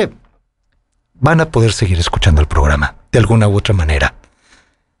 es que van a poder seguir escuchando el programa de alguna u otra manera.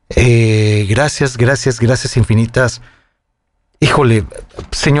 Gracias infinitas. Híjole,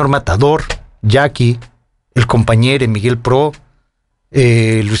 señor Matador, Jackie, el compañero Miguel Pro,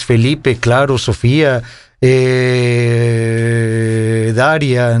 Luis Felipe, claro, Sofía,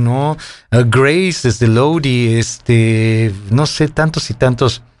 Daria, ¿no? Grace desde Lodi, no sé, tantos y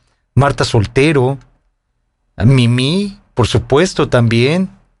tantos. Marta Soltero, Mimi, por supuesto,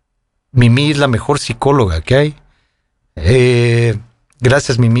 también. Mimi es la mejor psicóloga que hay.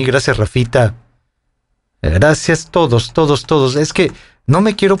 Gracias, Mimi, gracias, Rafita. Gracias todos. Es que no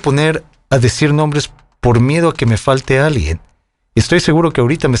me quiero poner a decir nombres por miedo a que me falte alguien. Estoy seguro que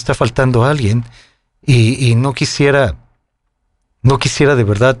ahorita me está faltando alguien y no quisiera de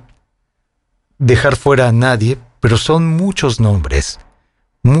verdad dejar fuera a nadie, pero son muchos nombres.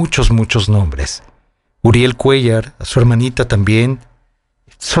 Muchos nombres. Uriel Cuellar, a su hermanita también.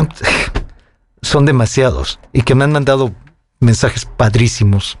 Son demasiados y que me han mandado mensajes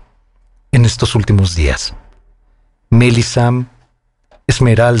padrísimos en estos últimos días. Meli Sam,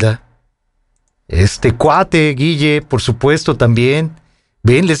 Esmeralda, Cuate, Guille, por supuesto también.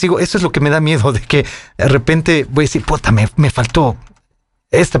 Ven, les digo, eso es lo que me da miedo, de que de repente voy a decir, puta, me faltó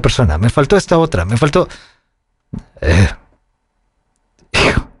esta persona, me faltó esta otra, me faltó...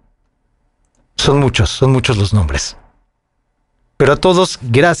 Son muchos los nombres. Pero a todos,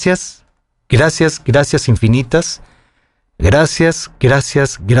 gracias infinitas. Gracias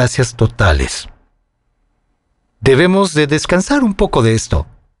totales. Debemos de descansar un poco de esto.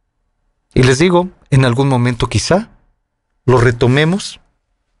 Y les digo, en algún momento quizá lo retomemos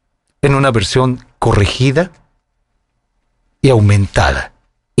en una versión corregida y aumentada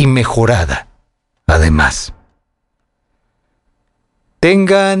y mejorada, además.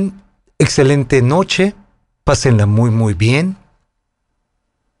 Tengan excelente noche, pásenla muy bien.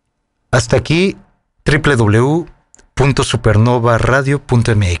 Hasta aquí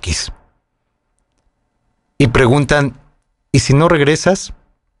www.supernovaradio.mx. Y preguntan, ¿y si no regresas?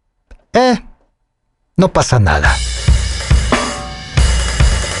 No pasa nada.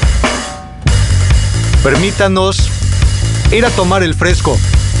 Permítanos ir a tomar el fresco.